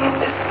sinking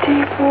into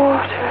deep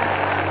water.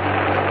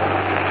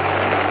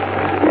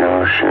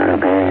 You shall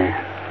be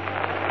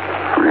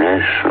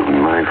flesh of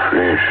my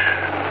flesh,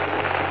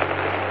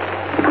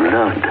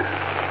 blood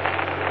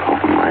of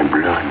my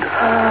blood.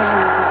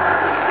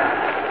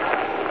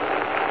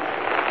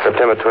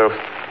 September 12th.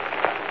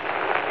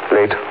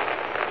 Late.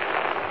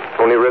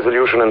 Only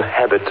resolution and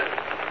habit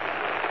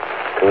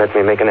can let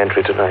me make an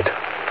entry tonight.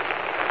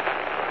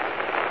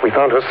 We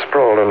found her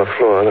sprawled on the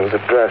floor. There was a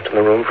draft in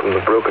the room from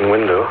the broken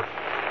window.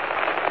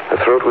 Her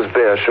throat was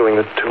bare, showing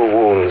the 2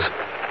 wounds,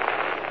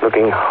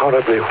 looking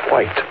horribly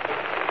white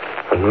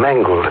and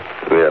mangled.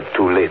 We are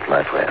too late,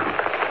 my friend.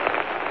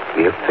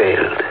 We have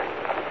failed.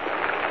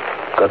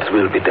 God's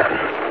will be done.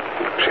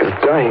 She's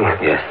dying.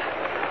 Yes.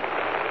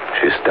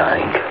 She's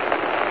dying.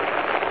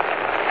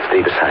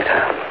 Stay beside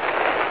her.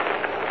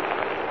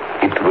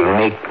 It will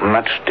make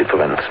much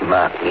difference,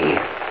 mark me,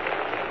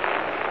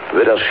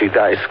 whether she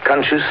dies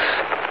conscious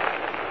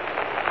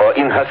or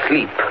in her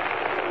sleep.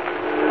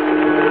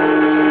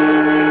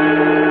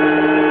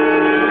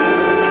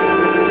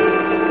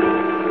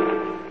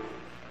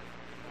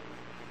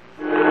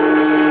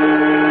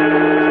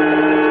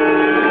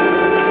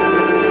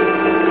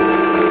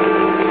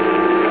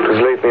 It was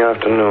late in the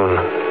afternoon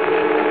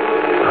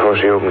before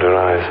she opened her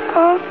eyes.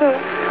 Arthur,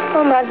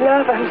 oh, my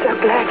love, I'm so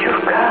glad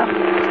you've come.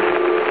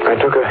 I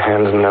took her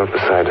hand and knelt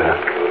beside her.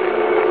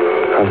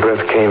 Her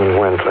breath came and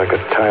went like a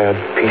tired,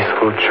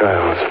 peaceful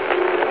child's.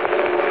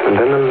 And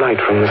then the light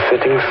from the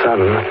setting sun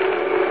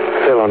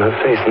fell on her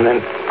face, and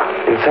then,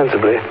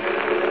 insensibly,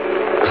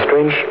 a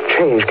strange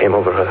change came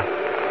over her.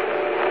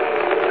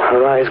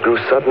 Her eyes grew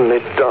suddenly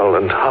dull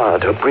and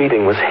hard. Her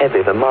breathing was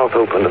heavy. The mouth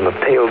opened, and the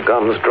pale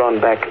gums drawn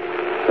back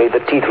made the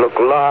teeth look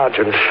large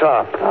and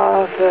sharp.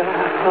 Arthur,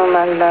 oh,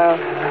 my love,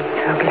 I'm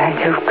so glad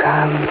you've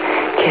come.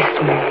 Kiss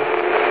me.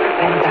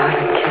 Bend down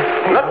and kiss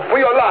me. Not for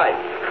your life.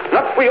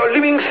 Not for your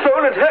living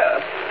soul and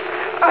hers.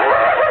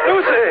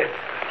 Lucy!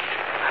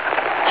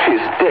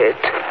 She's dead.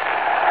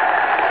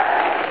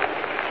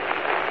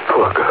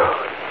 Poor girl.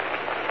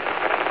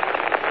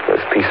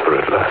 There's peace for her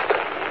at last.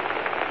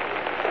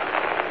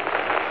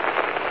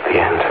 The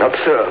end. Not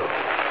so.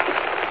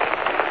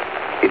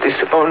 It is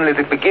only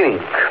the beginning.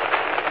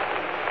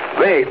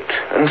 Wait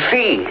and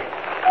see.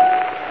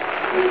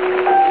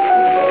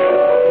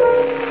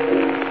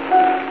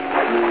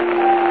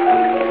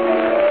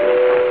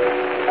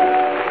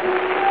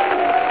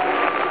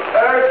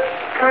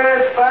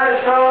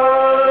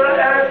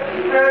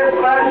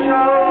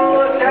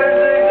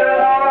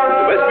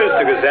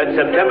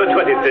 September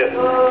 25th,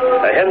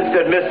 a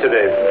Hempstead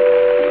mystery.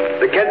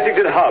 The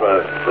Kensington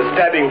Horror, the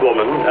stabbing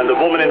woman, and the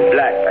woman in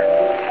black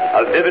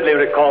are vividly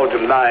recalled to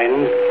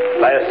mind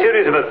by a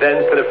series of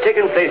events that have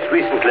taken place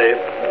recently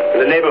in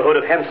the neighborhood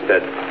of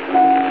Hempstead.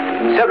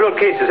 Several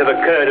cases have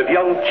occurred of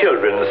young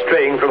children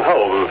straying from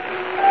home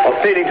or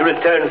failing to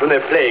return from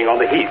their playing on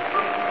the heath.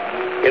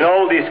 In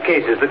all these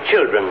cases, the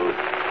children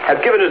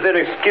have given as their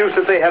excuse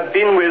that they have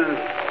been with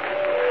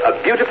a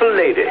beautiful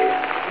lady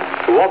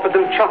who offered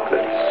them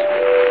chocolates.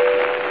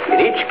 In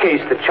each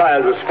case, the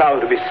child was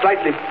found to be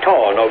slightly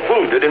torn or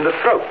wounded in the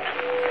throat.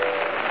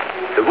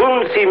 The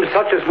wound seemed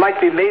such as might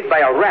be made by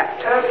a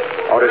rat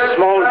or a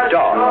small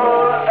dog.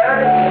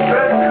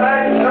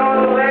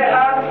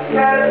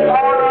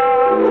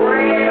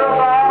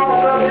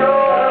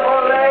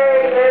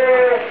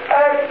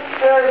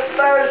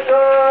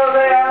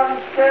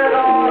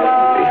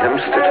 The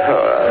Hempstead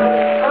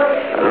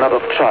Horror.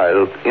 Another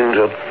child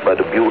injured by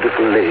the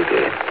beautiful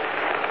lady.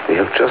 We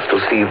have just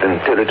received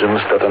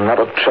intelligence that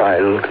another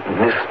child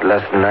missed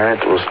last night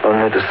was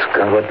only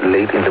discovered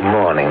late in the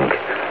morning.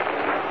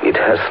 It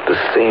has the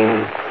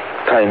same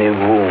tiny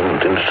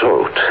wound in the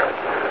throat.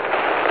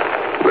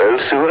 Well,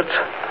 Stuart,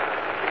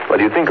 what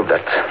do you think of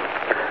that?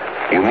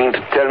 You mean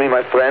to tell me,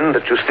 my friend,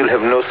 that you still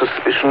have no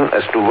suspicion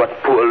as to what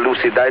poor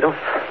Lucy died of?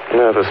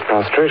 Nervous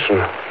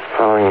prostration,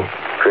 following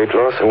great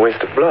loss and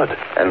waste of blood.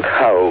 And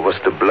how was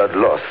the blood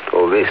lost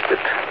or wasted?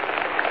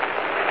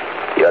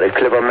 You are a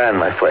clever man,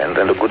 my friend,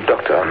 and a good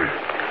doctor.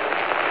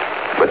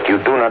 But you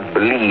do not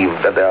believe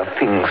that there are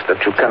things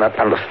that you cannot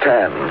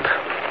understand.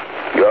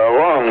 You are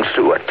wrong,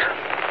 Stuart.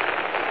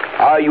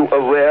 Are you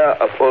aware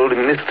of all the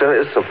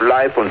mysteries of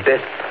life and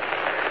death?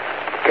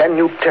 Can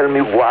you tell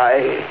me why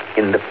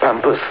in the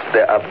pampas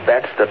there are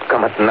bats that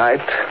come at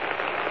night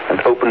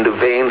and open the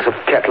veins of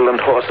cattle and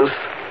horses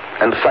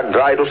and suck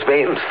dry those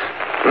veins?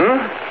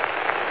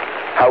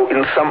 How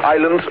in some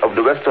islands of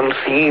the western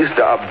seas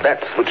there are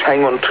bats which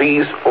hang on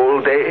trees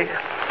all day,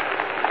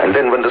 and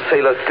then when the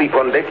sailors sleep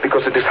on deck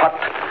because it is hot,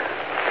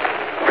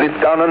 flit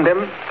down on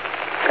them,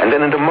 and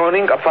then in the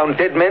morning are found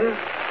dead men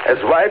as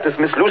white as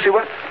Miss Lucy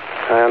was?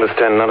 I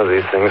understand none of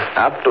these things.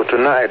 Up to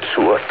tonight,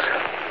 Stuart.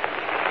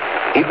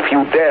 If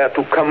you dare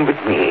to come with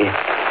me,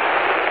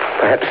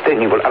 perhaps then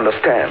you will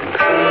understand.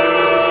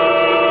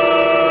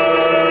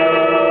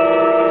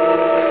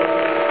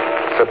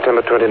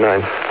 September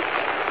 29th.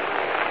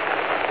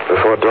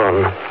 Before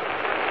dawn.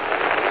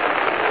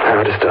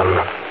 Now it is done.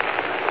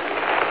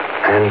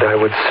 And I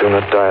would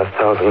sooner die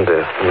 1,000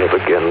 deaths than live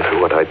again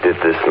through what I did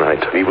this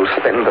night. We will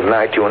spend the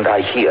night, you and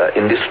I, here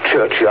in this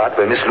churchyard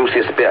where Miss Lucy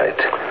is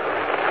buried.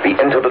 We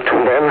enter the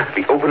tomb, then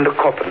we open the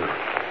coffin.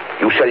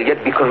 You shall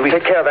yet be convinced.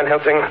 Take care, Van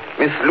Helsing.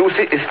 Miss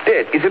Lucy is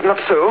dead, is it not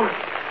so?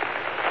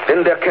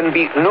 Then there can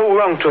be no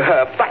wrong to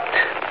her, but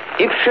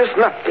if she's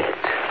not dead...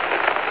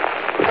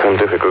 With some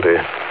difficulty,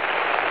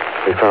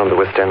 we found the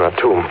Westenra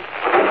tomb.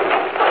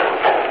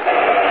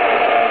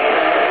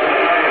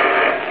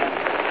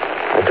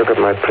 I took up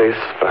my place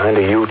behind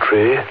a yew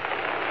tree.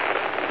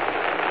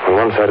 On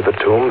one side of the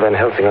tomb, Van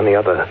Helsing on the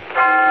other.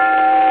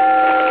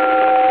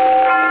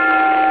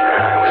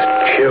 I was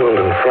chilled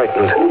and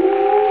frightened.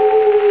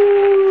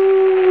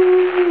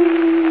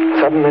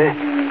 Suddenly,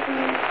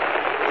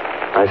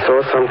 I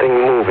saw something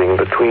moving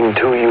between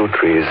two yew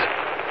trees.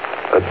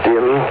 A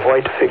dim,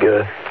 white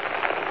figure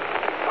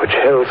which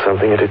held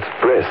something at its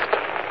breast.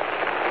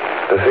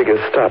 The figure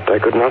stopped. I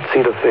could not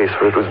see the face,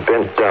 for it was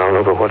bent down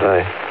over what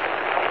I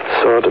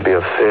saw to be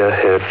a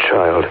fair-haired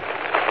child.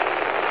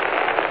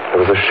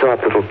 There was a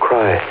sharp little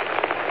cry,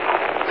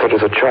 such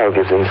as a child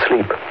gives in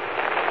sleep,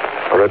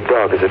 or a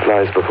dog as it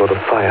lies before the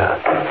fire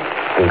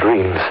and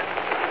dreams.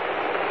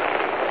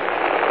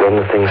 Then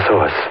the thing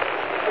saw us.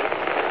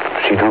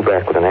 She drew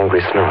back with an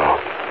angry snarl.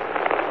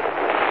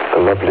 The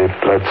lovely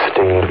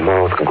blood-stained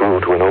mouth grew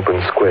to an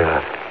open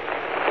square.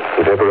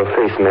 If ever a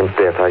face meant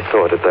death, I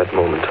saw it at that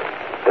moment.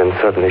 Then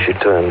suddenly she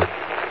turned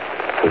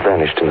and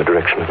vanished in the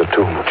direction of the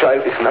tomb. The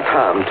child is not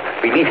harmed.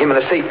 We leave him in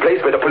a safe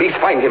place where the police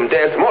find him.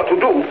 There's more to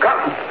do.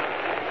 Come.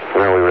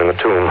 Now we were in the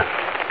tomb.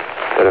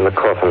 Then in the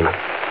coffin,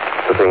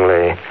 the thing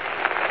lay.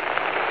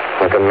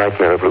 Like a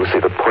nightmare of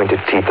Lucy, the pointed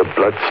teeth, the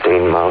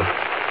blood-stained mouth.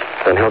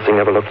 Van Helsing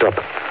never looked up.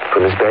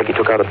 From his bag he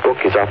took out a book,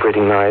 his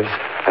operating knives,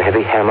 a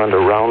heavy hammer, and a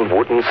round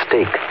wooden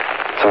stake,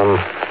 some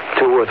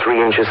 2 or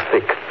 3 inches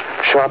thick,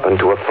 sharpened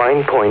to a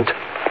fine point,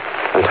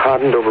 and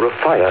hardened over a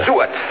fire.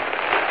 Stuart!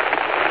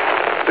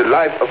 The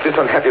life of this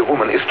unhappy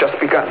woman is just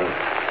begun.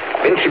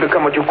 When she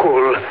become what you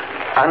call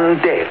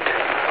undead,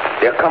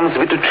 there comes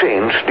with the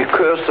change the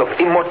curse of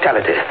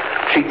immortality.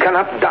 She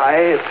cannot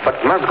die, but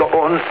must go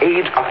on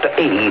age after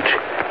age,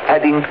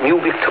 adding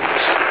new victims.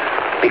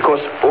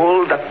 Because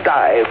all that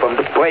die from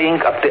the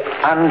preying of the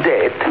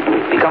undead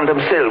become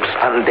themselves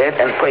undead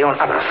and prey on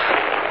others.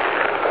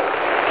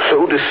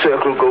 So the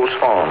circle goes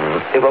on,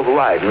 ever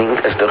widening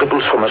as the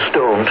ripples from a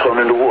stone thrown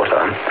in the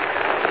water.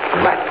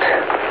 But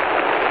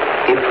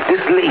if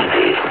this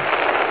lady,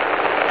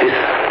 this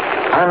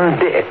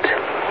undead,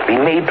 be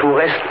made to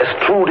rest as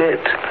true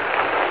dead,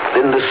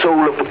 then the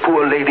soul of the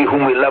poor lady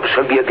whom we love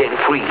shall be again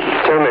free.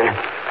 Tell me,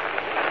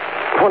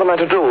 what am I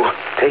to do?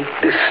 Take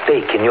this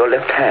stake in your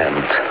left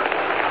hand,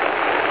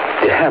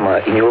 the hammer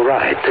in your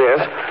right.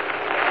 Yes.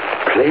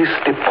 Place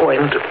the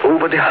point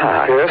over the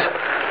heart. Yes.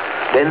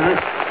 Then,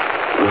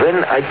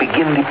 when I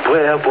begin the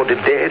prayer for the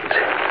dead,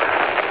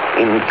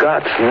 in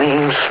God's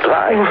name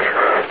strike.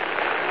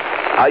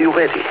 Are you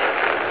ready?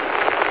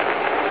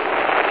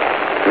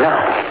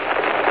 Now,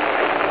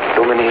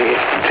 Domine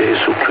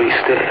Jesu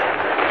Christe,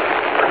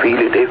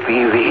 Fili de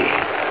vivi,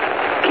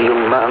 qui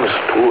manus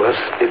tuas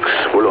ex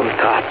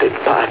voluntate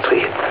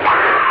Patri.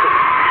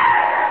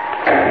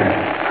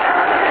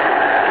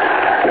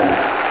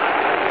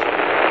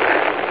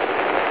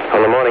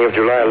 On the morning of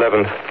July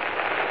 11th,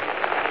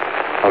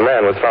 a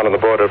man was found on the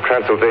border of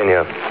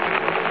Transylvania.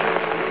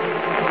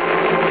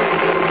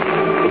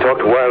 He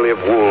talked wildly of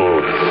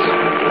wolves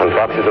and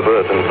boxes of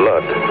earth and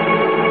blood.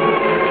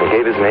 He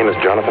gave his name as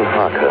Jonathan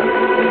Harker.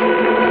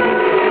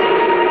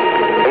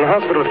 In the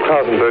hospital at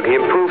Klausenberg, he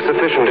improved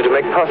sufficiently to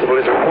make possible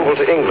his removal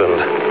to England.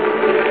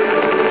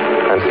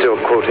 I'm still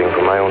quoting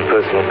from my own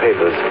personal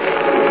papers.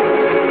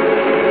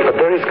 But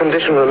there his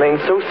condition remained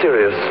so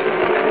serious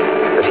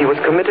that he was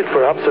committed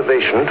for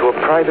observation to a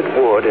private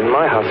ward in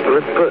my hospital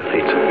at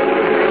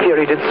Purfleet. Here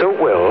he did so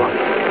well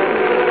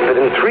that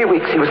in 3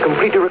 weeks he was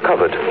completely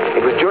recovered.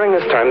 It was during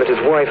this time that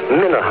his wife,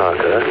 Minna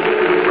Harker,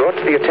 brought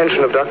to the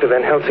attention of Dr.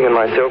 Van Helsing and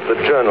myself the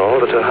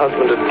journal that her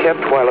husband had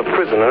kept while a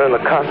prisoner in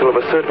the castle of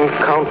a certain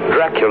Count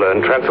Dracula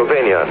in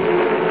Transylvania.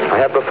 I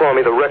have before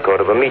me the record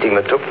of a meeting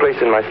that took place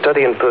in my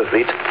study in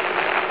Purfleet,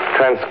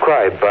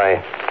 transcribed by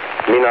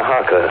Minna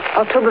Harker.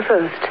 October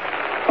 1st.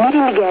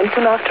 Meeting began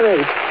soon after 8.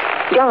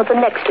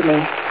 Jonathan next to me.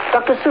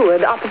 Dr.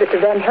 Seward, opposite to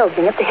Van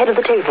Helsing, at the head of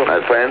the table.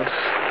 My friends,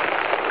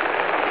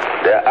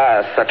 there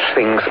are such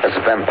things as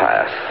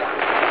vampires.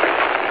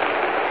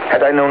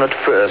 Had I known at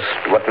first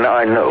what now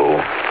I know,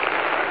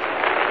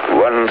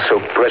 one so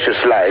precious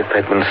life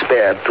had been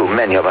spared to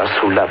many of us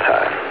who love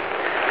her.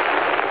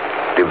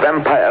 The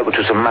vampire which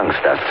is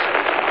amongst us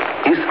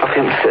is of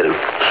himself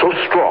so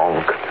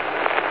strong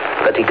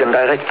that he can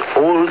direct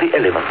all the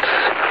elements.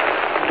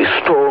 The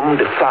storm,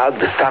 the fog,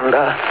 the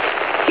thunder.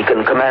 He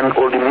can command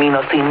all the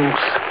meaner things,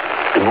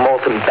 the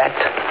moth and bat,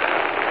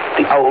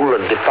 the owl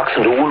and the fox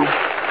and the wolf.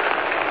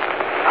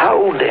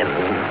 How then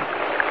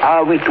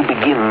are we to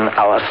begin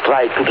our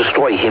strike to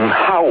destroy him?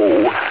 How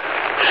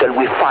shall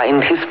we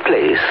find his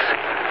place?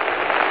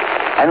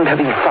 And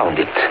having found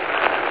it,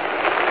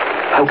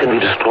 how can we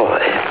destroy?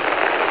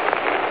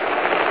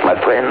 My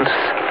friends,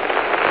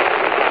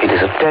 it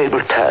is a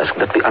terrible task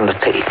that we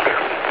undertake.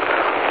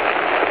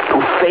 To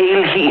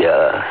fail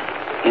here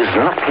is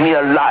not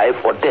mere life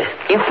or death.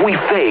 If we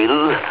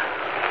fail,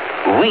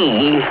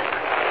 we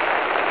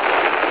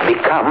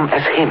become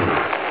as him.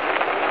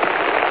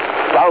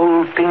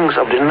 Foul things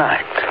of the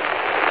night,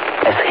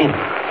 as him.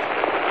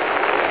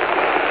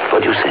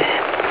 What do you say?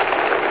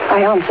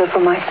 I answer for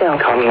myself.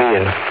 Count me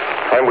in.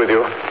 I'm with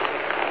you.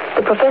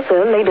 The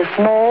professor laid a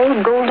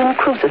small golden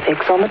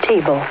crucifix on the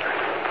table.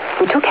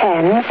 We took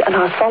hands, and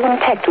our solemn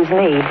pact was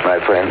made. My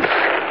friends,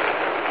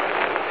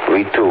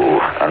 we too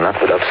are not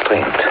without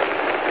strength.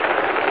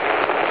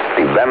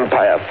 The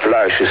vampire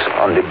flourishes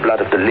on the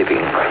blood of the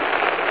living.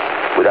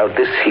 Without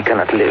this, he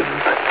cannot live.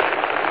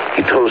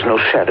 He throws no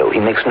shadow. He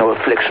makes no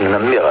reflection in a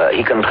mirror.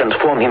 He can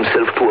transform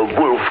himself to a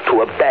wolf,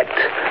 to a bat.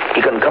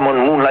 He can come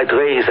on moonlight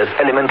rays as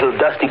elemental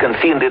dust. He can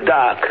see in the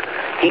dark.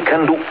 He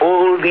can do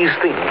all these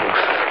things.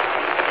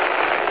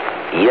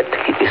 Yet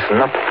he is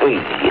not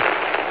free.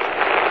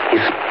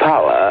 His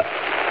power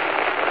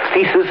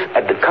ceases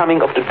at the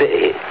coming of the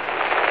day.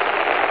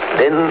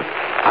 Then,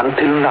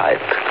 until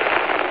night,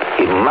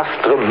 he must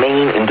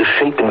remain in the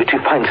shape in which he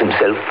finds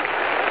himself,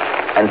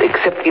 and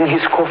except in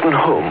his coffin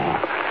home,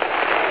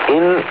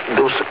 in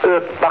those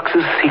earth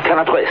boxes, he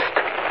cannot rest.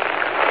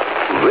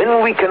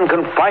 When we can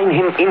confine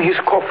him in his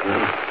coffin,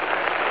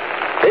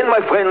 then,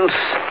 my friends,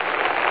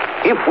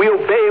 if we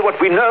obey what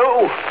we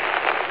know,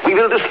 we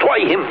will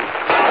destroy him.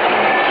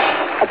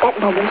 At that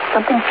moment,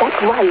 something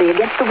flapped wildly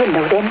against the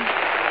window, then...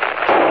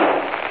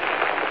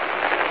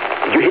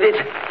 Did you hit it?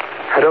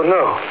 I don't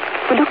know.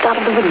 We looked out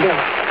of the window.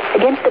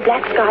 Against the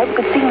black sky, we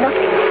could see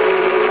nothing.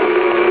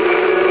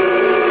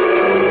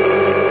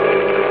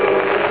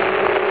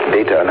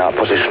 Data in our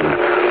possession.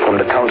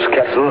 From the Count's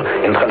castle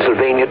in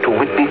Transylvania to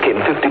Whitby came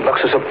 50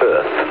 boxes of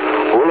earth.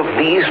 All of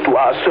these, to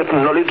our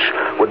certain knowledge,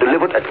 were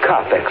delivered at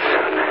Carfax.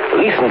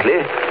 Recently,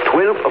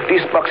 12 of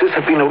these boxes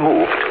have been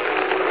removed.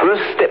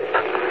 First step,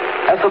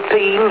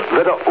 ascertain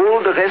whether all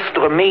the rest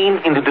remain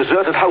in the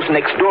deserted house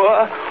next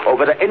door or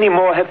whether any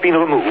more have been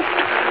removed.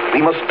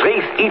 We must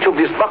trace each of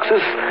these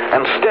boxes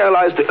and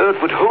sterilize the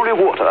earth with holy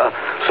water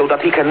so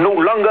that he can no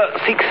longer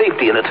seek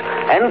safety in it.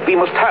 And we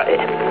must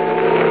hurry.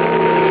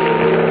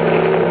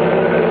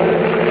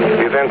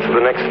 The events of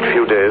the next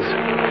few days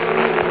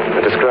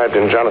are described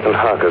in Jonathan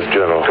Harker's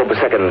journal. October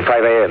 2nd,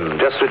 5 a.m.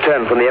 Just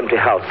returned from the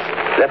empty house.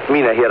 Left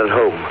Mina here at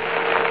home.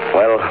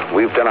 Well,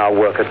 we've done our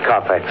work at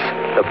Carfax.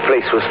 The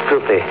place was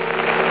filthy.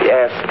 The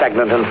air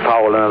stagnant and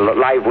foul and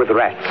alive with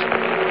rats.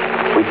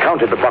 We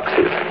counted the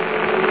boxes.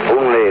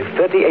 Only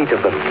 38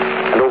 of them.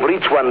 And over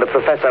each one, the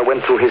professor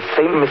went through his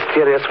same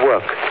mysterious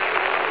work.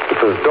 It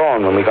was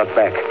dawn when we got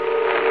back.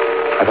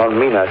 I found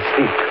Mina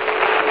asleep.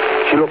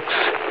 She looks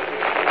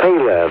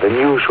paler than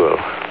usual.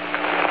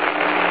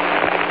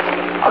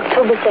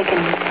 October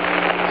 2nd.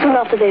 Soon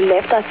after they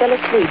left, I fell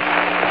asleep.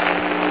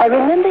 I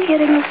remember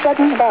hearing the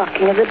sudden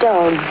barking of the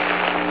dogs.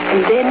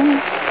 And then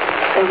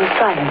there was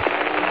silence.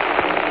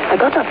 I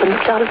got up and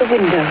looked out of the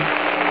window.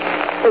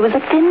 There was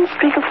a thin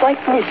streak of white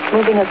mist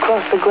moving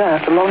across the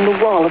grass along the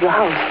wall of the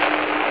house.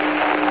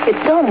 It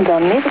dawned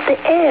on me that the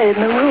air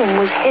in the room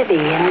was heavy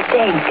and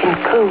dank and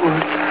cold.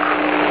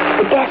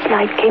 The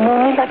gaslight came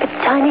only like a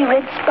tiny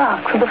red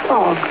spark through the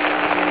fog.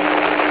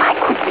 I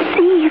could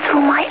see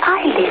through my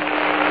eyelids.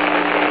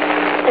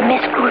 The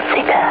mist grew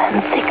thicker and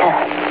thicker.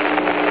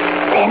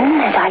 Then,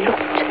 as I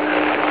looked,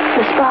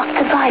 the spark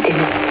divided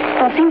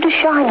and seemed to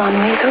shine on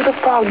me through the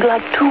fog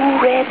like two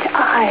red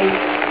eyes.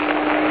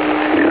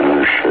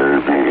 You shall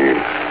be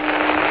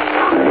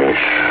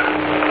flesh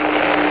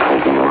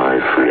of my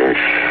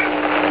flesh,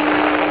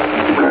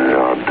 blood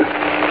of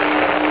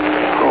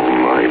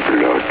my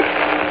blood,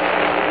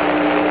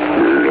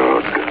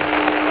 blood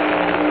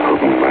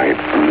of my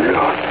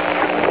blood.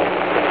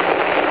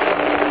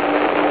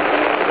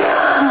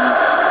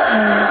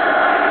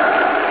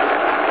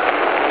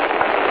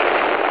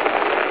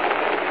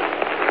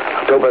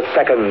 October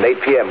 2nd,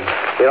 8 p.m.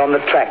 We're on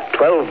the track.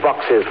 12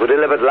 boxes were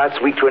delivered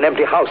last week to an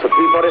empty house at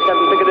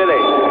 347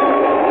 Piccadilly.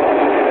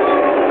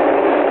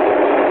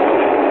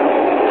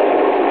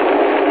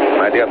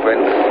 My dear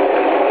friends,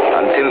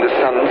 until the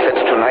sun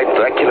sets tonight,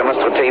 Dracula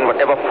must retain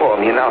whatever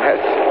form he now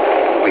has.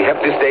 We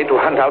have this day to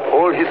hunt out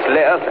all his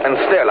lairs and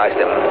sterilize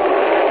them.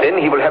 Then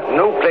he will have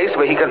no place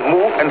where he can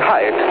move and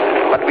hide.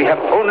 But we have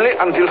only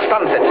until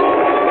sunset.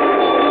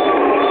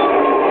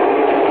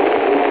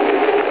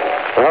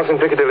 The house in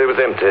Piccadilly was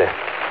empty.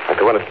 Like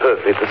the one at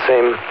Purfleet, the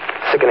same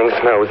sickening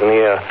smell was in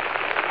the air.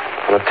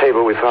 On a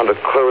table we found a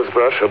clothes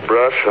brush, a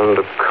brush, and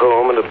a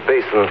comb, and a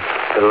basin.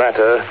 The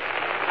latter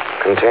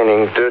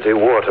containing dirty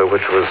water,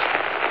 which was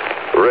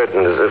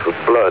reddened as if with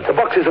blood. The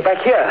boxes are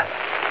back here.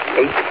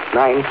 8,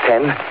 9,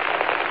 10,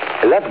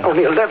 11.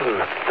 Only 11.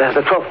 There's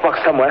a 12th box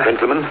somewhere.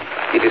 Gentlemen,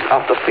 it is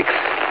after 6.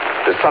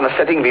 The sun is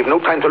setting. We've no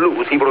time to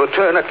lose. He will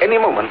return at any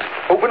moment.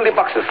 Open the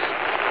boxes.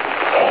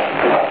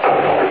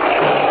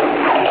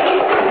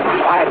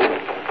 Quiet.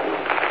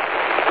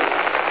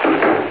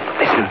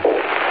 Listen.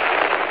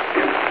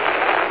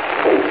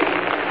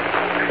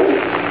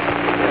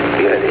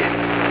 Be ready.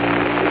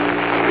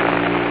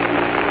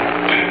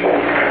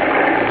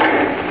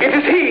 It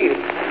is he!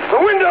 The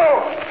window!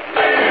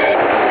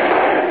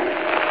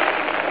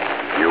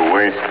 You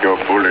waste your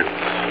bullets,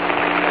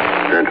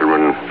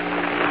 gentlemen.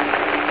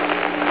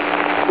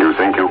 You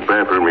think you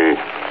baffle me?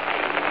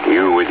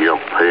 You with your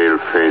pale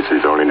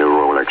faces all in a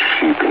row like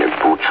sheep in a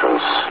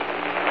butcher's.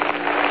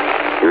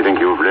 You think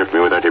you've left me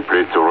without a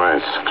place to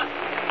rest.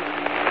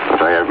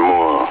 But I have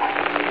more.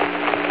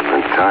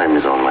 And time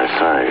is on my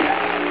side.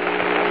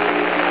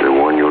 The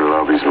one you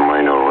love is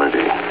mine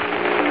already.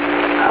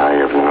 I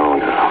have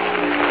known her.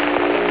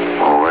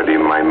 Already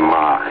my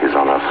mark is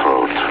on her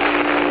throat.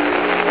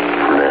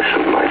 Flesh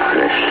of my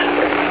flesh.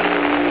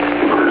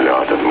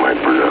 Blood of my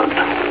blood.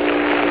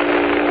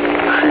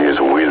 She is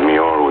with me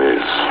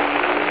always.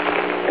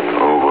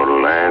 Over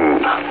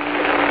land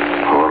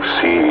or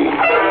sea.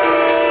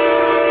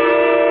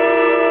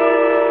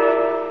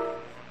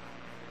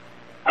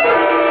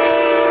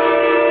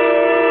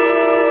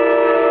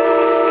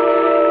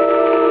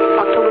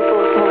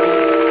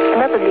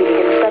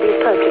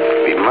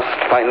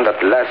 Find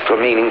that last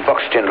remaining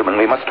box, gentlemen.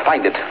 We must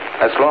find it.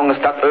 As long as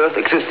that earth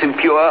exists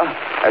impure,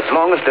 as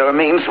long as there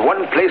remains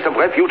one place of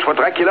refuge for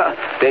Dracula,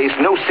 there is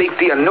no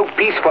safety and no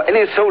peace for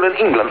any soul in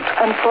England.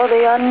 And for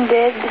the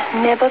undead,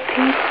 never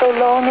peace so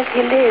long as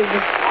he lives.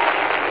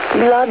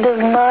 Blood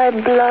of my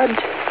blood.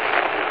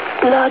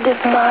 Blood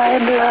of my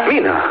blood.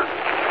 Mina,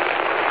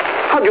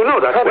 how do you know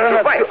that?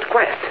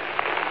 Quiet.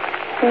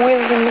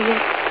 With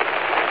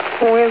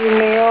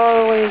me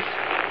always.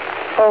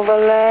 Over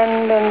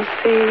land and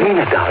sea.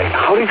 Mina, darling,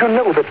 how did you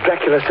know that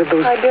Dracula said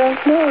those... I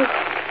don't know.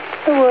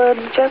 The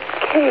words just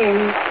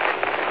came.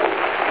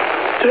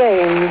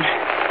 Strange.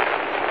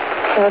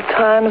 There are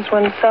times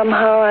when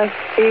somehow I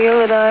feel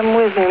that I'm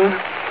with him.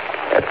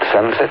 At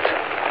sunset?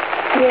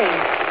 Yes.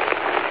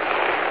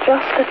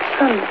 Just at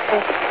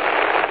sunset.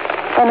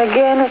 And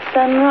again at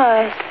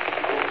sunrise.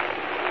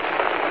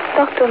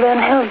 Dr. Van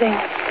Helsing,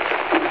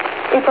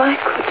 if I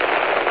could...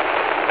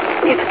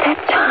 If at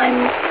that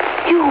time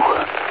you...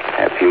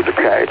 Have you the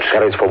carriage?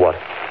 Carriage for what?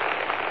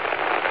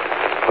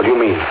 What do you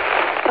mean?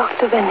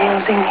 Dr. Van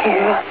Helsing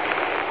here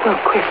will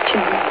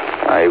question me.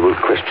 I will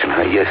question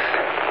her, yes.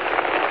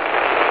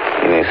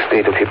 In a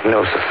state of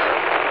hypnosis.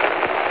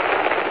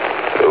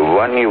 The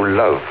one you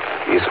love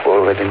is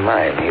already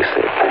mine, he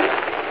said.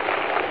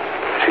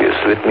 She is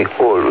with me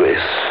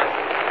always,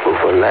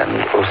 over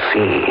land or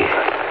sea.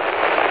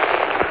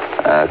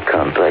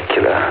 Count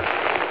Dracula.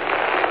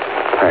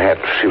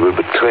 Perhaps she will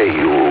betray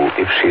you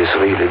if she is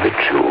really with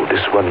you,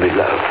 this one we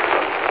love.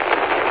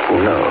 Who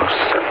knows?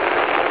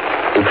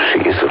 If she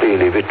is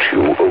really with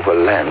you over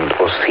land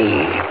or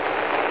sea.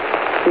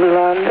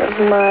 Blood of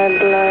my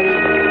blood.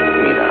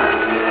 Mina.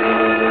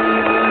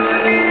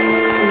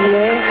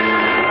 Yes?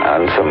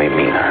 Answer me,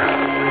 Mina.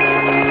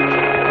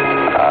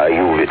 Are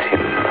you with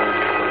him?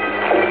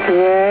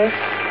 Yes,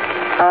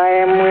 I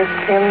am with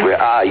him.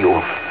 Where are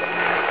you?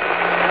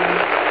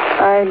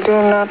 I do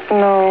not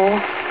know.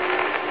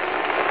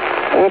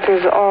 It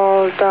is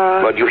all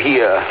dark. What do you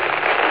hear?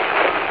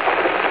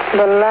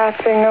 The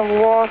lapping of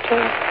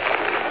water.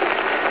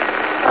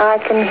 I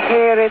can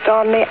hear it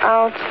on the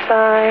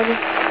outside.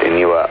 Then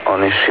you are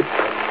on a ship?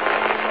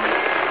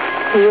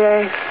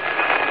 Yes.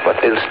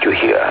 What else do you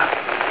hear?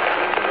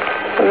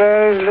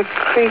 There is the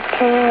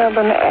creaking of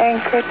an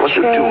anchor chain. What are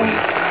you doing?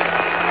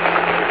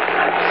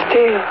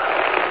 Still.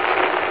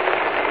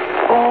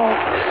 Oh,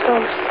 so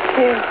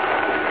still.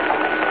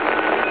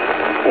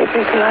 It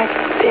is like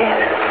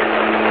death.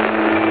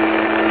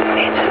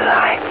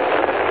 Like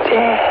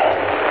death.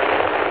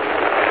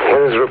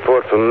 Here is a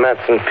report from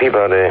Matson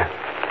Peabody,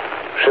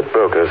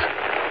 shipbrokers.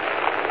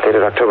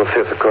 Dated October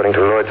 5th, according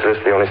to Lloyd's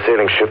list, the only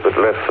sailing ship that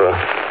left for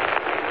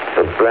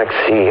the Black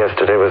Sea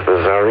yesterday was the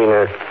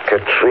Tsarina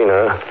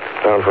Katrina,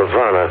 bound for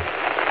Varna.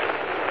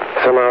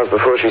 Some hours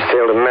before she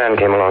sailed, a man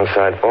came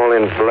alongside, all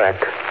in black,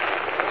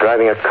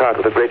 driving a cart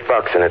with a great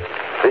box in it.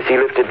 This he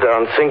lifted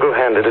down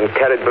single-handed and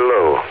carried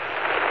below.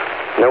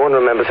 No one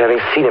remembers having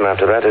seen him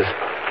after that, as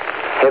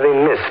heavy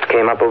mist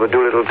came up over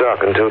Doolittle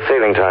Dock until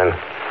sailing time.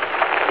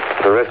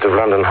 The rest of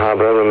London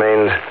Harbor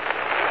remained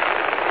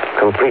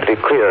completely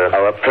clear.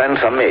 Our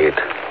plans are made.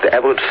 The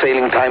average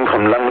sailing time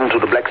from London to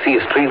the Black Sea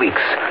is 3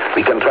 weeks.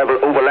 We can travel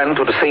overland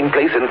to the same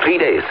place in 3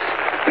 days.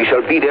 We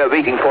shall be there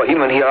waiting for him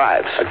when he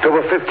arrives.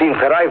 October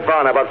 15th, arrive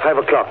Varna about 5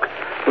 o'clock.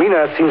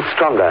 Mina seems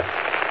stronger.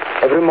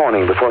 Every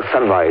morning before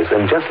sunrise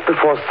and just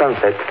before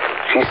sunset,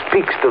 she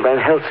speaks to Van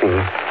Helsing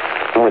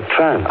in a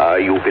trance. Are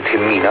you with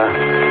him, Mina?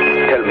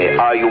 Tell me,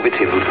 are you with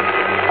him?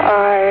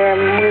 I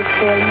am with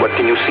him. What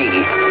can you see?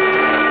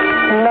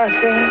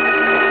 Nothing.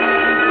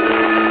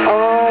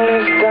 All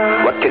is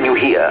dark. What can you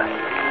hear?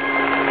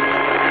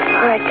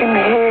 I can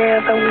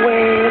hear the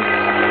waves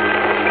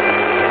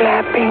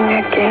lapping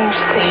against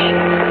the ship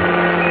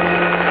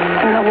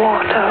and the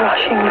water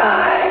rushing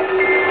by.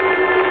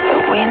 The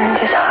wind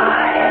is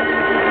high.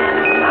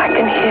 I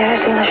can hear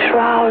it in the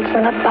shrouds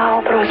when the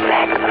bow throws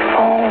back the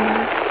foam.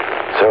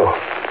 So,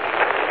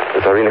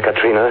 the Tsarina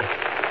Katrina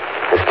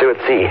is still at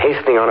sea,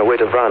 hastening on her way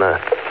to Varna.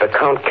 The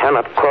Count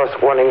cannot cross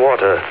running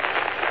water,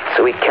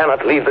 so he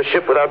cannot leave the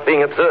ship without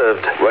being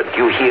observed. What do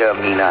you hear,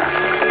 Mina?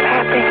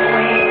 Lapping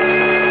waves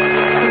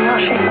and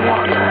rushing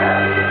water.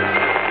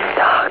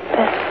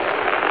 Darkness.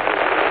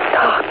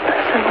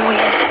 Darkness and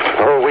wind.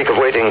 A whole week of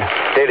waiting.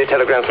 Daily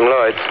telegrams from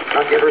Lloyd's.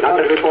 Not yet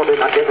reported.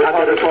 Not yet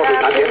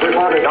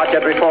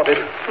reported.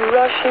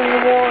 Rushing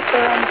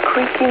water and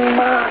creaking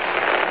masts.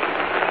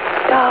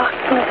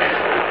 Darkness.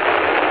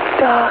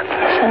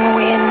 Darkness and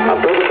wind.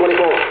 October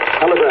 24th.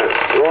 Telegram.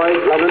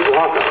 Lloyd's, London to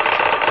Harker.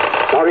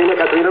 Tsarina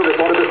Katrina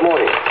reported this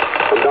morning.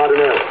 From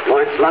Dardanelles.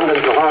 Lloyd's,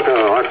 London to Harker,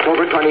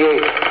 October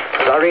 28th.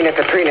 Tsarina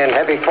Katrina in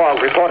heavy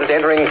fog reported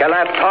entering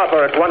Galatz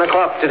Harbor at 1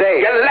 o'clock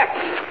today.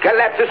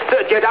 Galatz is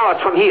 38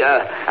 hours from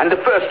here, and the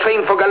first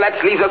train for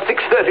Galatz leaves at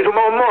 6:30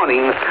 tomorrow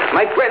morning.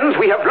 My friends,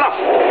 we have lost.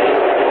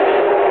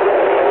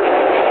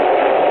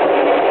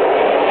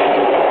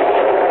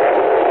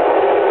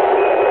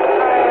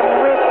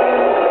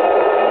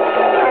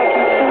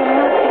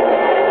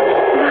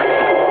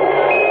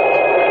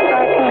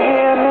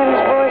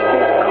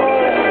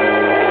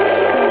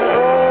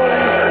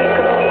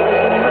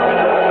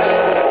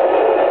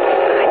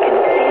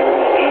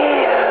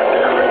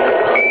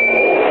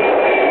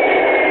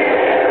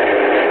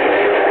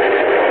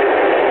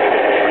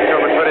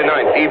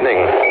 Evening.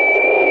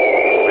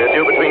 We are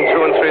due between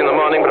 2 and 3 in the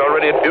morning, but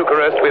already at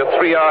Bucharest we are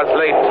 3 hours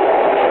late.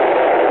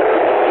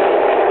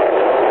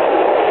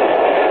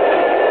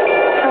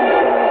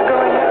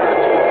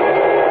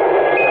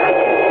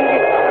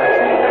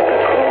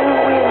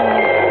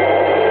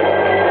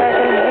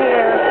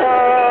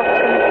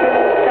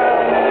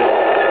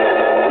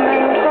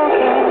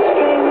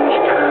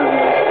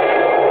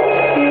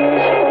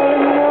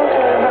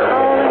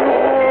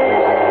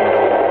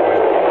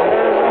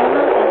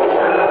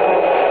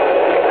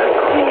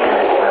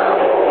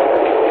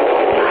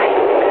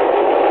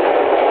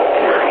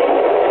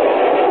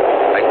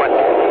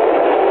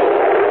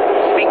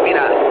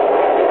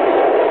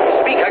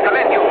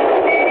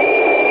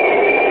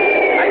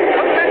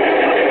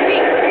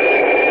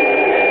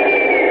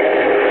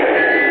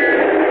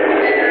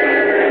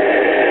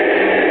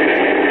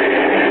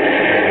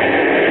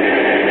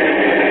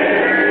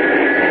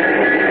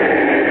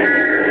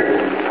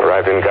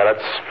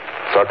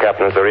 Saw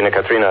Captain Tsarina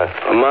Katrina.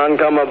 A man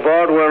come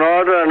aboard with an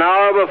order an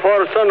hour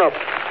before sunup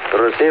to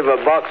receive a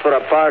box for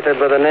a party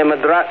by the name of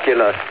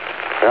Dracula.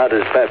 Not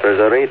his peppers,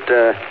 I read.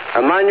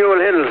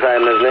 Emmanuel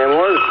Hiddlesheim, his name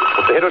was.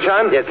 Mr.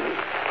 Hiddlesheim? Yes.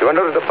 You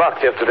unloaded the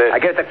box yesterday. I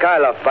get the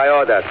Kyloff by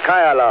order.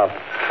 Kyloff.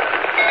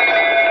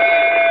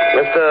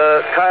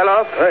 Mr.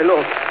 Kyloff? Hey,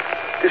 look.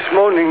 This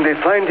morning they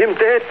find him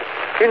dead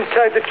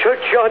inside the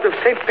churchyard of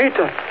St.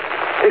 Peter.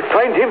 They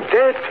find him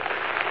dead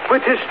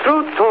with his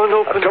throat torn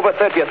open. October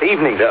 30th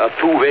evening. There are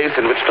 2 ways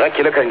in which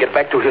Dracula can get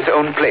back to his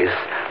own place.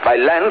 By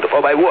land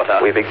or by water.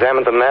 We've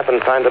examined the map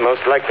and find the most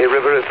likely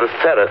river is the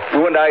Sereth.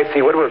 You and I,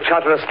 Seaward, will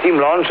charter a steam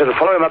launch and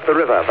follow him up the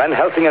river. Van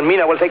Helsing and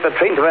Mina will take the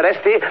train to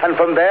Veresti, and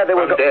from there they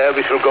will go... From there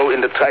we shall go in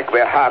the track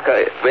where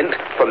Harker went,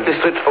 from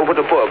District over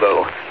to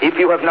Borgo. If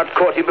you have not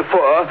caught him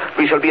before,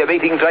 we shall be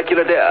awaiting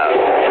Dracula there.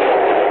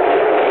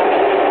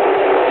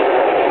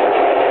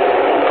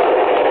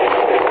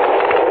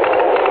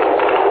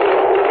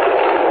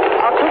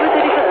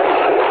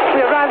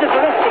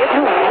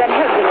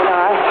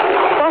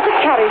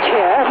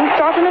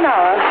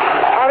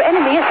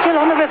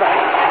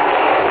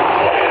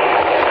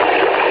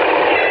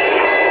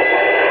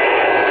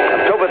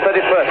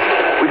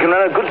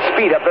 A good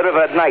speed up the river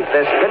at night.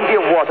 There's plenty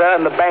of water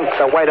and the banks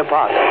are wide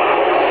apart.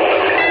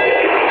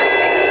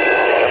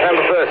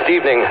 November 1st,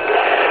 evening.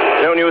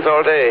 No news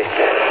all day.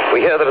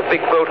 We hear that a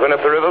big boat went up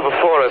the river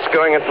before us,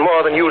 going at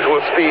more than usual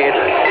speed.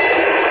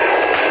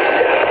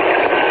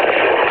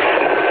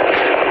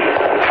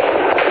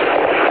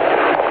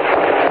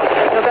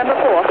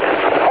 November 4th.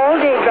 All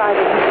day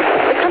driving.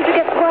 The country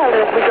gets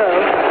wilder as we go.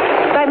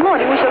 By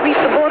morning we shall reach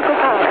the Borgo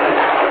Pass.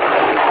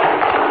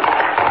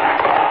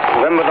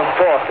 November the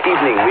 4th,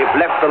 evening. We've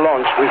left the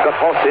launch. We've got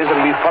horses,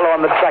 and we follow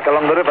on the track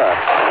along the river.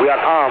 We are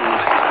armed.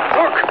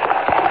 Look!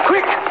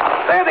 Quick!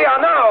 There they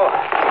are now!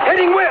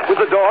 Heading west!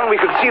 With the dawn,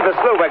 we could see the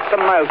Slovaks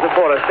some miles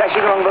before us,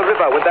 dashing along the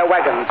river with their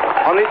wagons.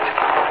 On it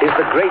is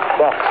the great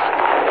box.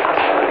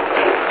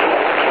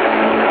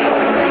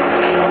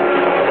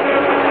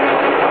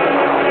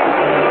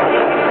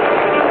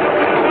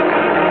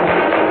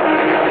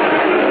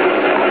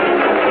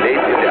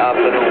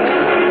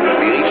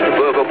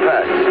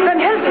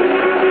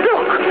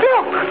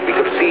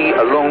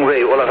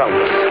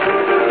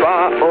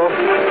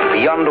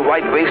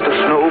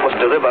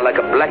 the river like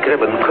a black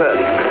ribbon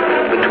curling.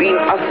 Between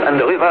us and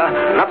the river,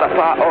 not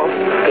afar off,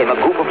 came a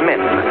group of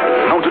men,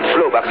 mounted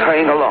Slovaks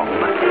hurrying along.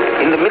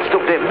 In the midst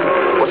of them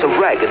was a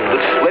wagon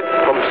which swept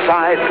from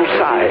side to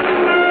side.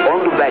 On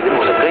the wagon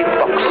was a great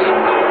box.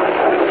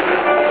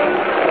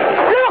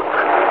 Look!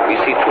 We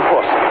see two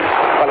horsemen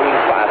following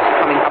fast,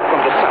 coming up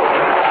from the south.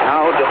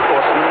 Now the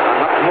horsemen are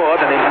not more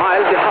than a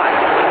mile behind.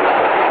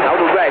 Now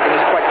the wagon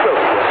is quite close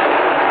to us.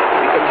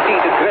 We can see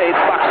the great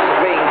box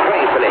swaying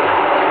crazily.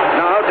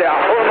 Now they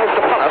are almost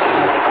upon us.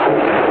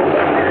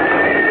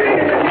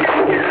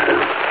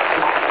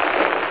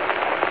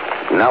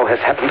 Now has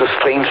happened a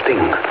strange thing.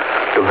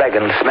 The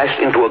wagon smashed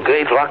into a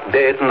great rock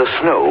bed in the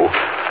snow,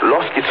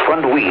 lost its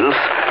front wheels,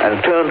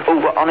 and turned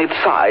over on its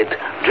side,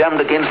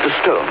 jammed against a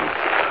stone.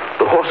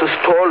 The horses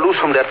tore loose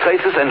from their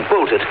traces and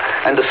bolted,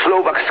 and the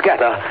Slovaks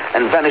scatter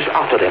and vanish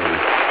after them.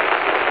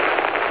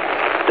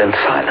 Then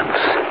silence.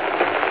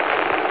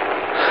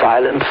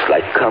 Silence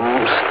like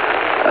comes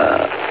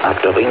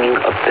after ringing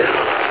a bell.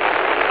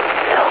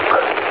 Look,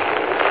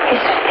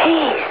 his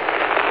face.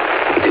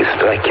 It is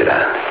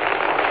Dracula,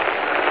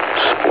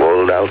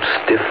 sprawled out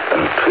stiff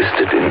and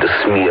twisted in the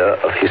smear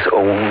of his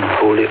own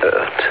holy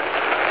earth.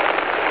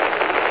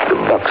 The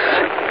box,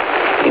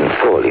 in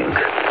falling,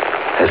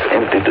 has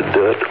emptied the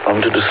dirt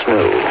onto the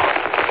snow.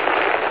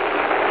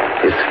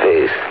 His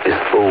face is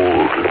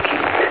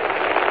old-looking.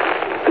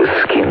 The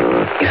skin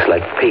is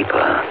like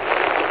paper.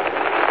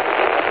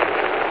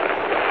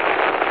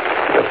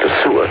 Dr.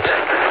 Seward,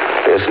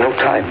 there's no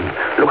time.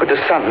 Look at the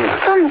sun.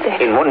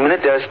 Sunset. In 1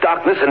 minute there is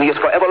darkness and he is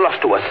forever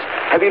lost to us.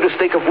 Have you the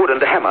stake of wood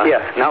and the hammer?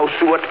 Here. Now,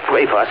 Seward,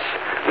 pray for us.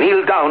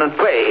 Kneel down and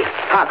pray.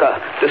 Harker,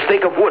 the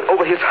stake of wood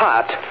over his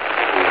heart.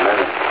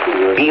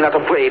 Be not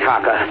afraid,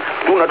 Harker.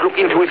 Do not look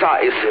into his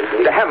eyes.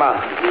 The hammer.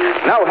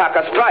 Now,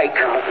 Harker, strike.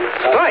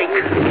 Strike!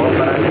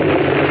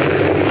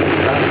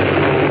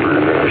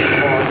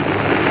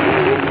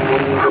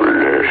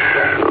 Flesh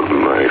of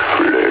my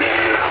flesh.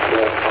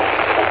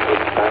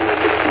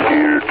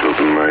 Guilt of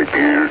my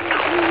guilt.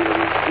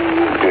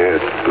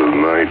 Death of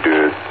my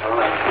death.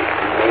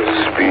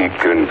 Speak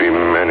and be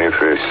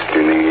manifest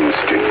in the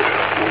instant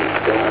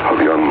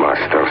of your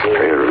master's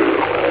peril.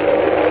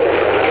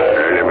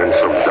 Elements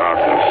of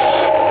darkness,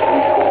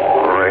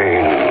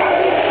 rain,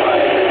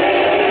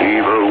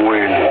 evil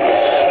winds,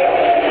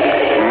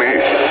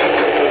 mist,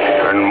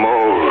 and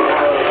mold,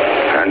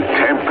 and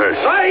tempest.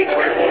 Strike!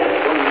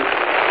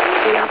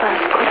 The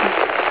others couldn't.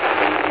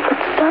 But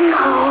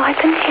somehow I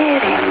can hear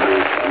him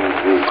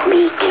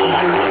speaking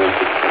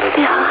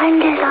behind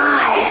his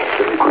eyes.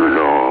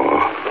 Claw,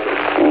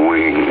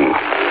 wing,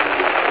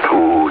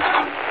 tooth,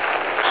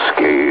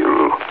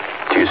 scale,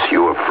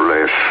 tissue of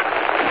flesh,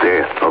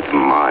 death of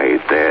my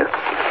death,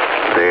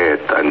 dead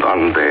and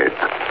undead.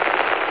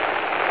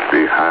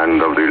 The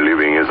hand of the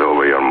living is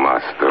over your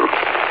master.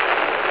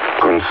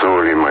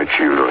 Console him, my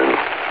children.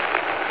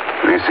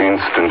 This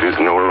instant is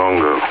no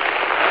longer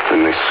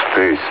than the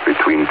space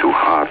between two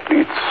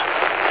heartbeats.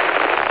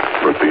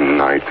 But the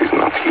night is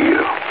not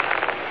here,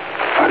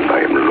 and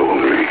I am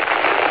lonely.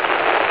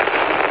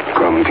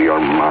 Come to your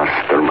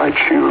master, my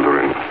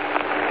children.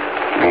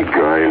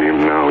 Beguile him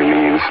now in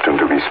the instant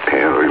of his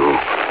peril.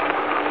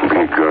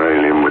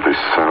 Beguile him with the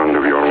sound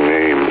of your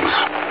names.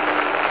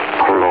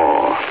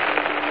 Claw,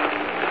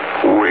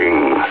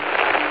 wing,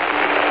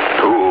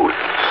 tooth,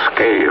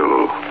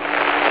 scale,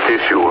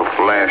 tissue of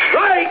flesh.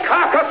 Strike,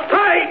 Harker,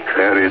 strike!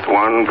 There is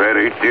one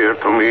very dear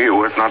to me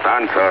who has not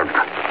answered.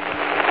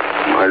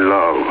 My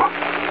love,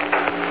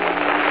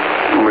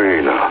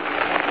 Mina.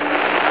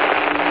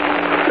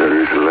 There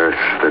is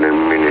less than a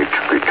minute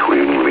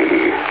between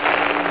me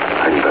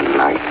and the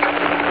night.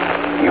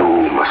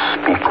 You must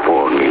speak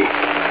for me.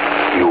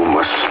 You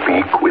must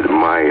speak with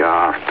my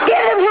heart.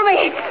 Give them to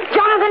me!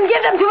 Jonathan,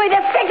 give them to me!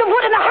 The stake of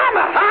wood and the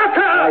hammer!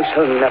 Harker! I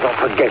shall never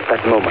forget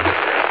that moment.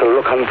 The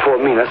look on poor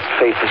Mina's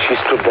face as she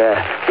stood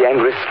there, the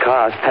angry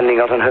scar standing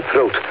out on her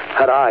throat,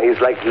 her eyes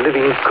like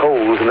living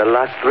coals in the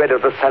last red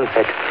of the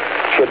sunset.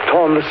 She had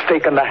torn the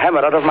stake and the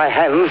hammer out of my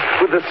hands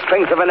with the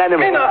strength of an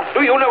animal. Mina,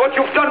 do you know what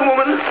you've done,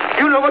 woman?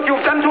 You know what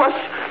you've done to us?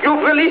 You've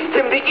released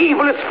him. The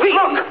evil is free.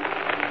 Look!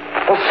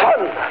 The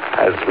sun!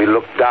 As we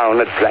looked down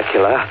at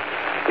Dracula,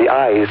 the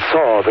eyes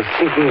saw the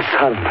sinking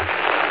sun,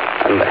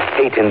 and the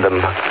hate in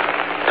them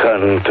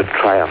turned to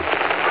triumph.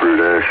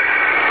 Flesh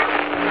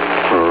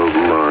of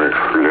my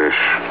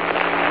flesh.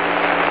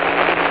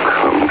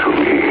 Come to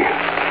me,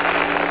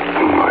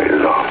 my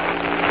love.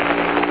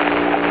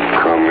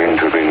 Come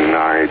into the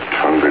night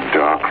and the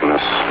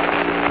darkness.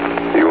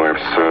 You have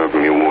served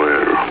me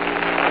well,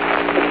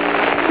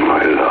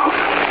 my love.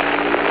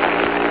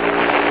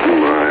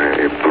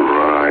 My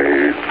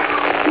bride,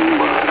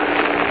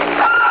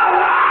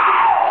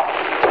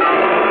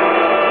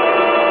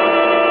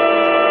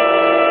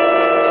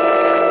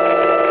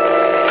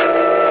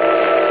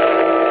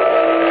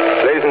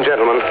 Ladies and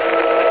gentlemen,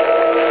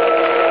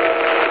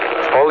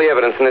 all the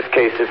evidence in this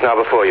case is now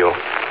before you.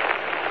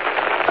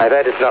 I've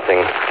added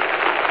nothing.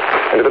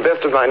 And to the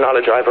best of my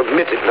knowledge, I've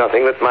omitted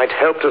nothing that might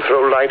help to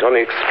throw light on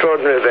the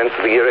extraordinary events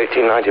of the year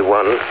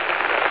 1891.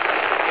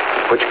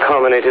 which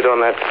culminated on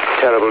that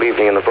terrible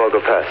evening in the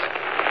Borgo Pass.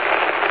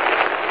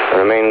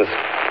 There remains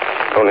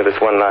only this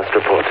one last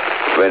report.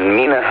 When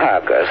Mina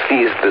Hager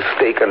seized the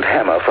stake and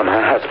hammer from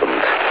her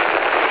husband,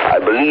 I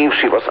believe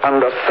she was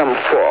under some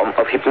form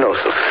of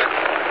hypnosis.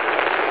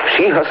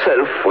 She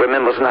herself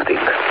remembers nothing.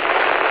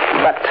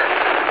 But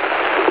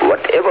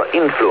whatever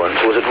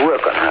influence was at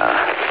work on her,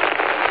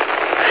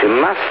 she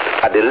must,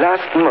 at the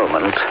last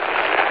moment,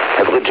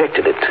 have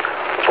rejected it.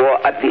 For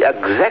at the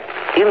exact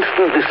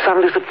instant the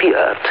sun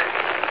disappeared,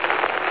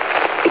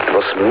 it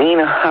was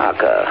Mina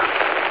Hager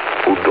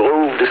who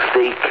drove the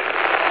stake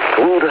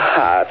through the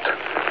heart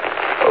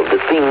of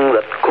the thing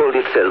that called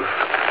itself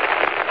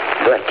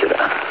Dracula.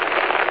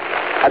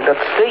 At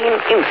that same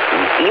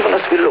instant, even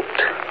as we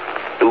looked,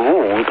 the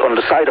wound on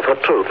the side of her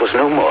throat was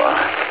no more.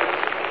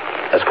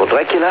 As for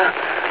Dracula,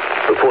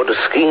 before the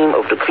scream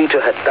of the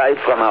creature had died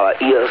from our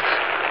ears,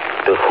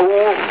 the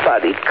whole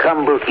body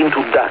crumbled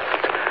into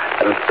dust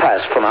and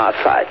passed from our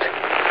sight.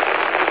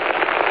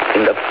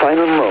 In the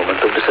final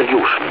moment of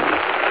dissolution,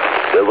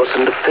 there was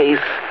in the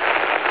face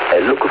a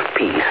look of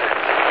peace,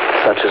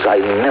 such as I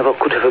never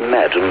could have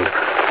imagined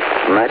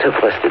might have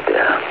rested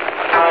there.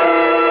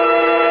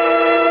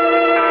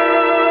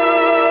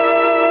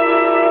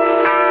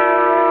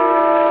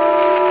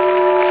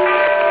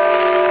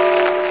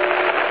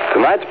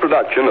 Tonight's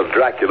production of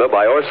Dracula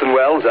by Orson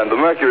Welles and the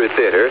Mercury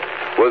Theater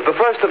was the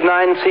first of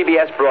 9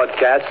 CBS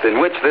broadcasts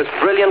in which this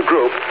brilliant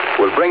group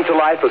will bring to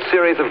life a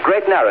series of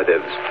great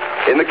narratives.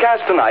 In the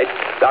cast tonight,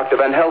 Dr.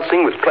 Van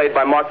Helsing was played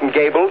by Martin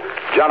Gable,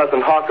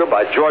 Jonathan Harker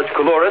by George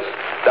Coulouris,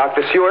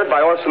 Dr. Seward by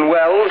Orson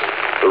Welles,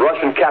 the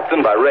Russian Captain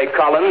by Ray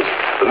Collins,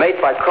 the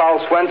Mate by Carl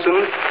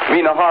Swenson,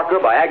 Mina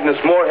Harker by Agnes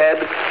Moorehead,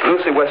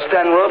 Lucy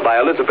Westenra by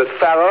Elizabeth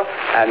Farrer,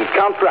 and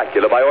Count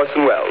Dracula by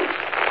Orson Welles.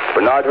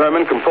 Bernard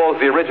Herrmann composed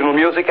the original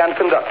music and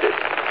conducted.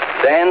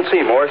 Dan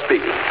Seymour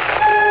speaking.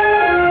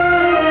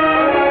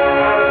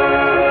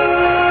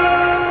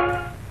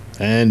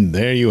 And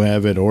there you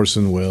have it,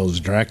 Orson Welles'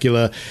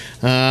 Dracula,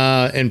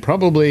 and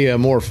probably a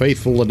more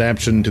faithful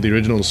adaptation to the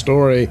original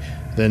story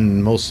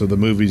than most of the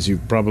movies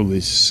you've probably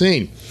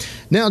seen.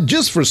 Now,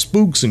 just for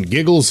spooks and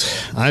giggles,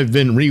 I've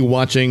been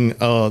rewatching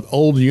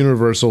old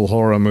Universal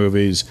horror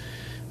movies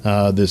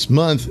this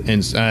month,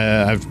 and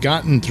I've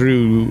gotten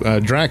through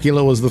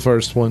Dracula was the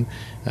first one,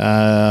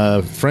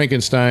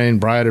 Frankenstein,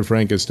 Bride of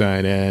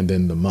Frankenstein, and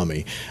then The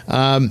Mummy.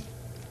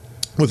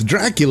 With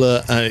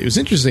Dracula, it was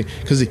interesting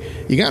because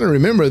you got to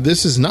remember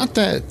this is not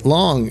that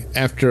long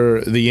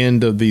after the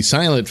end of the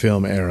silent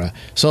film era,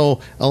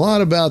 so a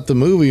lot about the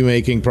movie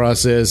making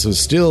process was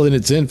still in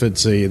its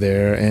infancy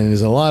there, and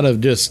there's a lot of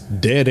just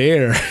dead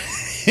air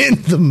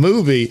in the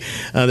movie.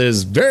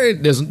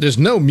 There's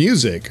no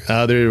music.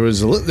 There's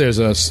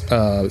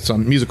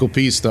some musical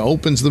piece that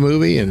opens the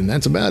movie, and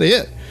that's about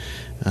it.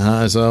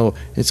 So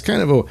it's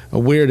kind of a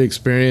weird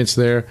experience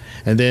there.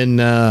 And then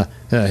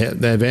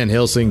Van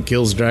Helsing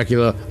kills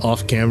Dracula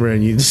off camera,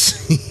 and you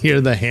just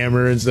hear the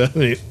hammer and stuff.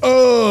 And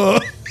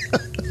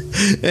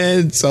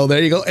and so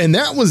there you go. And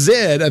that was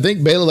it. I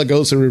think Bela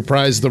Lugosi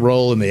reprised the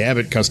role in the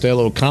Abbott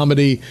Costello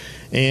comedy,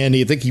 and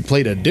I think he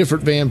played a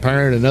different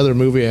vampire in another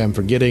movie. I'm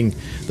forgetting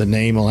the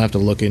name. I'll have to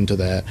look into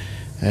that.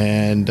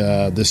 And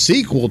the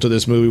sequel to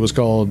this movie was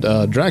called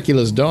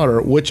Dracula's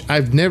Daughter, which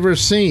I've never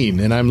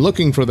seen, and I'm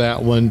looking for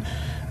that one.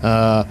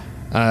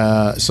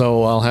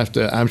 So I'll have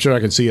to. I'm sure I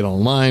can see it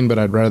online, but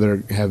I'd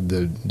rather have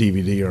the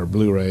DVD or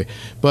Blu-ray.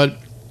 But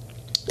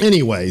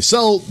anyway,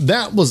 so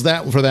that was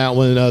that for that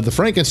one. The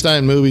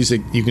Frankenstein movies,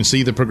 you can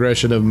see the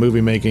progression of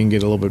movie making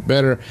get a little bit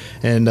better,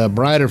 and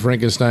Bride of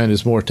Frankenstein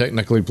is more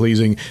technically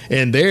pleasing,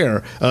 and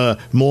they're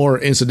more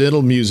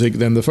incidental music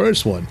than the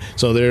first one.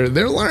 So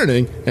they're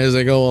learning as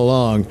they go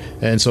along,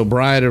 and so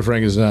Bride of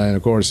Frankenstein,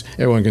 of course,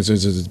 everyone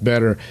considers it's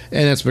better,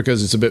 and that's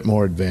because it's a bit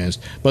more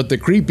advanced. But the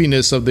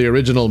creepiness of the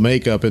original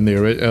makeup in the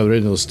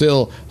original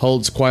still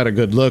holds quite a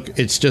good look.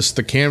 It's just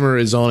the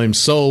camera is on him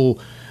so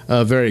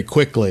very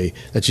quickly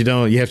that you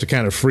have to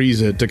kind of freeze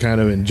it to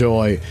kind of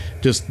enjoy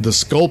just the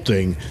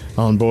sculpting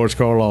on Boris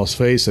Karloff's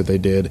face that they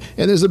did.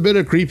 And there's a bit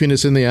of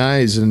creepiness in the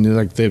eyes, and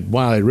like,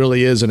 wow, it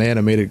really is an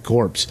animated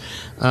corpse.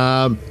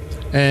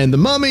 And The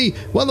Mummy,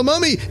 well, The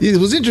Mummy, it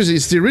was interesting.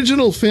 It's the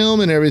original film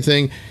and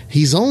everything.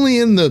 He's only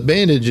in the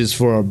bandages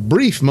for a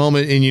brief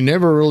moment, and you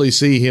never really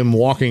see him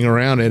walking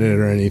around in it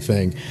or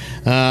anything.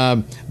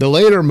 The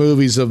later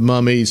movies of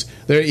mummies,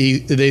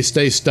 they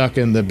stay stuck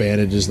in the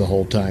bandages the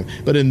whole time.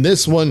 But in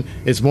this one,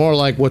 it's more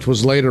like what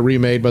was later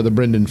remade by the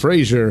Brendan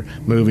Fraser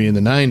movie in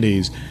the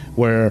 90s,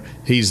 where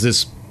he's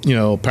this,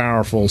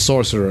 powerful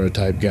sorcerer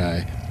type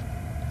guy.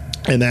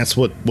 And that's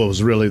what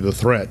was really the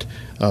threat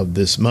of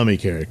this mummy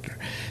character.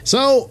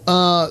 So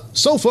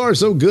far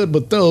so good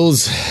with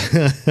those.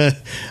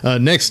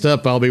 Next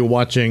up, I'll be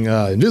watching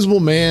Invisible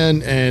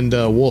Man and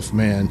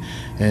Wolfman,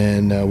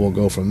 and we'll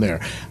go from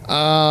there.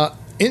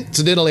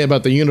 Incidentally,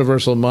 about the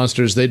Universal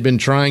monsters, they'd been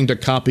trying to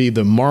copy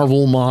the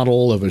Marvel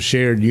model of a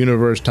shared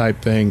universe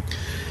type thing.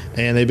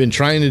 And they've been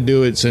trying to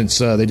do it since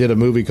they did a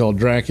movie called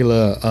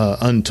Dracula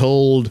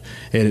Untold,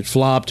 and it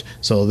flopped,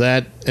 so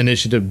that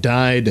initiative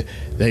died.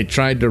 They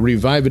tried to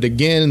revive it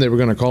again. They were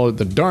going to call it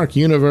the Dark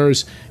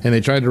Universe, and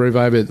they tried to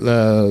revive it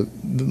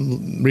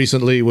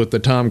recently with the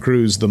Tom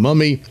Cruise The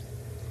Mummy.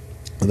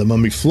 The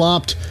Mummy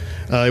flopped.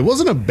 It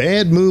wasn't a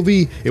bad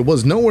movie. It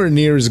was nowhere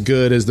near as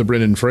good as the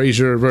Brendan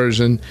Fraser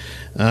version,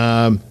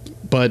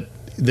 but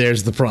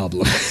there's the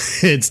problem.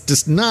 It's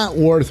just not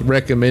worth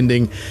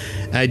recommending.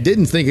 I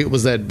didn't think it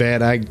was that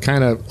bad. I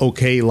kind of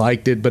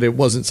liked it, but it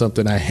wasn't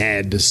something I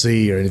had to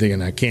see or anything,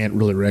 and I can't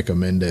really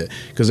recommend it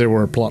because there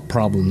were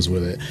problems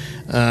with it.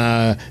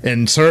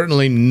 And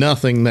certainly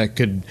nothing that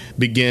could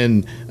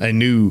begin a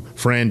new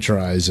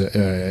franchise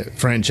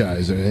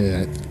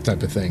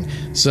type of thing.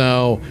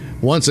 So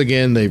once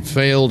again, they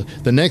failed.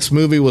 The next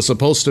movie was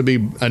supposed to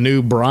be a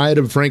new Bride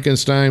of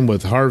Frankenstein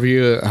with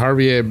Javier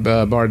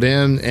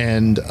Bardem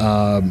and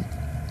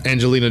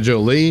Angelina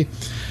Jolie.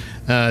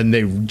 And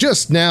they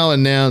just now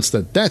announced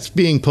that that's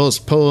being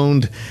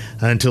postponed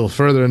until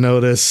further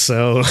notice.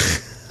 So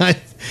I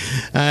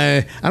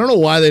don't know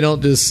why they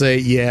don't just say,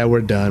 yeah,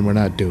 we're done, we're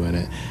not doing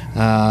it.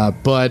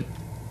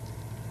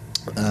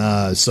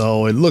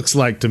 So it looks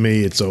like to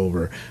me it's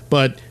over.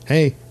 But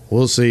hey,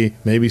 we'll see.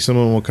 Maybe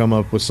someone will come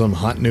up with some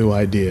hot new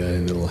idea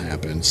and it'll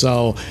happen.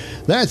 So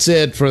that's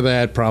it for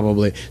that,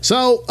 probably.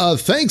 So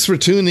thanks for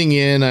tuning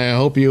in. I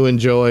hope you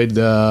enjoyed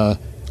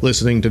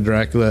listening to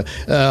Dracula.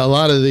 A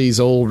lot of these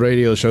old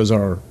radio shows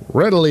are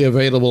readily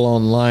available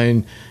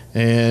online,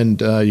 and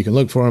you can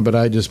look for them, but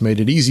I just made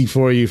it easy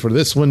for you for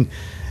this one,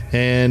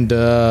 and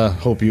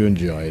hope you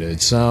enjoyed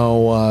it.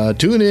 So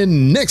tune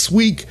in next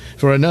week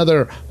for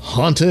another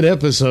haunted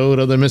episode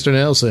of the Mr.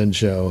 Nailsin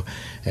Show,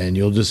 and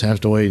you'll just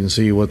have to wait and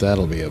see what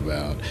that'll be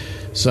about.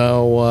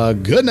 So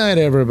good night,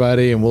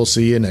 everybody, and we'll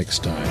see you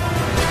next time.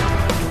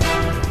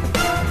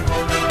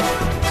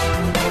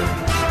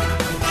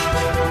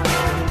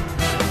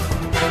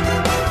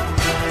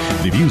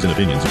 The views and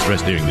opinions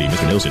expressed during the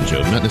Mr. Nailsin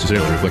Show do not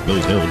necessarily reflect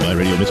those held by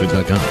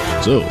RadioMisfits.com.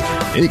 So,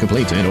 any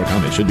complaints and or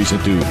comments should be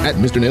sent to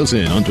 @Mr.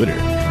 Nailsin on Twitter,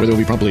 where they will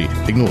be promptly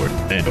ignored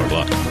and or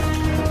blocked.